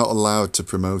they're not allowed to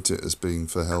promote it as being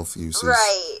for health uses.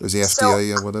 Right. It was the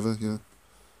FDA or whatever, yeah.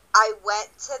 I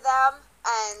went to them,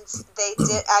 and they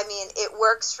did. I mean, it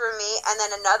works for me. And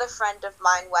then another friend of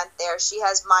mine went there. She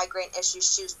has migraine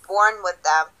issues. She was born with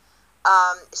them.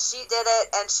 She did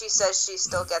it, and she says she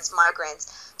still gets migraines.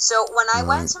 So when I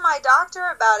went to my doctor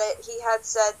about it, he had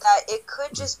said that it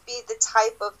could just be the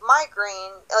type of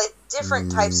migraine, like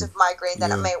different types of migraine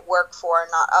that it may work for,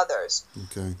 not others.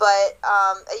 Okay. But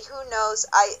who knows?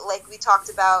 Like we talked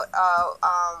about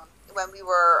when we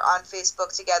were on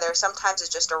Facebook together. Sometimes it's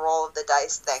just a roll of the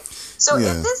dice thing. So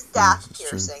if this daft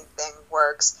piercing thing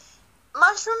works,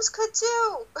 mushrooms could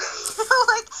too.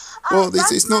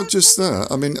 It's not just that.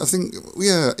 I mean, I think,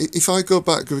 if I go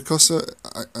back, because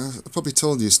I probably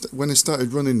told you, when I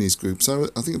started running these groups, I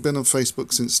think I've been on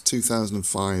Facebook since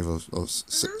 2005 or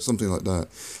something like that.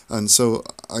 And so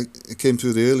I came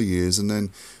through the early years, and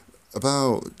then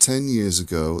about 10 years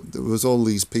ago, there was all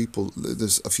these people,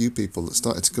 there's a few people that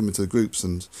started to come into the groups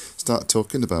and start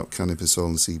talking about cannabis oil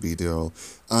and CBD oil.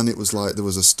 And it was like there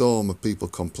was a storm of people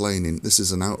complaining, this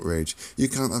is an outrage. You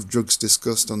can't have drugs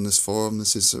discussed on this forum.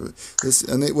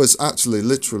 And it was actually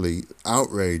literally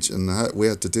outrage, and we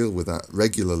had to deal with that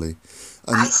regularly.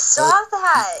 And, I saw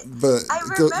that. But I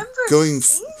remember seeing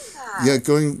that. Yeah,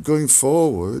 going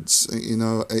forwards,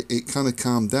 it kind of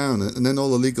calmed down, and then all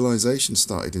the legalization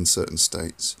started in certain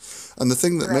states. And the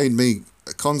thing that made me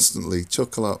constantly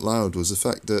chuckle out loud was the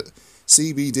fact that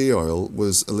CBD oil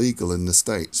was illegal in the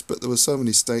States, but there were so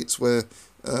many states where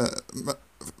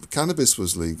cannabis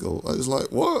was legal. I was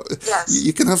like, what? Yes.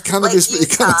 You can have cannabis, like but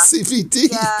you can't have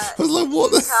CBD. Yeah, I was like,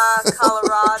 what? Utah,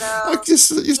 Colorado. I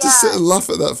just used to sit and laugh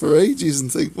at that for ages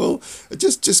and think, well,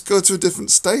 just go to a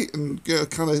different state and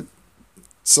kind of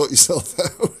sort yourself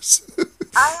out.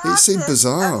 It seemed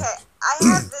bizarre. Okay, I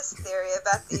have this theory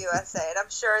about the USA, and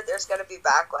I'm sure there's going to be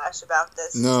backlash about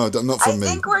this. No, not from me. I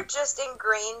think we're just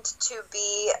ingrained to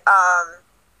be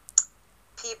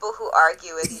people who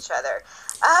argue with each other.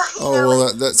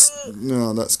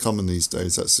 That's common these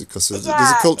days. That's because there's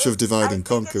a culture of divide and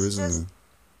conquer, isn't there?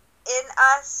 In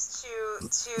us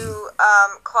to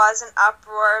cause an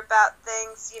uproar about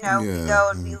things, we go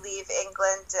and we leave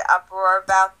England to uproar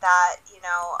about that,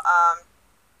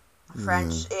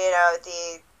 French,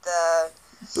 the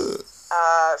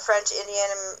French-Indian,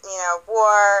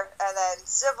 war, and then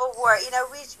Civil War.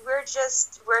 We're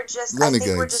just renegades. I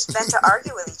think we're just meant to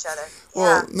argue with each other.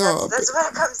 Well, no, that's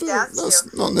what it comes down to.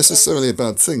 That's not necessarily a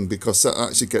bad thing, because that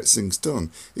actually gets things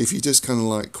done. If you're just kind of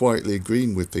like quietly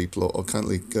agreeing with people, or kind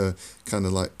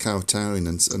of like kowtowing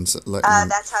and letting them,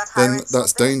 that's how then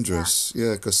that's dangerous.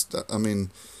 Yeah, because I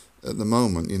mean, at the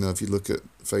moment, if you look at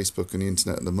Facebook and the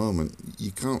internet at the moment,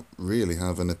 you can't really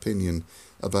have an opinion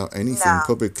about anything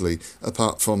publicly,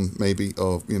 apart from maybe,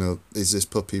 is this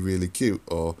puppy really cute,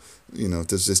 or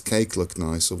does this cake look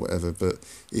nice, or whatever. But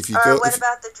if you what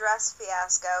about the dress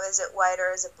fiasco? Is it white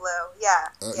or is it blue?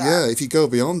 Yeah. If you go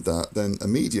beyond that, then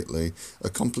immediately a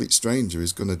complete stranger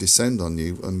is going to descend on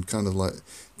you and kind of like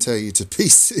tear you to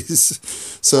pieces.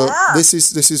 So this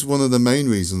is one of the main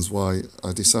reasons why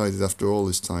I decided after all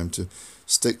this time to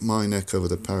stick my neck over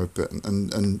the parapet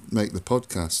and make the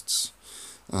podcasts.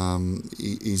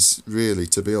 Is really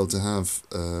to be able to have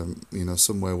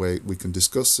somewhere where we can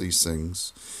discuss these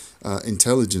things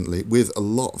intelligently with a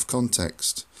lot of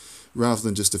context, rather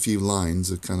than just a few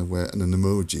lines of kind of an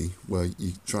emoji where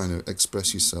you're trying to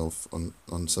express yourself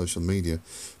on social media,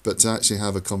 but to actually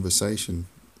have a conversation,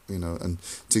 and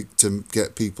to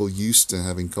get people used to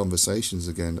having conversations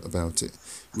again about it,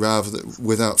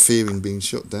 without fearing being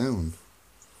shut down.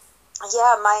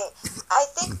 Yeah, I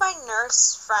think my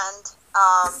nurse friend,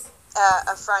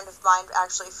 a friend of mine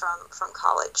actually from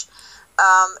college,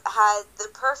 had the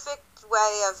perfect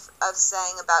way of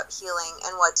saying about healing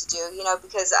and what to do,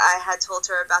 because I had told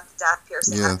her about the daft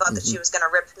piercing. I thought that she was going to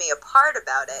rip me apart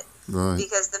about it,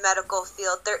 because the medical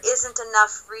field, there isn't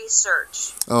enough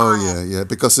research. Yeah,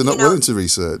 because they're not willing to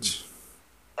research.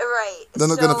 Right. They're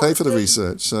not going to pay for the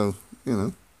research, so,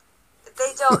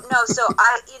 They don't know. So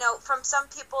from some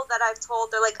people that I've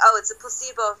told, they're like, oh, it's a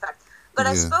placebo effect. But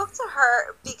I spoke to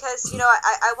her because,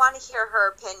 I want to hear her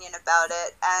opinion about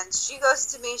it. And she goes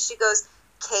to me, she goes,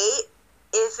 Kate,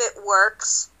 if it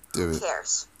works, Do who it.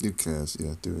 cares? Who cares?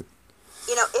 Yeah, do it.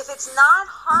 You know, if it's not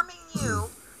harming you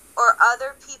or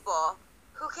other people,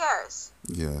 who cares?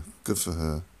 Yeah, good for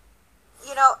her.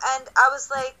 You know, and I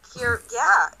was like,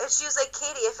 yeah. And she was like,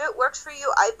 Katie, if it works for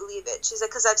you, I believe it. She's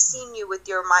like, because I've seen you with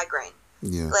your migraine.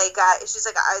 Yeah. Like, she's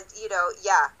like,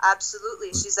 yeah, absolutely.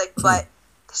 She's like, but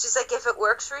she's like, if it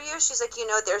works for you, she's like,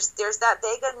 there's that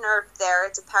vagus nerve there.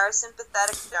 It's a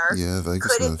parasympathetic nerve. Yeah, vagus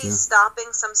Could nerve, it be yeah.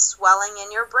 stopping some swelling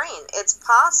in your brain? It's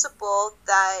possible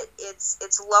that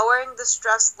it's lowering the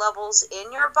stress levels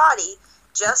in your body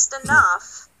just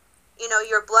enough.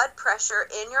 Your blood pressure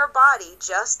in your body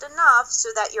just enough so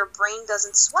that your brain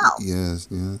doesn't swell. Yes,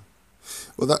 yeah.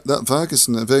 Well, that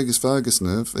vagus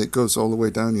nerve, it goes all the way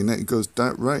down your neck. It goes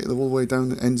down, right all the way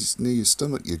down and ends near your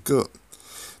stomach, your gut.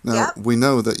 Now, we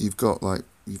know that you've got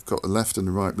a left and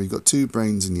a right, but you've got two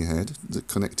brains in your head that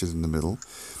connected in the middle.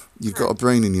 You've got a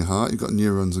brain in your heart. You've got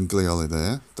neurons and gliali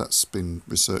there. That's been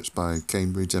researched by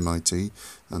Cambridge, MIT,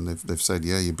 and they've said,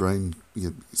 yeah, your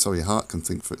heart can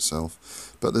think for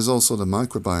itself. But there's also the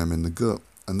microbiome in the gut,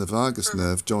 and the vagus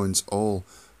nerve joins all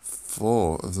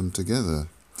four of them together.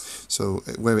 So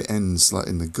where it ends, like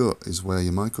in the gut, is where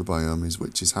your microbiome is,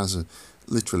 which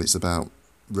literally it's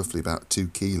roughly about 2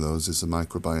 kilos is the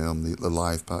microbiome, the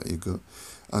live part of your gut.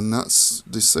 And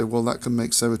they say, well, that can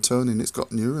make serotonin. It's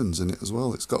got neurons in it as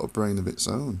well. It's got a brain of its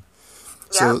own.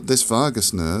 Yeah. So this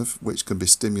vagus nerve, which can be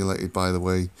stimulated, by the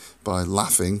way, by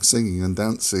laughing, singing and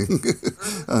dancing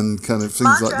and kind of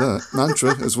things like that.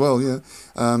 Mantra as well, yeah.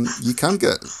 You can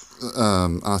get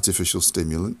artificial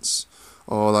stimulants.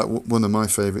 Or like one of my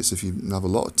favourites, if you have a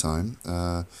lot of time,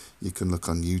 you can look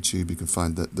on YouTube, you can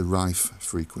find the Rife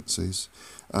frequencies.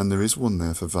 And there is one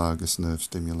there for vagus nerve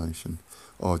stimulation.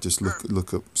 Or just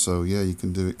look up. So yeah, you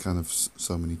can do it kind of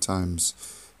so many times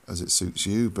as it suits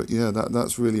you. But yeah,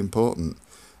 that's really important.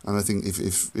 And I think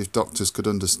if doctors could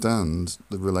understand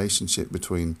the relationship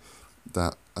between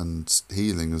that and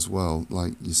healing as well,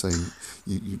 like you're saying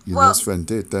your nurse friend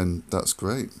did, then that's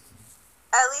great.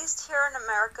 At least here in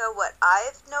America, what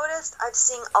I've noticed, I've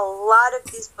seen a lot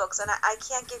of these books, and I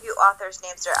can't give you authors'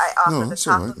 names off the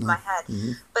top of my head,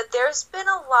 but there's been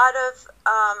a lot of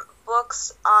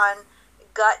books on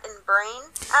gut and brain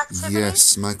activity.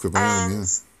 Yes, microbiome, and,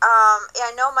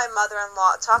 I know my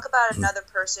mother-in-law, talk about another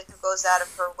person who goes out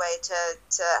of her way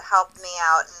to help me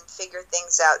out and figure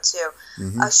things out too.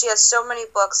 She has so many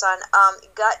books on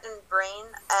gut and brain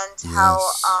and how,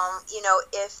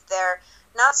 if they're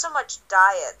not so much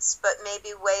diets, but maybe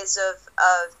ways of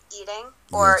eating,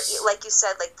 or like you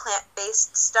said, like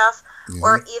plant-based stuff,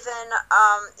 or even,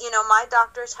 my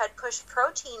doctors had pushed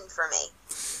protein for me.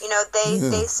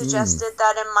 They suggested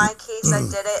that in my case, I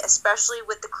did it, especially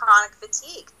with the chronic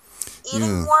fatigue.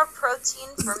 Eating more protein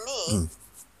for me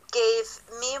gave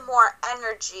me more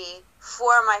energy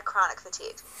for my chronic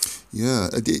fatigue. Yeah,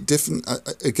 different.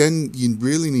 Again, you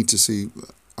really need to see,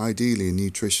 ideally, a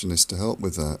nutritionist to help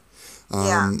with that.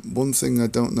 One thing I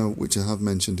don't know, which I have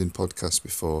mentioned in podcasts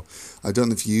before, I don't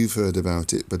know if you've heard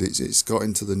about it, but it's got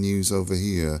into the news over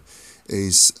here,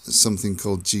 is something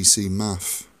called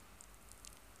GC-MAF.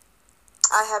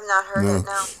 I have not heard it,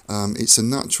 no. It's a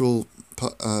natural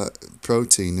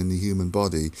protein in the human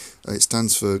body. It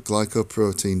stands for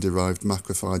glycoprotein-derived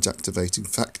macrophage activating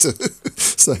factor,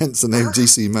 so hence the name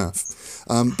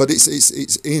GC-MAF. But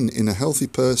it's in a healthy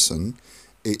person.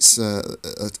 It's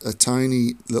a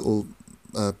tiny little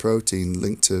protein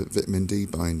linked to vitamin D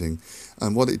binding,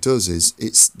 and what it does is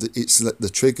it's the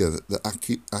trigger that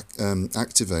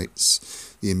activates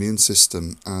the immune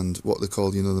system and what they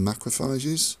call the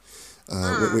macrophages,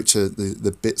 which are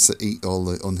the bits that eat all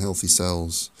the unhealthy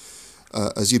cells.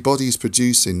 As your body is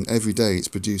producing every day, it's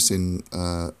producing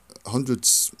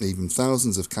hundreds, even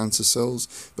thousands of cancer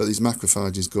cells, but these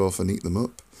macrophages go off and eat them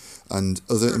up. And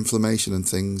other inflammation and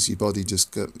things, your body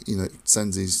just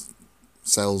sends these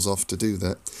cells off to do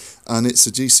that, and it's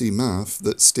a GC-MAF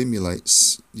that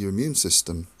stimulates your immune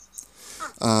system.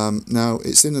 Now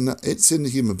it's in the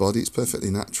human body. It's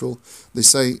perfectly natural. They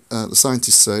say the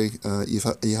scientists say you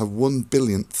have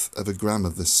 1/1000th of a gram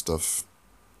of this stuff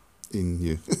in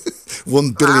you.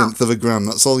 1/1000th of a gram.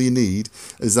 That's all you need,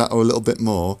 is that or a little bit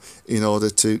more, in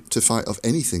order to fight off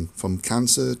anything from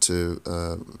cancer to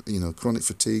chronic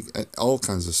fatigue, all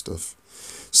kinds of stuff.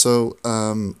 So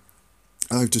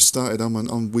I've just started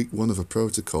on week 1 of a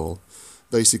protocol.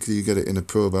 Basically, you get it in a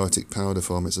probiotic powder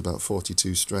form. It's about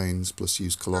 42 strains plus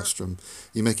use colostrum.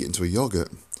 You make it into a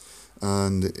yogurt,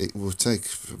 and it will take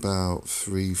about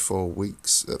 3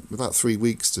 weeks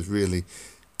to really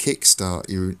kickstart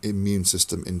your immune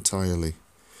system entirely.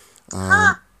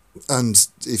 And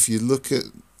if you look at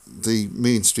the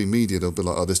mainstream media, they'll be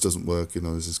like, oh, this doesn't work,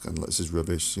 this is kind of like, this is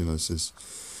rubbish, this is.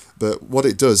 But what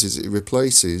it does is it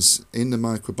replaces, in the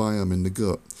microbiome in the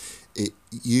gut, it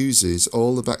uses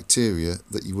all the bacteria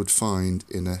that you would find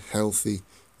in a healthy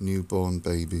newborn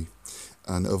baby.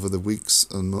 And over the weeks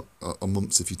and or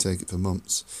months, if you take it for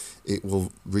months, it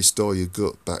will restore your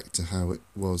gut back to how it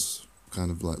was,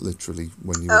 kind of like literally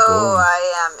when you were born. Oh,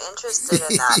 I am interested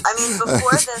in that. I mean,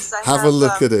 before this, I have a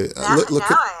look at it.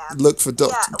 Look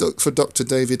for Dr.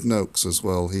 David Noakes as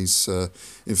well. He's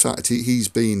in fact he's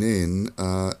been in.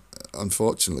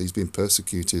 Unfortunately, he's been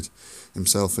persecuted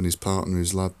himself and his partner,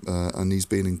 his lab, and he's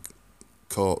been in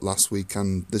court last week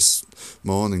and this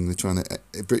morning. They're trying to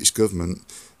British government.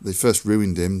 They first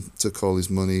ruined him, took all his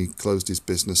money, closed his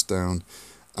business down,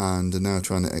 and are now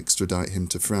trying to extradite him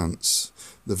to France.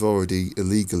 They've already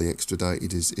illegally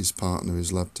extradited his partner,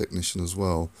 his lab technician as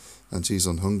well, and she's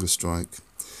on hunger strike.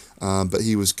 But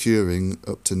he was curing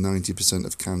up to 90%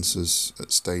 of cancers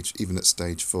even at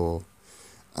stage 4.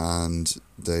 And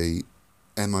the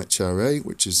MHRA,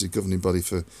 which is the governing body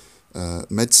for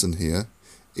medicine here,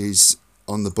 is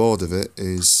on the board of it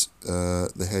is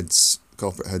the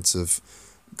corporate heads of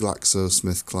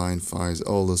GlaxoSmithKline, Pfizer,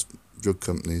 all those drug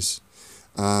companies.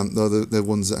 They're the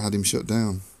ones that had him shut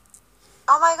down.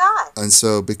 Oh my God. And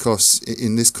so, because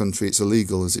in this country it's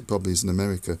illegal, as it probably is in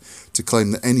America, to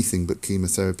claim that anything but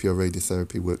chemotherapy or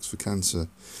radiotherapy works for cancer.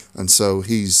 And so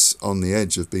he's on the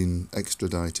edge of being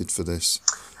extradited for this.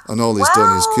 And all he's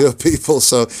done is cure people.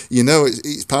 So,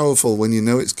 it's powerful when you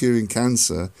know it's curing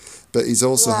cancer. But he's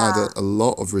also had a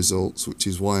lot of results, which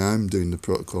is why I'm doing the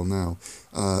protocol now,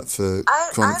 for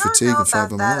chronic fatigue and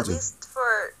fibromyalgia. That, at least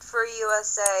for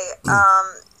USA,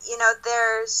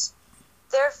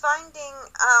 they're finding,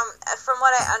 from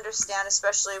what I understand,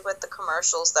 especially with the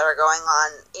commercials that are going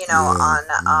on, on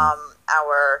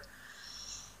our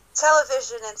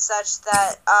television and such,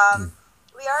 that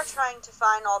we are trying to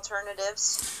find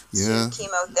alternatives to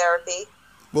chemotherapy.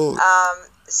 Well,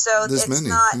 so there's it's many,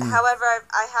 not. yeah. However,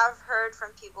 I have heard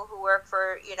from people who work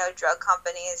for drug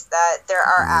companies that there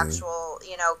are actual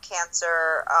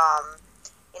cancer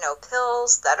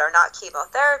pills that are not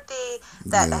chemotherapy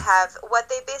that have, what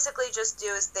they basically just do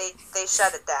is they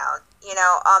shut it down.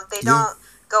 They don't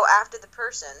go after the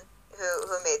person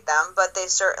who made them, but they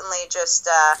certainly just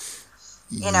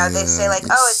they say like,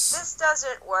 this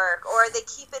doesn't work, or they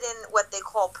keep it in what they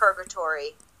call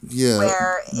purgatory. Yeah,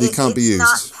 where they can't be used.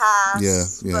 It's not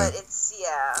passed, yeah. but it's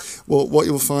Well, what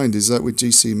you'll find is that with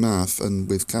GC MAF and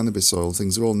with cannabis oil,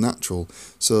 things are all natural.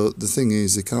 So the thing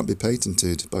is, they can't be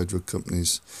patented by drug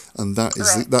companies, and that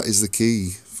is the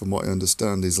key. From what I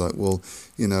understand, is like, well,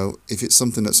 if it's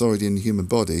something that's already in the human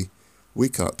body, we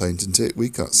can't patent it, we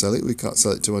can't sell it, we can't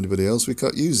sell it to anybody else, we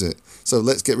can't use it. So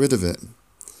let's get rid of it.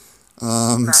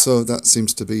 So that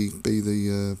seems to be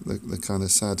the kind of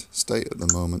sad state at the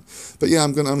moment. But yeah,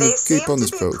 I'm gonna keep on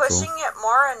this protocol. They seem to be pushing it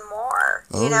more and more.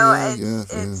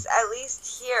 It's at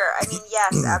least here. I mean,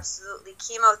 yes, absolutely,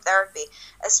 chemotherapy,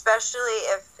 especially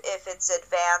if it's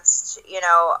advanced.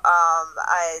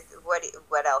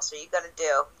 What else are you gonna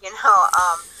do?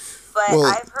 But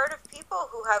I've heard of people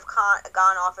who have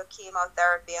gone off of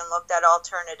chemotherapy and looked at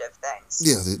alternative things.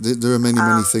 Yeah, there are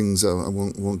many things I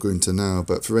won't go into now.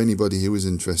 But for anybody who is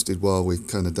interested, while we're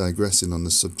kind of digressing on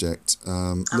the subject,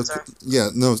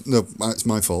 it's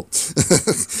my fault.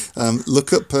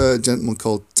 Look up a gentleman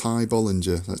called Ty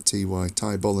Bollinger. That's T-Y,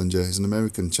 Ty Bollinger. He's an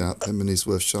American chap. Him and his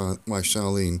wife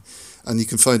Charlene, and you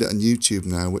can find it on YouTube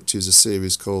now, which is a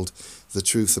series called The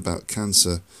Truth About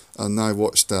Cancer. And I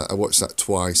watched that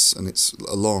twice, and it's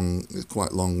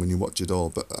quite long when you watch it all,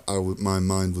 but my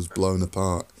mind was blown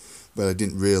apart, but I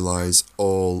didn't realise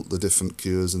all the different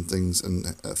cures and things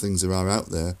there are out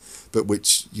there, but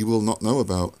which you will not know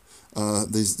about.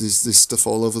 There's stuff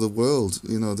all over the world,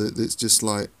 it's just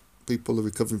like people are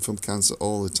recovering from cancer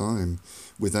all the time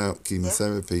without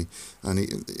chemotherapy. And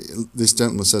this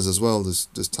gentleman says as well, there's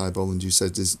Ty Bollinger, you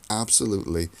said there's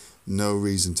absolutely no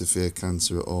reason to fear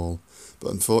cancer at all.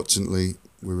 But unfortunately,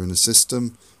 we're in a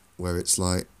system where it's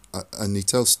like, and he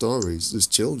tells stories. There's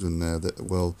children there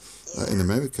in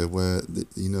America where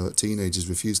teenagers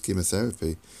refuse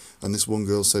chemotherapy, and this one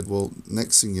girl said, "Well,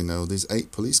 next thing you know, there's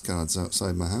 8 police guards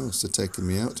outside my house. They're taking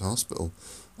me out to hospital,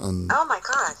 and oh my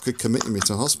God, committing me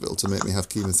to hospital to make me have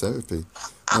chemotherapy,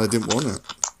 and I didn't want it."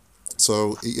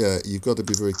 So yeah, you've got to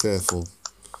be very careful.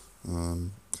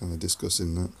 Kind of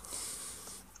discussing that.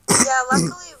 Yeah,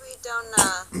 luckily we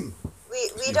don't.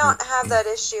 We don't have that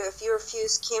issue. If you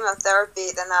refuse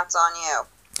chemotherapy, then that's on you.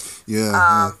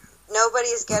 Yeah.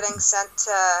 Nobody's getting sent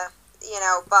to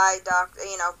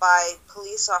by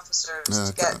police officers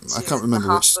to get to I can't remember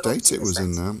the which hospital state it was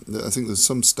in now. I think there's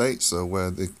some states though where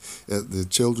the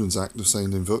Children's Act was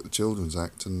saying invoke the Children's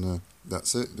Act, and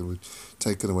that's it. They would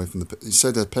take her away from the. He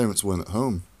said her parents weren't at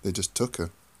home; they just took her.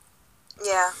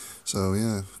 Yeah. So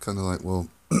yeah, kind of like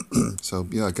so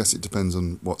yeah, I guess it depends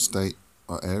on what state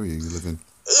or area you live in.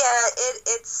 Yeah,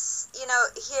 it's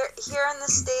here in the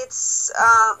States,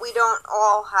 we don't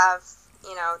all have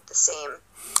the same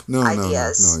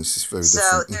ideas. No, it's just very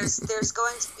so different. there's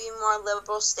going to be more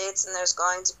liberal states, and there's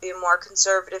going to be more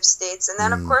conservative states, and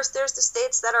then of course there's the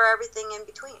states that are everything in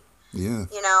between. Yeah.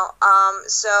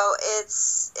 So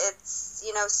it's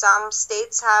some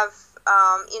states have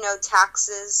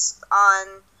taxes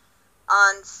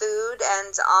on food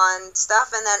and on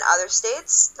stuff, and then other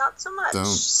states not so much. Don't.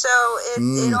 So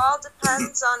it all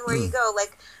depends on where you go.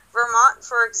 Like Vermont,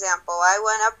 for example, I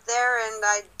went up there and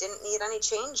I didn't need any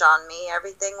change on me.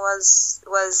 Everything was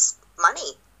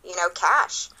money,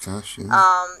 cash. Cash, yeah.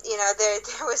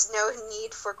 There was no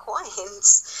need for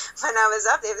coins when I was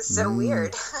up there. It was so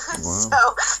weird.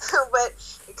 Wow. But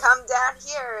you come down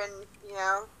here and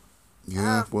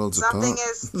yeah, worlds something apart.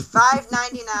 is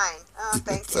 $5.99. Oh,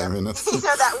 thank you. Fair enough.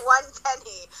 That 1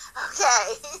 penny.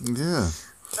 Okay. Yeah.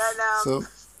 But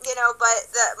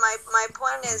my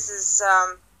point is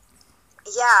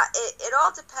it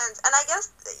all depends, and I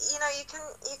guess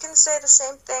you can say the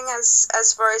same thing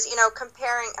as far as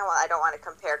comparing. Well, I don't want to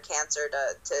compare cancer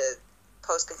to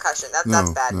post concussion.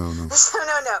 That's bad. No. So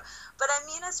no. But I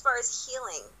mean, as far as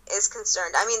healing is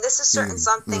concerned, I mean, this is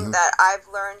something that I've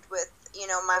learned with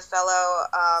my fellow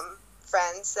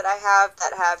friends that I have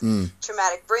that have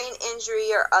traumatic brain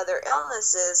injury or other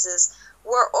illnesses. Is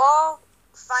we're all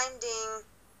finding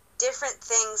different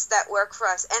things that work for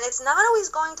us, and it's not always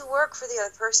going to work for the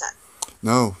other person.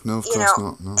 No, of course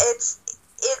not. No.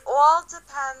 It all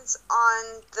depends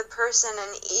on the person,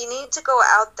 and you need to go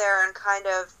out there and kind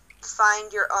of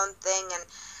find your own thing. And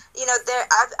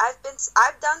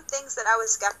I've done things that I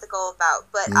was skeptical about,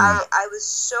 but I was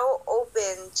so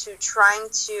open to trying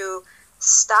to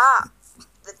stop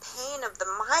the pain of the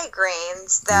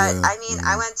migraines that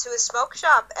I went to a smoke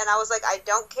shop and I was like, I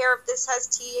don't care if this has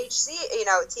THC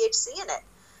in it.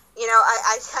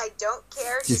 I don't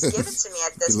care. Just give it to me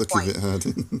at this point. You're lucky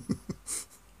if it had.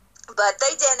 But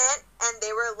they didn't, and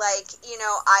they were like,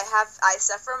 I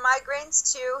suffer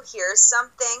migraines too. Here's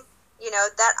something,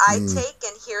 that I take,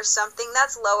 and here's something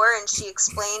that's lower. And she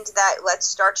explained that let's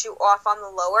start you off on the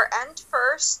lower end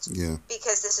first,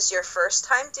 because this is your first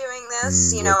time doing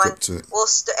this, and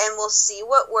we'll see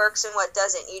what works and what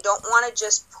doesn't. You don't want to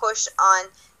just push on,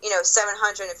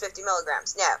 750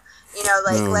 milligrams. No,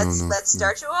 let's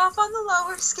start you off on the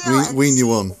lower scale and wean see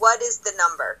you on. What is the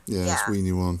number. Let's wean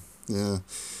you on. Yeah.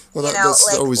 Well,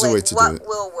 that's always a way to do it. What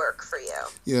will work for you?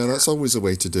 Yeah, that's always a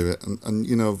way to do it. And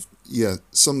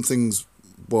some things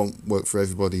won't work for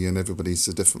everybody, and everybody's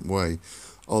a different way.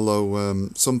 Although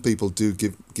some people do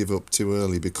give up too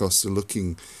early because they're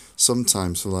looking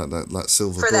sometimes for that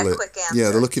silver bullet. That quick answer.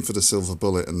 Yeah, they're looking for the silver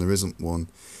bullet, and there isn't one.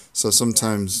 So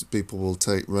sometimes people will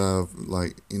take I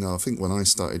think when I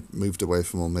moved away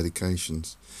from all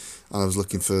medications, and I was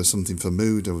looking for something for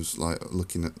mood. I was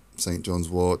looking at St. John's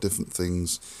wort, different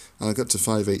things, and I got to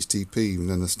 5-HTP, and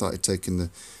then I started taking the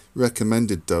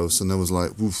recommended dose, and I was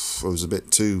like, woof, I was a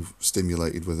bit too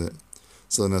stimulated with it.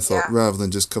 So then I thought, rather than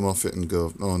just come off it and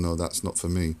go, oh no, that's not for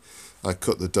me, I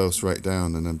cut the dose right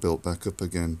down and then built back up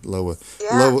again, lower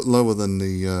than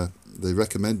the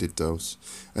recommended dose.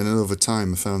 And then over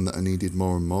time I found that I needed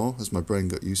more and more as my brain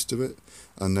got used to it.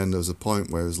 And then there was a point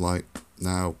where it was like,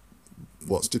 now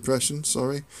what's depression?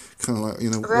 Sorry, kind of like,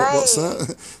 what's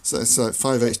that? So it's like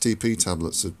 5-HTP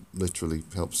tablets have literally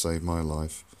helped save my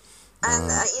life. And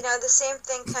the same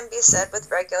thing can be said with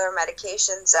regular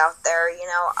medications out there.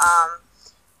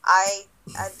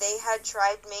 They had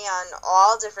tried me on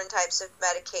all different types of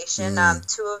medication. 2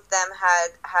 of them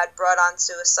had brought on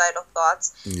suicidal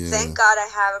thoughts. Thank God I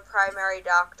have a primary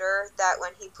doctor that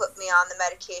when he put me on the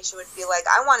medication would be like,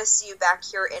 I want to see you back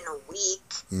here in a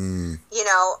week,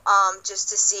 just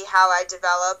to see how I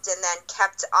developed, and then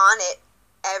kept on it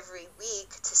every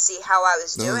week to see how I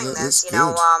was doing this,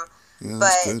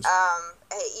 but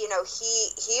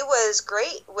he was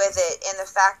great with it in the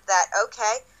fact that,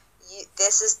 okay,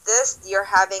 you're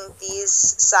having these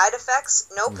side effects.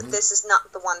 Nope, this is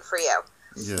not the one for you.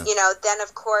 Yeah. Then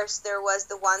of course there was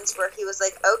the ones where he was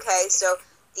like, okay, so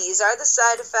these are the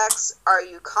side effects. Are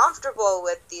you comfortable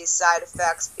with these side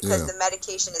effects? Because the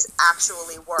medication is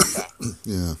actually working.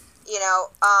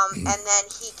 and then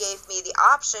he gave me the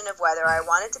option of whether I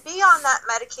wanted to be on that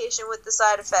medication with the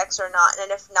side effects or not,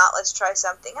 and if not, let's try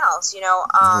something else.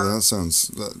 That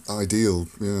sounds ideal.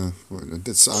 Yeah,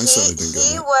 I certainly didn't get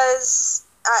he that. was.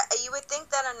 You would think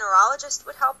that a neurologist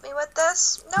would help me with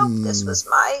this. Nope, this was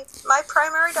my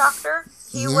primary doctor.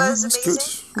 He was that's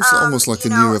amazing. Good. It's almost like a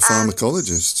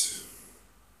neuropharmacologist.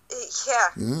 Yeah.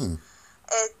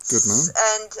 It's good man.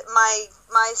 And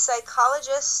my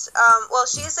psychologist,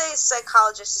 she's a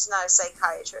psychologist, she's not a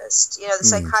psychiatrist. The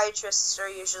psychiatrists are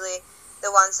usually the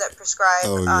ones that prescribe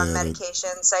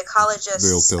medication.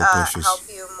 Psychologists help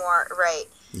you more,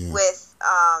 with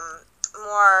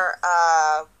more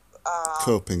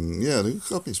coping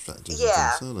strategies.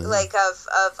 Yeah, like of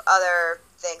other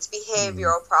things,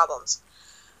 behavioral problems.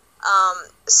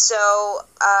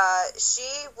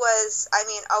 She was,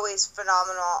 always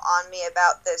phenomenal on me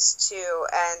about this too,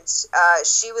 and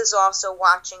she was also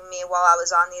watching me while I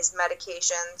was on these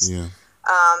medications. Yeah.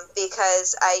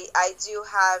 Because I do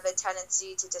have a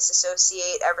tendency to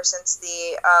disassociate ever since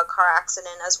the car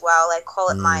accident as well. I call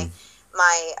it my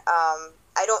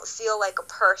I don't feel like a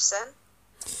person.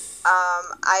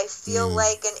 I feel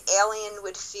like an alien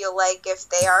would feel like if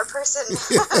they are a person.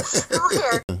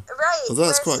 Weird. Right. Well,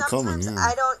 that's quite common, yeah.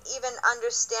 I don't even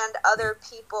understand other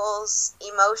people's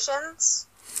emotions.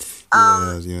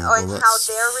 And how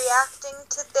they're reacting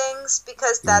to things,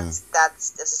 because that's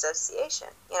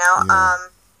disassociation,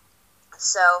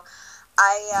 So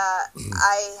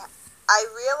I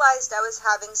realized I was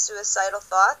having suicidal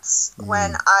thoughts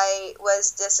when I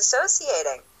was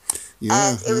disassociating.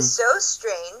 And it was so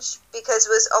strange, because it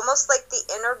was almost like the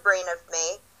inner brain of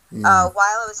me,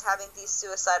 while I was having these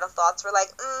suicidal thoughts, were like,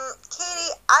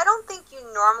 Katie, I don't think you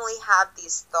normally have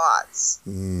these thoughts.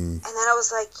 And then I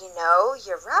was like,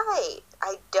 you're right,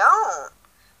 I don't.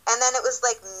 And then it was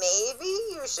like, maybe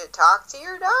you should talk to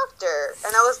your doctor.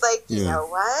 And I was like, you know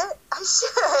what? I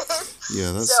should.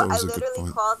 Yeah, that's so always I a good literally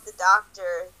point. called the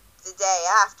doctor the day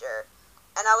after.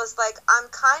 And I was like, I'm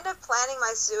kind of planning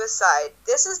my suicide.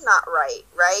 This is not right?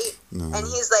 No. And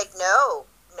he's like, no,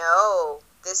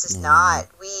 this is not.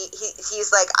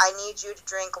 He's like, I need you to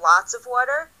drink lots of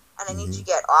water, and I need you to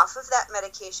get off of that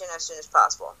medication as soon as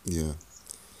possible. Yeah.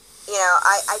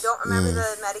 I don't remember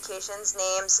the medications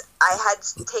names. I had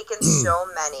taken so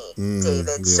many,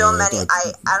 David. So many.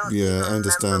 I don't even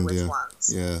remember which ones.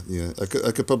 Yeah. I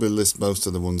could probably list most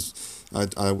of the ones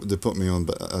they put me on,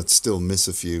 but I'd still miss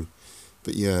a few.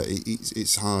 But yeah,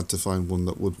 it's hard to find one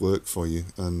that would work for you,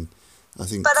 and I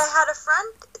think. But I had a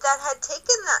friend that had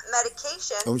taken that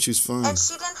medication. Oh, she was fine. And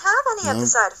she didn't have any of the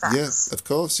side effects. Yeah, of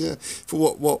course, yeah. For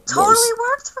what totally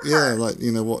worked for her.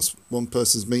 Yeah, what's one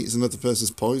person's meat is another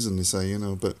person's poison, they say,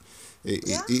 but it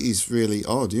is really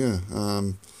odd, yeah.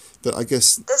 But I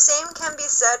guess the same can be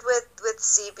said with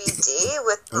CBD,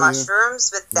 with mushrooms,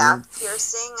 with that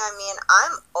piercing.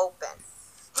 I'm open.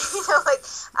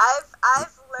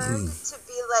 I've learned to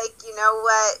be like,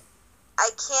 what, I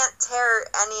can't tear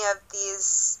any of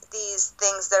these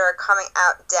things that are coming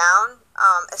out down,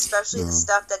 especially the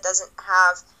stuff that doesn't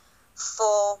have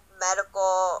full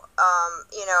medical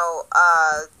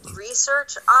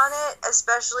research on it,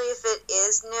 especially if it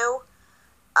is new,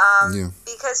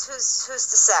 because who's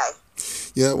to say?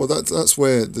 Yeah, well, that's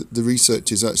where the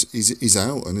research is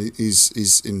out and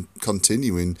is in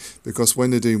continuing, because when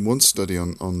they're doing one study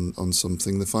on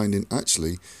something, they're finding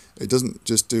actually it doesn't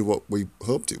just do what we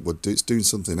hoped it would do; it's doing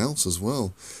something else as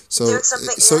well. So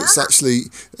it's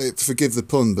actually, forgive the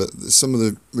pun, but some of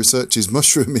the research is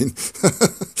mushrooming.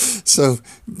 So,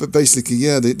 but basically,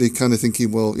 they kind of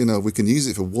thinking, well, we can use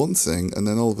it for one thing, and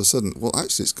then all of a sudden, well,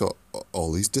 actually, it's got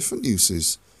all these different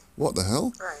uses. What the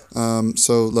hell? Right.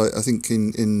 So, I think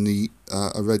in the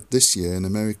I read this year in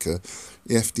America,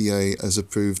 the FDA has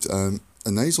approved a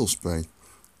nasal spray,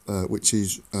 which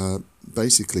is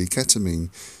basically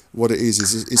ketamine. What it is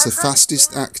it's the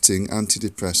fastest acting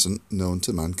antidepressant known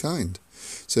to mankind.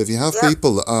 So if you have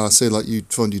people that are, say, like you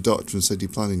phoned your doctor and said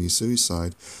you're planning your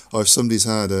suicide, or if somebody's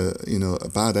had a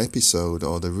bad episode,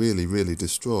 or they're really, really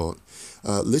distraught,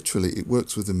 literally it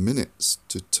works within minutes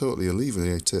to totally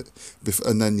alleviate it,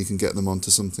 and then you can get them onto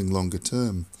something longer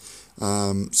term.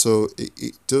 So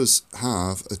it does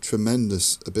have a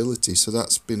tremendous ability. So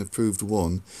that's been approved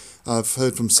one. I've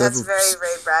heard from several. That's very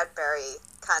Ray Bradbury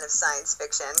kind of science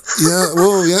fiction. Yeah,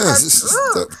 well, yeah. But it's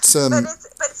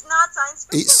not science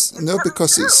fiction.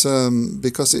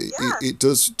 Because it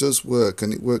does work,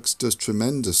 and does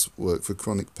tremendous work for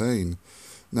chronic pain.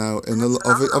 Now,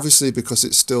 obviously, because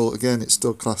it's still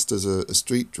classed as a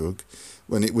street drug,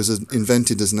 when it was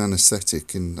invented as an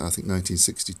anaesthetic in, I think,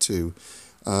 1962,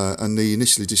 and they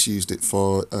initially just used it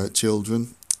for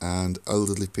children and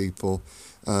elderly people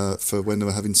for when they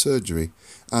were having surgery,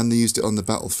 and they used it on the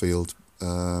battlefield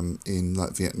in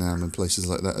like Vietnam and places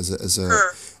like that as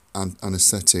an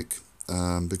anaesthetic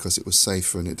because it was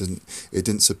safer and it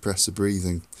didn't suppress the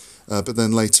breathing. But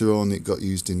then later on, it got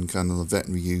used in kind of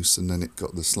veterinary use, and then it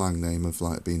got the slang name of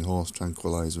like being horse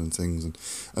tranquilizer and things,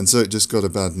 and so it just got a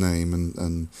bad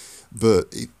name.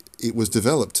 But it was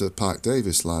developed at Park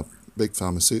Davis Lab, big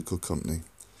pharmaceutical company,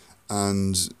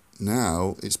 and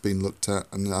now it's been looked at,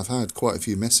 and I've had quite a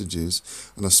few messages,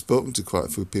 and I've spoken to quite a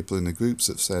few people in the groups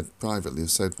that said privately,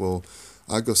 well,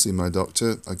 I go see my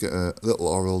doctor, I get a little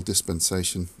oral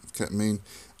dispensation of ketamine,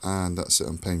 and that's it,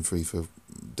 I'm pain free for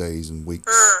days and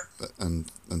weeks,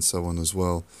 and so on as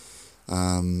well.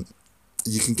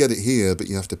 You can get it here, but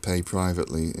you have to pay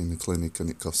privately in the clinic, and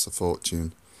it costs a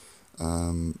fortune.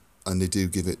 And they do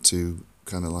give it to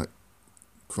kind of like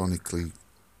terminally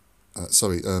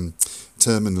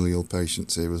ill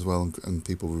patients here as well, and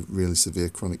people with really severe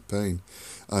chronic pain.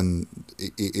 And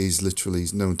it is literally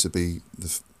known to be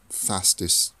the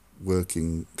fastest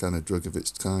working kind of drug of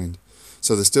its kind.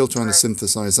 So they're still trying to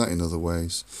synthesize that in other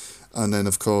ways. And then,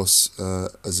 of course,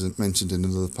 as I mentioned in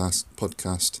another past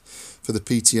podcast, for the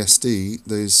PTSD,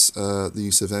 there's the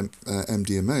use of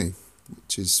MDMA,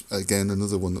 which is, again,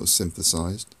 another one that was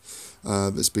synthesized.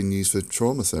 That's been used for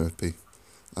trauma therapy.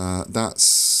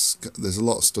 There's a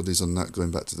lot of studies on that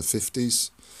going back to the 50s.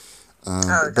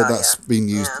 But that's been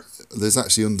used. Yeah. There's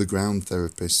actually underground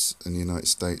therapists in the United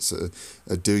States that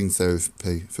are doing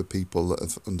therapy for people that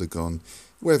have undergone,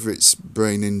 whether it's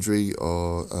brain injury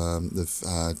or they've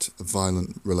had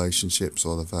violent relationships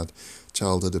or they've had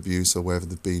childhood abuse or whether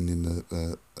they've been in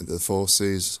the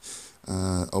forces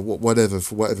or whatever,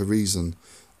 for whatever reason,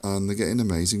 and they're getting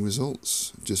amazing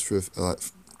results just for like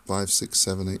 5, 6,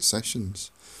 7, 8 sessions.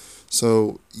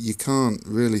 So you can't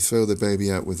really throw the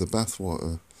baby out with the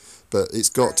bathwater. But it's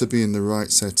got to be in the right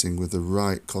setting with the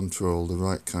right control, the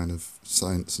right kind of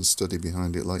science and study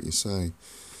behind it, like you say.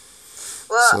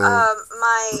 Well,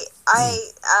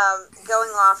 going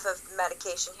off of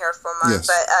medication here for a moment,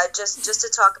 yes. But just to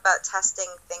talk about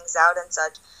testing things out and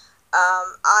such,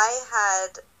 I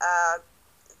had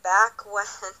back when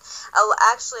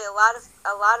actually a lot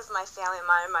of my family,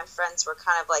 mine and my friends were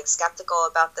kind of like skeptical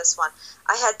about this one.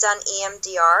 I had done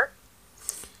EMDR.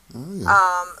 Oh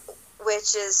yeah.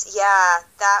 Which is,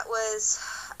 that was,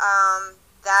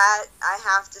 that I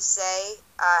have to say,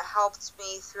 helped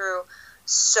me through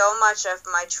so much of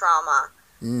my trauma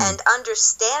and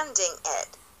understanding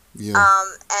it. Yeah.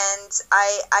 And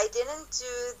I didn't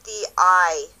do the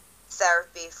eye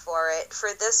therapy for it. For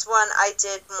this one, I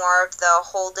did more of the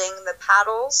holding the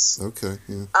paddles. Okay,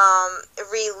 yeah.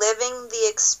 Reliving the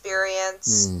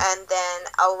experience and then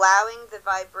allowing the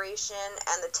vibration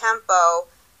and the tempo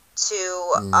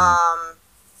to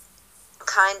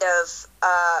kind of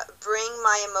bring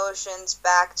my emotions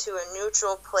back to a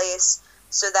neutral place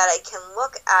so that I can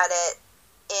look at it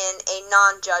in a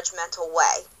non-judgmental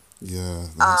way. Yeah,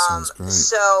 that sounds great.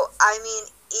 So, I mean,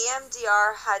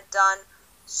 EMDR had done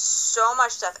so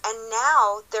much stuff, and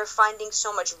now they're finding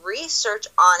so much research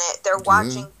on it. They're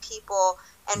watching people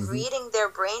and reading their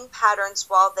brain patterns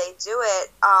while they do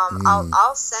it.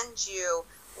 I'll send you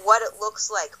what it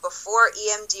looks like before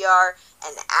EMDR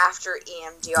and after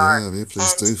EMDR. Yeah,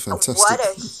 please do. Fantastic. What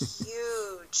a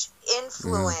huge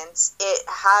influence it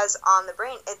has on the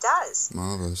brain. It does.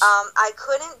 Marvelous. I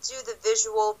couldn't do the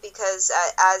visual because,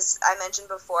 as I mentioned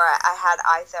before, I had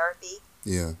eye therapy.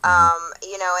 Yeah.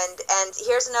 You know, and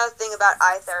here's another thing about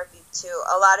eye therapy too.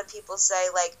 A lot of people say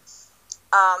like,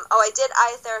 I did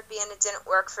eye therapy and it didn't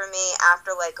work for me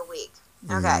after like a week.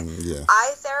 Okay. Yeah.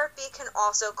 Eye therapy can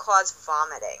also cause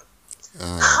vomiting.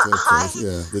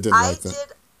 They didn't like that. I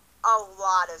did a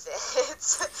lot of it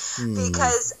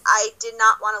because I did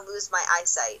not want to lose my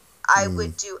eyesight. I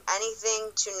would do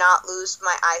anything to not lose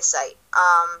my eyesight.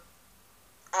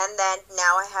 And then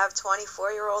now I have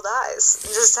 24-year-old eyes.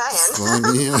 I'm just saying.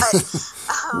 Yeah.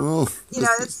 But, you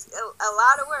know, it's a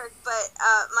lot of work. But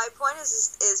my point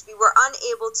is we were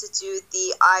unable to do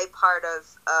the eye part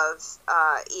of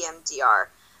EMDR.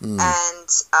 And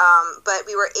but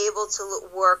we were able to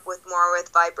work more with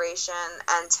vibration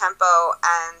and tempo.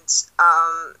 And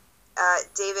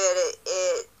David,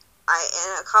 in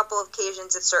a couple of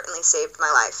occasions, it certainly saved my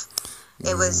life.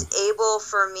 It was able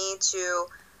for me to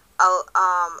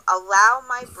allow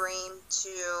my brain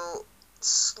to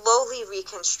slowly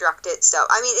reconstruct itself.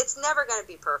 I mean, it's never going to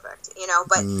be perfect, you know,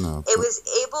 but it was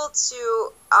able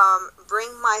to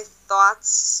bring my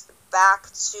thoughts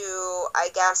back to, I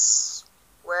guess,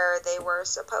 where they were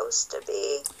supposed to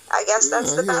be. I guess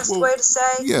that's the best way to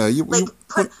say. Yeah,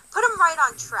 put them right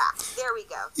on track. There we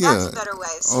go. That's a better way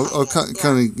of saying it.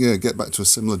 Kind of get back to a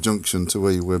similar junction to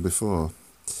where you were before.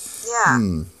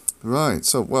 Yeah. Right.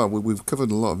 So, we've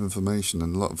covered a lot of information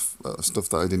and a lot of stuff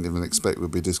that I didn't even expect we'd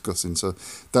be discussing. So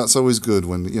that's always good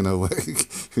when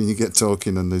when you get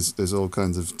talking and there's all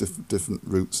kinds of different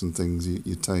routes and things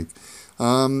you take.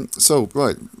 So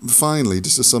right, finally,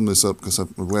 just to sum this up, because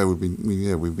we've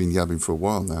been yabbing for a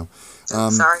while now.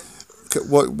 Sorry.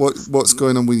 What's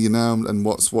going on with you now, and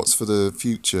what's for the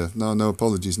future? No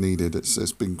apologies needed.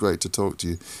 It's been great to talk to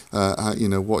you.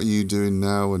 What are you doing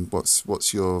now, and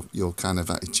what's your kind of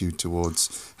attitude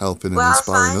towards helping and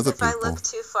inspiring other people? If I look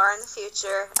too far in the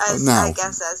future, I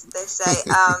guess as they say,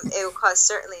 it will cause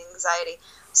certainly anxiety.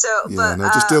 So,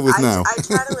 just deal with now. I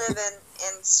try to live in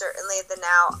certainly the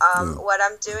now. What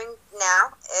I'm doing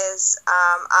now is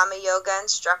I'm a yoga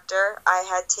instructor. I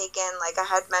had taken, like I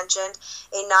had mentioned,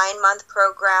 a 9-month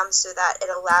program so that it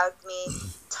allowed me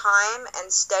time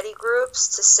and study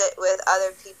groups to sit with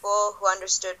other people who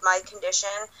understood my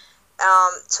condition,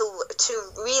 to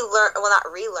relearn, well, not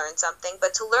relearn something,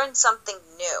 but to learn something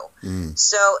new.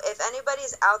 So if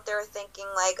anybody's out there thinking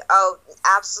like, oh,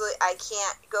 absolutely, I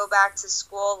can't go back to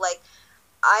school, like,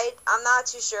 I'm not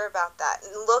too sure about that.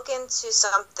 Look into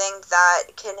something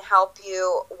that can help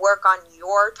you work on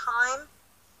your time,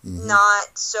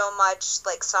 not so much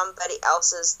like somebody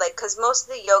else's. Like, because most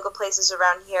of the yoga places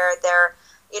around here, they're,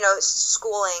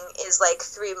 schooling is like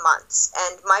 3 months,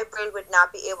 and my brain would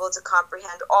not be able to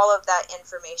comprehend all of that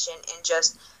information in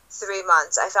just 3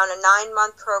 months. I found a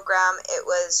 9-month program. It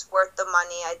was worth the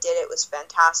money. I did. It was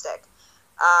fantastic.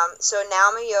 So now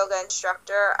I'm a yoga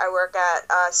instructor. I work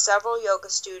at several yoga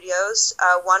studios.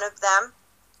 One of them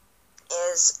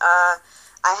is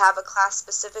I have a class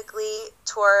specifically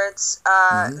towards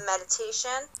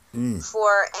meditation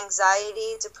for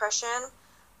anxiety, depression,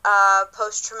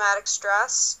 post-traumatic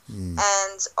stress,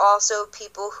 and also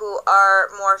people who are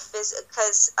more physical,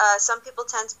 because some people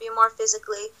tend to be more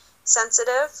physically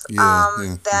sensitive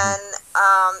than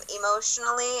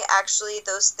emotionally. Actually,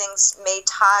 those things may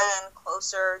tie in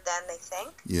closer than they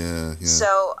think.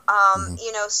 So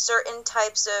certain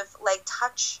types of like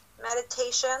touch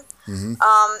meditation,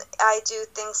 I do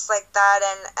things like that,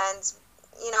 and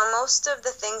most of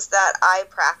the things that I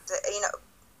practice,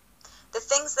 the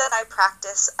things that I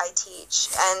practice, I teach,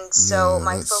 and so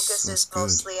my focus is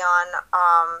mostly on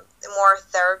more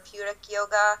therapeutic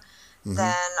yoga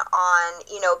than on,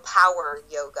 power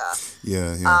yoga.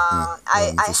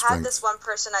 I had this one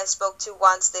person I spoke to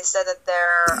once. They said that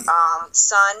their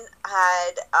son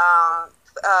had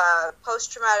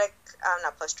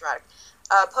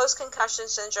post-concussion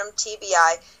syndrome,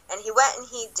 TBI, and he went and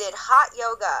he did hot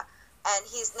yoga, and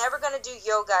he's never going to do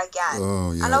yoga again.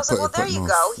 And I was like, well, there you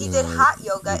go. He did hot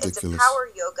yoga. Ridiculous. It's a power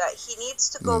yoga. He needs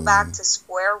to go back to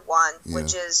square one,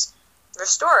 which is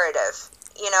restorative.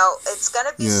 It's going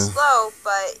to be slow,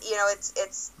 but,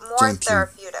 it's more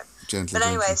therapeutic. But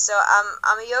anyway, so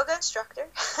I'm a yoga instructor.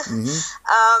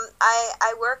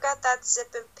 I work at that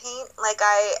Sip and Paint. Like,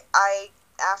 I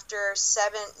after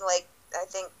 7, like, I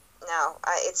think, no,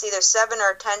 it's either 7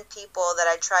 or 10 people that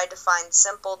I tried to find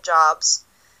simple jobs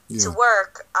to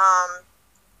work.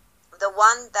 The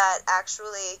one that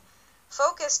actually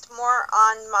focused more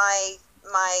on my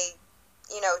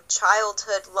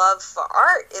childhood love for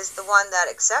art is the one that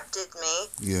accepted me.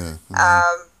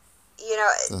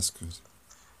 That's good.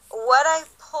 What I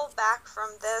pull back from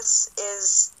this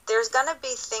is there's going to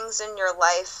be things in your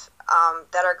life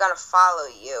that are going to follow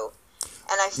you.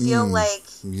 And I feel like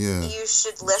you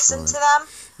should listen to them.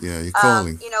 You're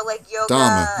calling. Like yoga.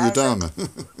 Dharma. Your Dharma.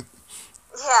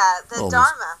 The Almost.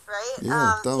 Dharma,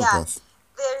 right? Dharma path.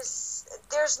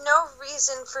 There's no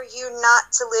reason for you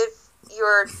not to live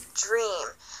your dream.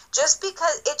 Just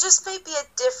because it just may be a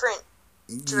different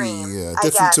dream.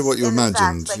 Different to what you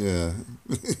imagined. You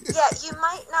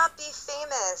might not be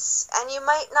famous, and you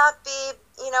might not be,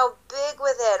 big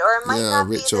with it, or it might not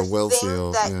rich be the or wealthy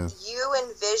thing that you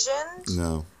envisioned.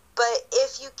 No. But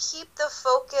if you keep the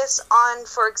focus on,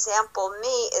 for example,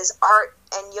 me is art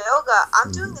and yoga,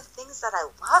 I'm doing the things that I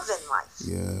love in life.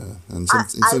 Yeah, and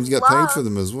sometimes you get paid for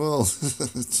them as well.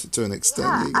 To an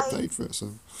extent, you get paid for it.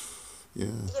 So,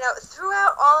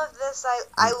 throughout all of this,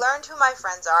 I learned who my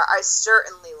friends are. I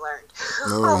certainly learned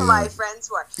who my friends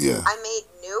were. I made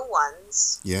new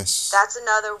ones. Yes. That's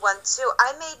another one, too.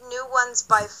 I made new ones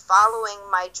by following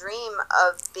my dream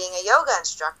of being a yoga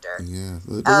instructor. Yeah,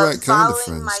 the right kind of friends,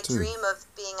 following my too. dream of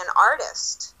being an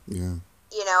artist. Yeah.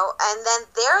 And then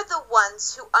they're the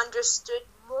ones who understood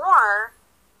more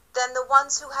than the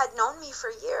ones who had known me for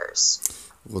years.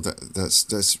 Well,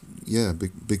 that's yeah.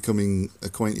 Becoming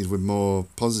acquainted with more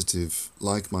positive,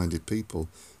 like-minded people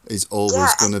is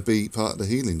always going to be part of the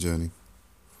healing journey.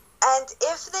 And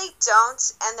if they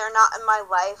don't, and they're not in my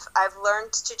life, I've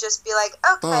learned to just be like,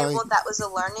 okay, Bye. well, that was a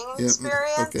learning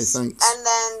experience. Okay, thanks. And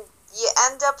then you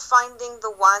end up finding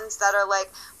the ones that are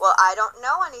like, well, I don't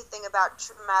know anything about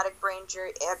traumatic brain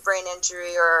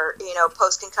injury or,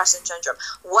 post-concussion syndrome.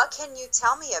 What can you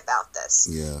tell me about this?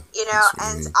 Yeah.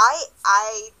 And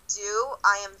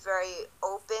I am very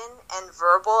open and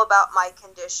verbal about my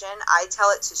condition. I tell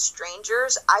it to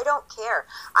strangers. I don't care.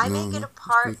 I make it a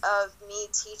part of me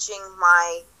teaching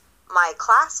my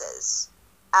classes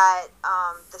at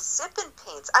the sip and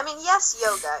paints. I mean, yes,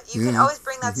 yoga. You can always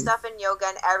bring that stuff in yoga,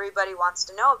 and everybody wants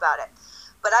to know about it.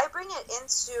 But I bring it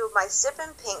into my sip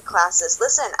and paint classes.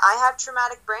 Listen, I have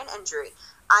traumatic brain injury.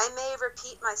 I may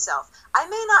repeat myself. I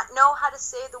may not know how to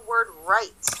say the word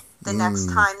right the next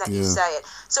time that you say it.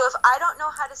 So if I don't know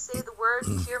how to say the word,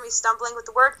 you hear me stumbling with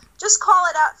the word, just call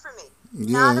it out for me.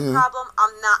 Not a problem.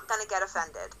 I'm not going to get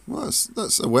offended. Well,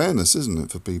 that's awareness, isn't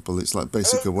it, for people? It's like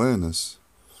basic awareness.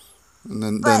 And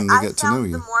then they get to know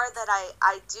you. The more that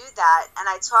I do that and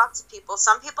I talk to people,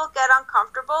 some people get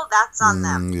uncomfortable. That's on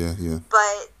them. Yeah.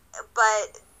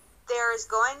 But there is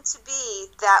going to be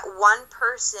that one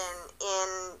person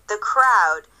in the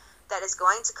crowd that is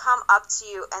going to come up to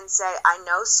you and say, I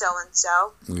know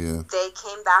so-and-so. Yeah. They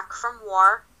came back from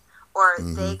war, or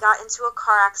they got into a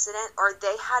car accident, or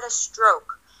they had a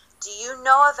stroke. Do you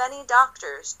know of any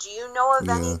doctors? Do you know of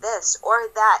any this or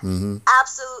that?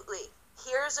 Absolutely.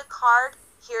 Here's a card.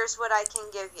 Here's what I can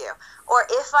give you. Or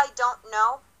if I don't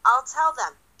know, I'll tell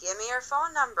them. Give me your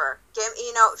phone number.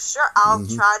 Sure, I'll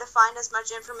try to find as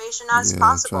much information as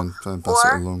possible. Try and pass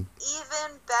it along.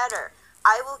 Even better,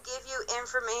 I will give you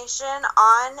information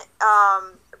on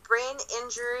Brain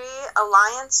Injury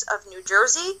Alliance of New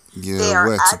Jersey. Yeah, they are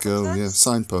where to advocates. go. Yeah,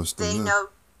 signposting. They know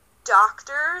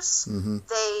doctors.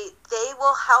 They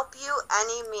will help you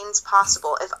any means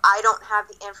possible. If I don't have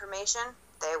the information,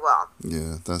 they will.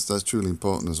 Yeah, that's truly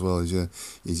important as well.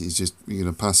 He's just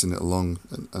passing it along,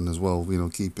 and as well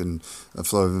keeping a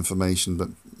flow of information, but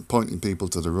pointing people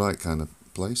to the right kind of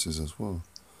places as well.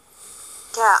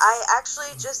 Yeah, I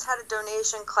actually just had a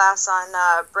donation class on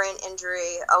Brain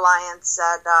Injury Alliance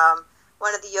at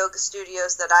one of the yoga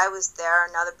studios that I was there.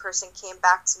 Another person came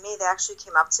back to me. They actually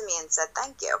came up to me and said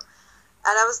thank you.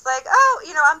 And I was like,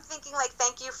 I'm thinking like,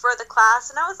 thank you for the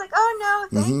class. And I was like, oh,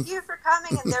 no, thank you for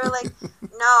coming. And they were like,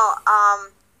 no.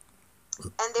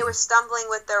 And they were stumbling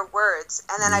with their words.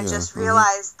 And then I just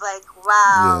realized, like,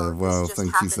 wow, this just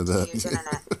thank happened you for to that. you, didn't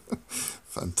it?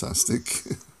 Fantastic.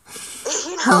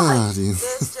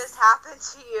 This just happened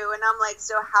to you. And I'm like,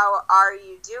 so how are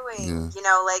you doing? Yeah.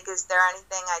 Is there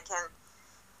anything I can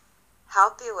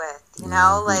help you with?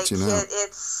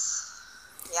 It's...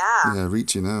 Yeah,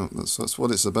 reaching out. That's what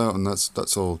it's about, and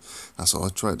that's all I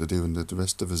try to do, and the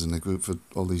rest of us in the group for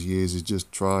all these years is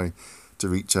just try to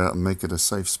reach out and make it a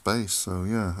safe space. So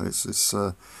yeah, it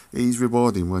is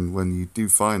rewarding when you do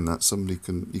find that somebody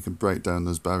you can break down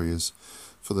those barriers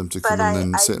for them to come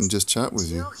and sit and just chat with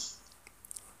you.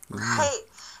 Right.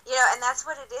 And that's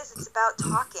what it is. It's about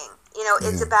talking.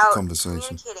 It's about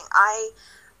communicating.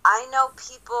 I know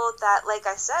people that, like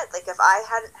I said, like if I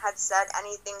hadn't had said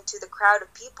anything to the crowd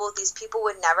of people, these people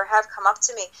would never have come up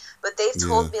to me. But they've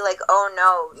told me, like, oh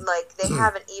no, like they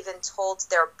haven't even told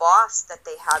their boss that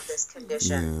they have this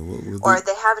condition, or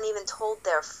they haven't even told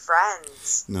their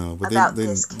friends. No, but about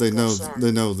this condition.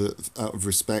 They know that out of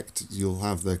respect, you'll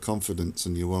have their confidence,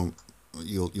 and you'll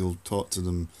talk to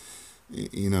them,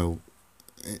 in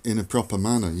a proper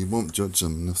manner. You won't judge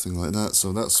them, nothing like that.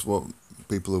 So that's what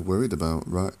people are worried about,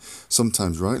 right?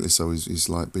 Sometimes rightly so. He's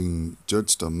like being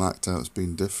judged or marked out as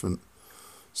being different.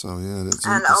 So yeah, it's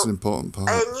an important part.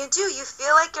 And you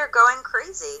feel like you're going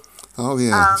crazy. Oh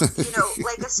yeah.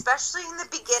 Like especially in the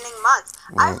beginning months.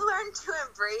 Well, I've learned to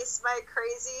embrace my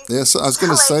crazy. Yeah, so I was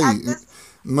going to say,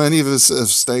 many of us have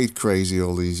stayed crazy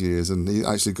all these years, and he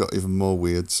actually got even more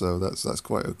weird. So that's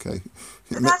quite okay.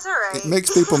 That's all right. It makes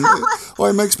people.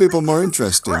 It makes people more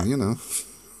interesting.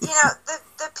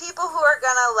 The people who are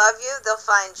gonna love you, they'll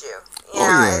find you.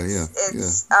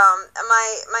 It's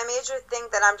my major thing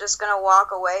that I'm just gonna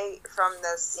walk away from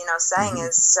this, saying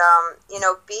is,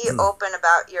 be open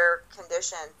about your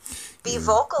condition, be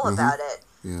vocal about it.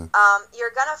 Yeah. You're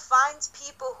gonna find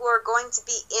people who are going to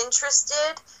be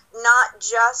interested, not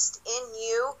just in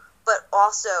you, but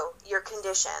also your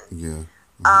condition. Yeah.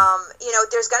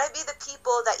 There's going to be the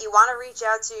people that you want to reach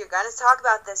out to. You're going to talk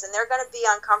about this, and they're going to be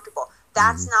uncomfortable.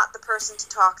 That's not the person to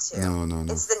talk to. No.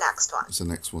 It's the next one. It's the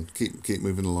next one. Keep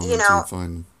moving along until you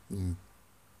find them.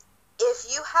 if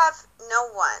you have no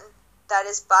one that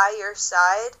is by your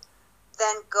side,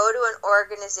 then go to an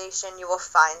organization. You will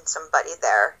find somebody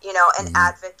there, an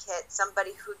advocate,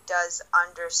 somebody who does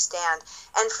understand.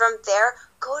 And from there,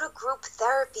 go to group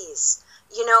therapies.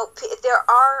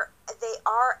 They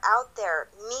are out there.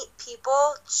 Meet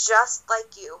people just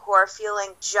like you who are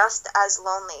feeling just as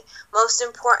lonely. Most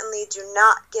importantly, do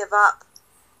not give up.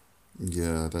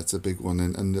 Yeah, that's a big one.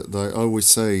 And I always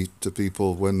say to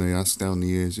people when they ask down the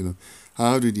years,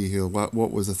 how did you heal? What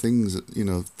were the things that,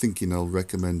 thinking I'll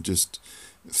recommend just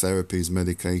therapies,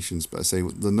 medications. But I say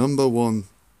the number one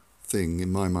thing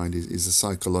in my mind is a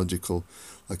psychological,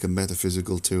 like a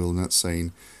metaphysical tool, and that's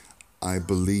saying, I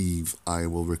believe I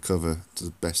will recover to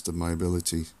the best of my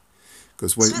ability.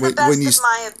 Because when you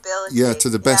to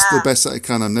the best that I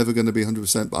can. I'm never going to be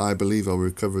 100%, but I believe I'll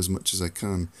recover as much as I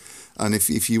can. And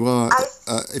if you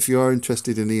are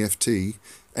interested in EFT,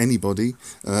 anybody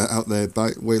out there,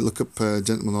 look up a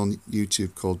gentleman on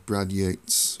YouTube called Brad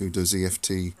Yates who does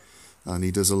EFT, and he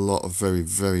does a lot of very,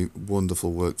 very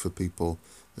wonderful work for people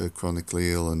who are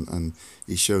chronically ill, and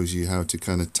he shows you how to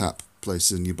kind of tap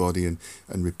places in your body and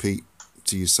repeat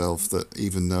to yourself that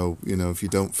even though, if you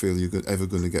don't feel you're ever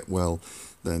going to get well,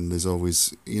 then there's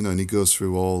always, and he goes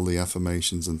through all the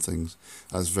affirmations and things.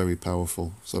 That's very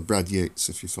powerful. So Brad Yates,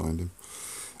 if you find him.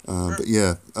 But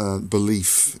yeah,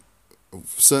 belief,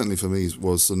 certainly for me,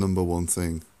 was the number one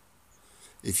thing.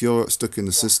 If you're stuck in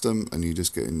the system and you're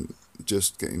just getting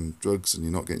drugs and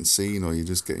you're not getting seen, or you're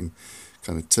just getting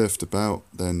kind of turfed about,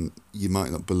 then you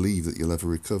might not believe that you'll ever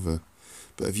recover.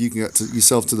 But if you can get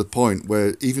yourself to the point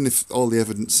where even if all the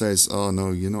evidence says, oh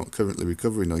no, you're not currently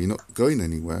recovering, or you're not going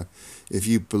anywhere, if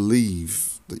you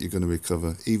believe that you're going to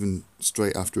recover, even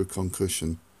straight after a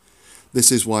concussion.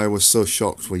 This is why I was so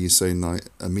shocked when you're saying like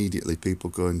immediately people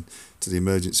going to the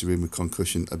emergency room with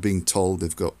concussion are being told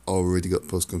they've already got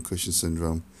post-concussion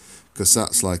syndrome, because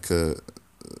that's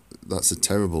a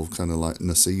terrible kind of like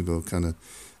nocebo kind of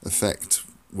effect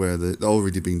where they've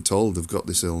already been told they've got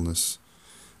this illness.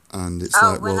 And it's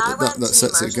that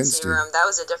sets it against you. That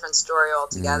was a different story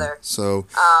altogether. Yeah. So,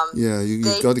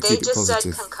 you've got to keep it positive. They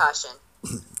just said concussion.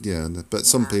 Yeah, but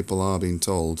some people are being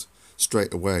told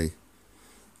straight away,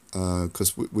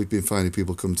 because we've been finding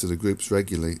people come to the groups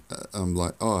regularly. I'm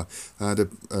like, I had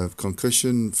a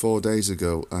concussion 4 days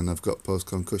ago and I've got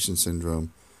post-concussion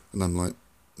syndrome. And I'm like,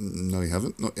 no, you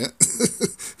haven't, not yet.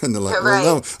 And they're like,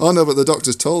 well, no. Oh, no, but the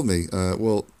doctor's told me.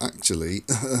 Well, actually,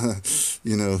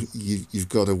 you've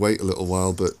got to wait a little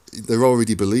while, but they're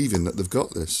already believing that they've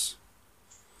got this.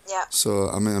 Yeah. So,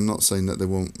 I mean, I'm not saying that they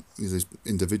won't,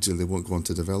 individually, they won't go on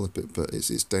to develop it, but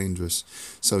it's dangerous.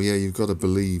 So, yeah, you've got to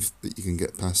believe that you can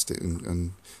get past it,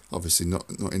 and obviously not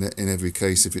in every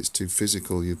case. If it's too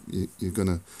physical, you're going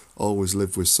to always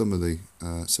live with some of the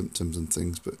symptoms and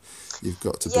things, but you've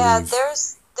got to believe. Yeah,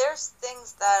 there's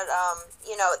things that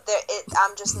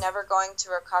I'm just never going to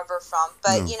recover from.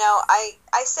 But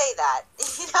I say that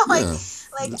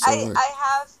I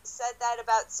have said that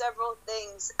about several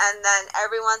things, and then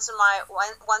every once in a while,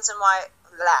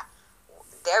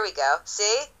 there we go.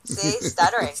 See,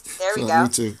 stuttering. There we go. Me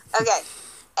too. Okay,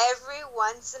 every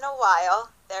once in a while,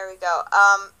 there we go.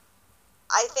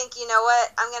 I think, you know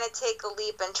what, I'm going to take a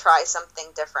leap and try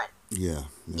something different. Yeah.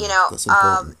 That's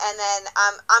important. And then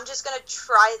I'm just going to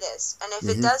try this. And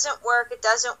if it doesn't work, it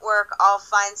doesn't work. I'll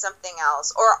find something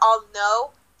else. Or I'll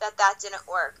know that didn't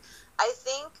work. I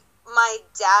think my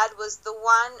dad was the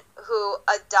one who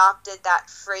adopted that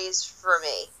phrase for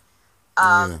me.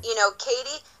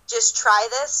 Katie, just try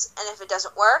this. And if it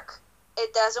doesn't work,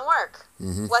 it doesn't work.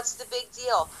 What's the big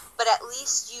deal? But at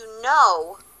least you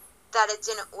know that it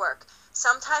didn't work.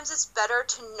 Sometimes it's better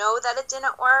to know that it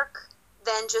didn't work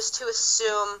than just to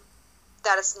assume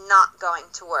that it's not going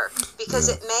to work, because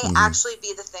it may actually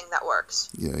be the thing that works.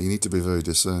 Yeah, you need to be very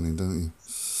discerning, don't you?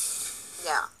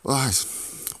 Yeah. Right.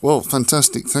 Well,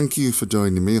 fantastic. Thank you for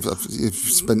joining me.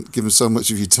 You've given so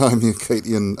much of your time here,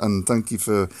 Katie, and thank you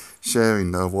for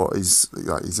sharing what is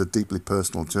a deeply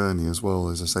personal journey as well.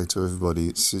 As I say to everybody,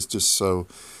 it's just so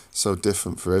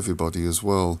different for everybody as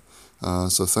well.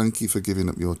 So thank you for giving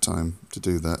up your time to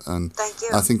do that. And thank you.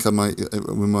 I think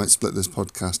we might split this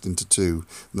podcast into two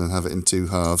and then have it in two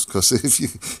halves. Because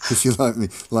if you like me,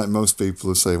 like most people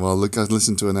will say, well, look, I'd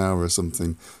listen to an hour or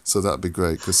something. So that'd be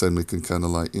great, because then we can kind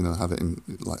of have it in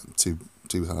like two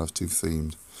halves, two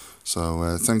themed.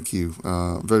 So thank you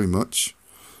very much.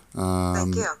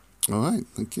 Thank you. All right,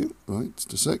 thank you. All right,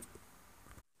 just a sec.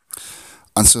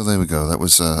 And so there we go. That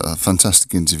was a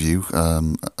fantastic interview.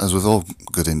 As with all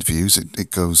good interviews, it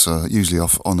goes usually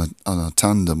off on a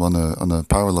tandem, on a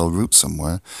parallel route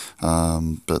somewhere.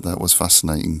 But that was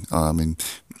fascinating. I mean,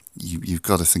 you've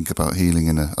got to think about healing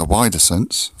in a wider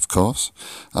sense, of course,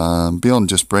 beyond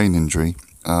just brain injury.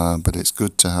 But it's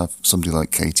good to have somebody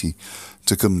like Katie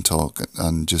to come and talk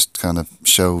and just kind of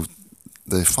show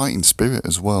the fighting spirit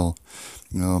as well.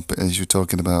 But as you're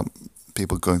talking about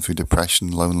people going through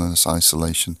depression, loneliness,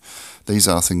 isolation, these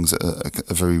are things that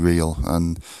are very real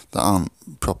and that aren't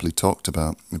properly talked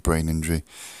about with brain injury.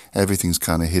 Everything's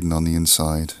kind of hidden on the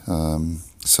inside.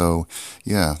 So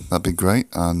yeah, that'd be great,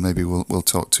 and maybe we'll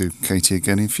talk to Katie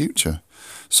again in future.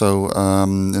 So I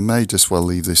may just well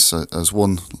leave this as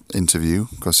one interview,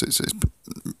 because it's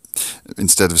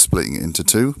instead of splitting it into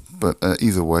two. But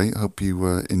either way, I hope you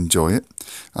enjoy it,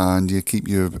 and you keep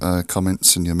your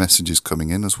comments and your messages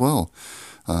coming in as well.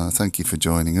 Thank you for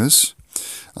joining us.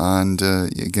 And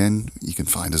again, you can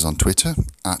find us on Twitter,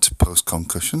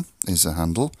 @PostConcussion is the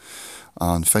handle.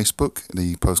 On Facebook,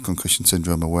 the Post-Concussion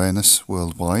Syndrome Awareness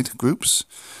Worldwide groups.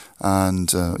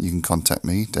 And you can contact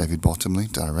me, David Bottomley,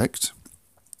 direct.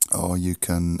 Or you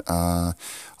can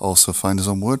also find us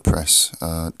on WordPress,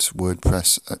 at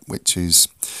WordPress, which is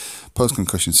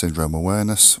Post-Concussion Syndrome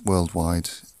Awareness Worldwide.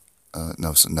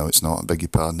 No, it's not. I beg your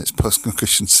pardon. It's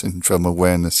Post-Concussion Syndrome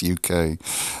Awareness UK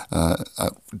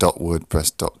at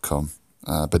 .wordpress.com.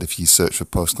 But if you search for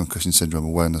Post-Concussion Syndrome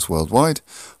Awareness Worldwide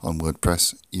on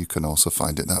WordPress, you can also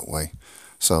find it that way.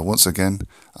 So once again,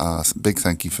 big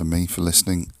thank you from me for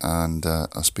listening, and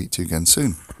I'll speak to you again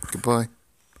soon. Goodbye.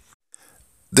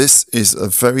 This is a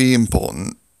very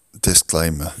important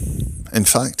disclaimer. In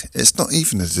fact, it's not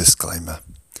even a disclaimer.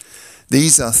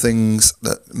 These are things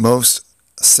that most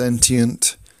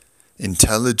sentient,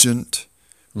 intelligent,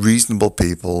 reasonable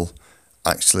people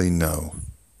actually know.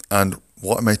 And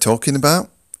what am I talking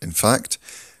about? In fact,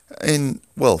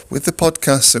 with the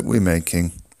podcasts that we're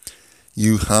making,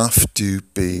 you have to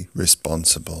be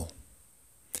responsible.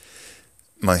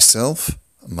 Myself,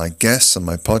 my guests on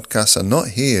my podcast are not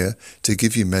here to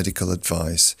give you medical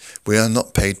advice. We are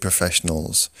not paid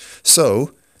professionals.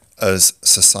 So, as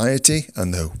society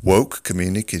and the woke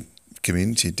community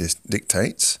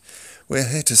dictates, we're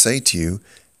here to say to you,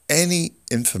 any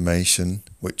information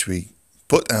which we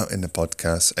put out in the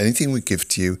podcast, anything we give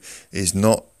to you, is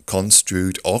not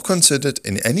construed or considered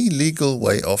in any legal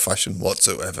way or fashion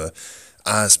whatsoever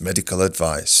as medical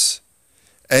advice.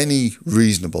 Any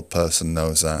reasonable person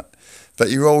knows that. But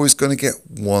you're always going to get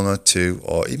one or two,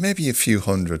 or maybe a few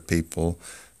hundred people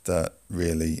that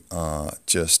really are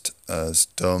just as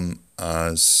dumb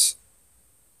as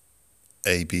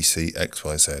ABC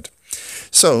XYZ.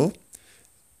 So,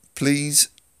 please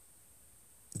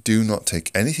do not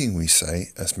take anything we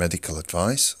say as medical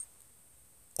advice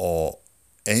or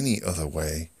any other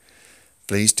way.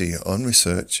 Please do your own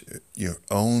research, your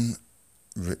own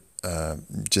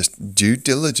just due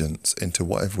diligence into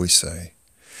whatever we say.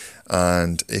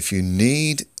 And if you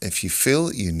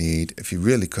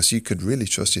really, because you could really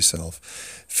trust yourself,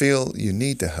 feel you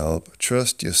need the help,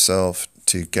 trust yourself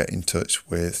to get in touch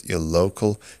with your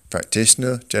local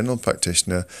practitioner, general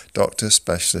practitioner, doctor,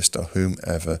 specialist, or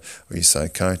whomever, or your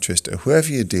psychiatrist, or whoever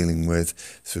you're dealing with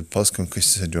through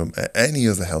post-concussion syndrome or any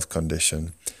other health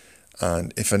condition.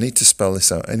 And if I need to spell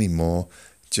this out any more,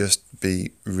 just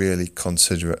be really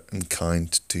considerate and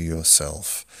kind to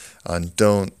yourself. And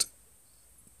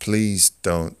please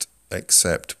don't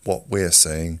accept what we're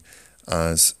saying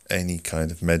as any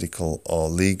kind of medical or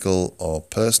legal or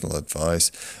personal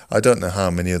advice. I don't know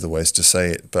how many other ways to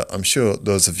say it, but I'm sure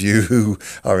those of you who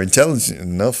are intelligent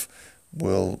enough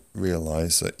will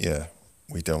realise that,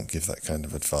 we don't give that kind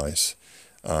of advice.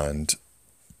 And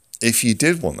if you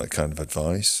did want that kind of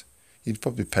advice, you'd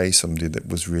probably pay somebody that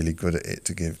was really good at it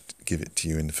to give it to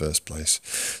you in the first place.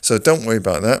 So don't worry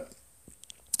about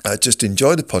that. Just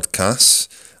enjoy the podcasts.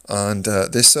 And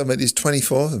this summit is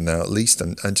 24 of them now at least,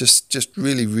 and just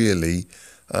really, really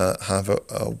have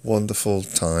a wonderful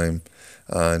time.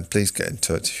 And please get in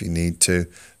touch if you need to,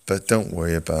 but don't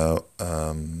worry about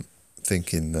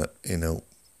thinking that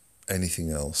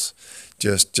anything else.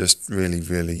 Just really,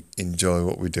 really enjoy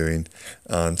what we're doing,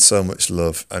 and so much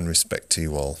love and respect to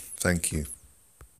you all. Thank you.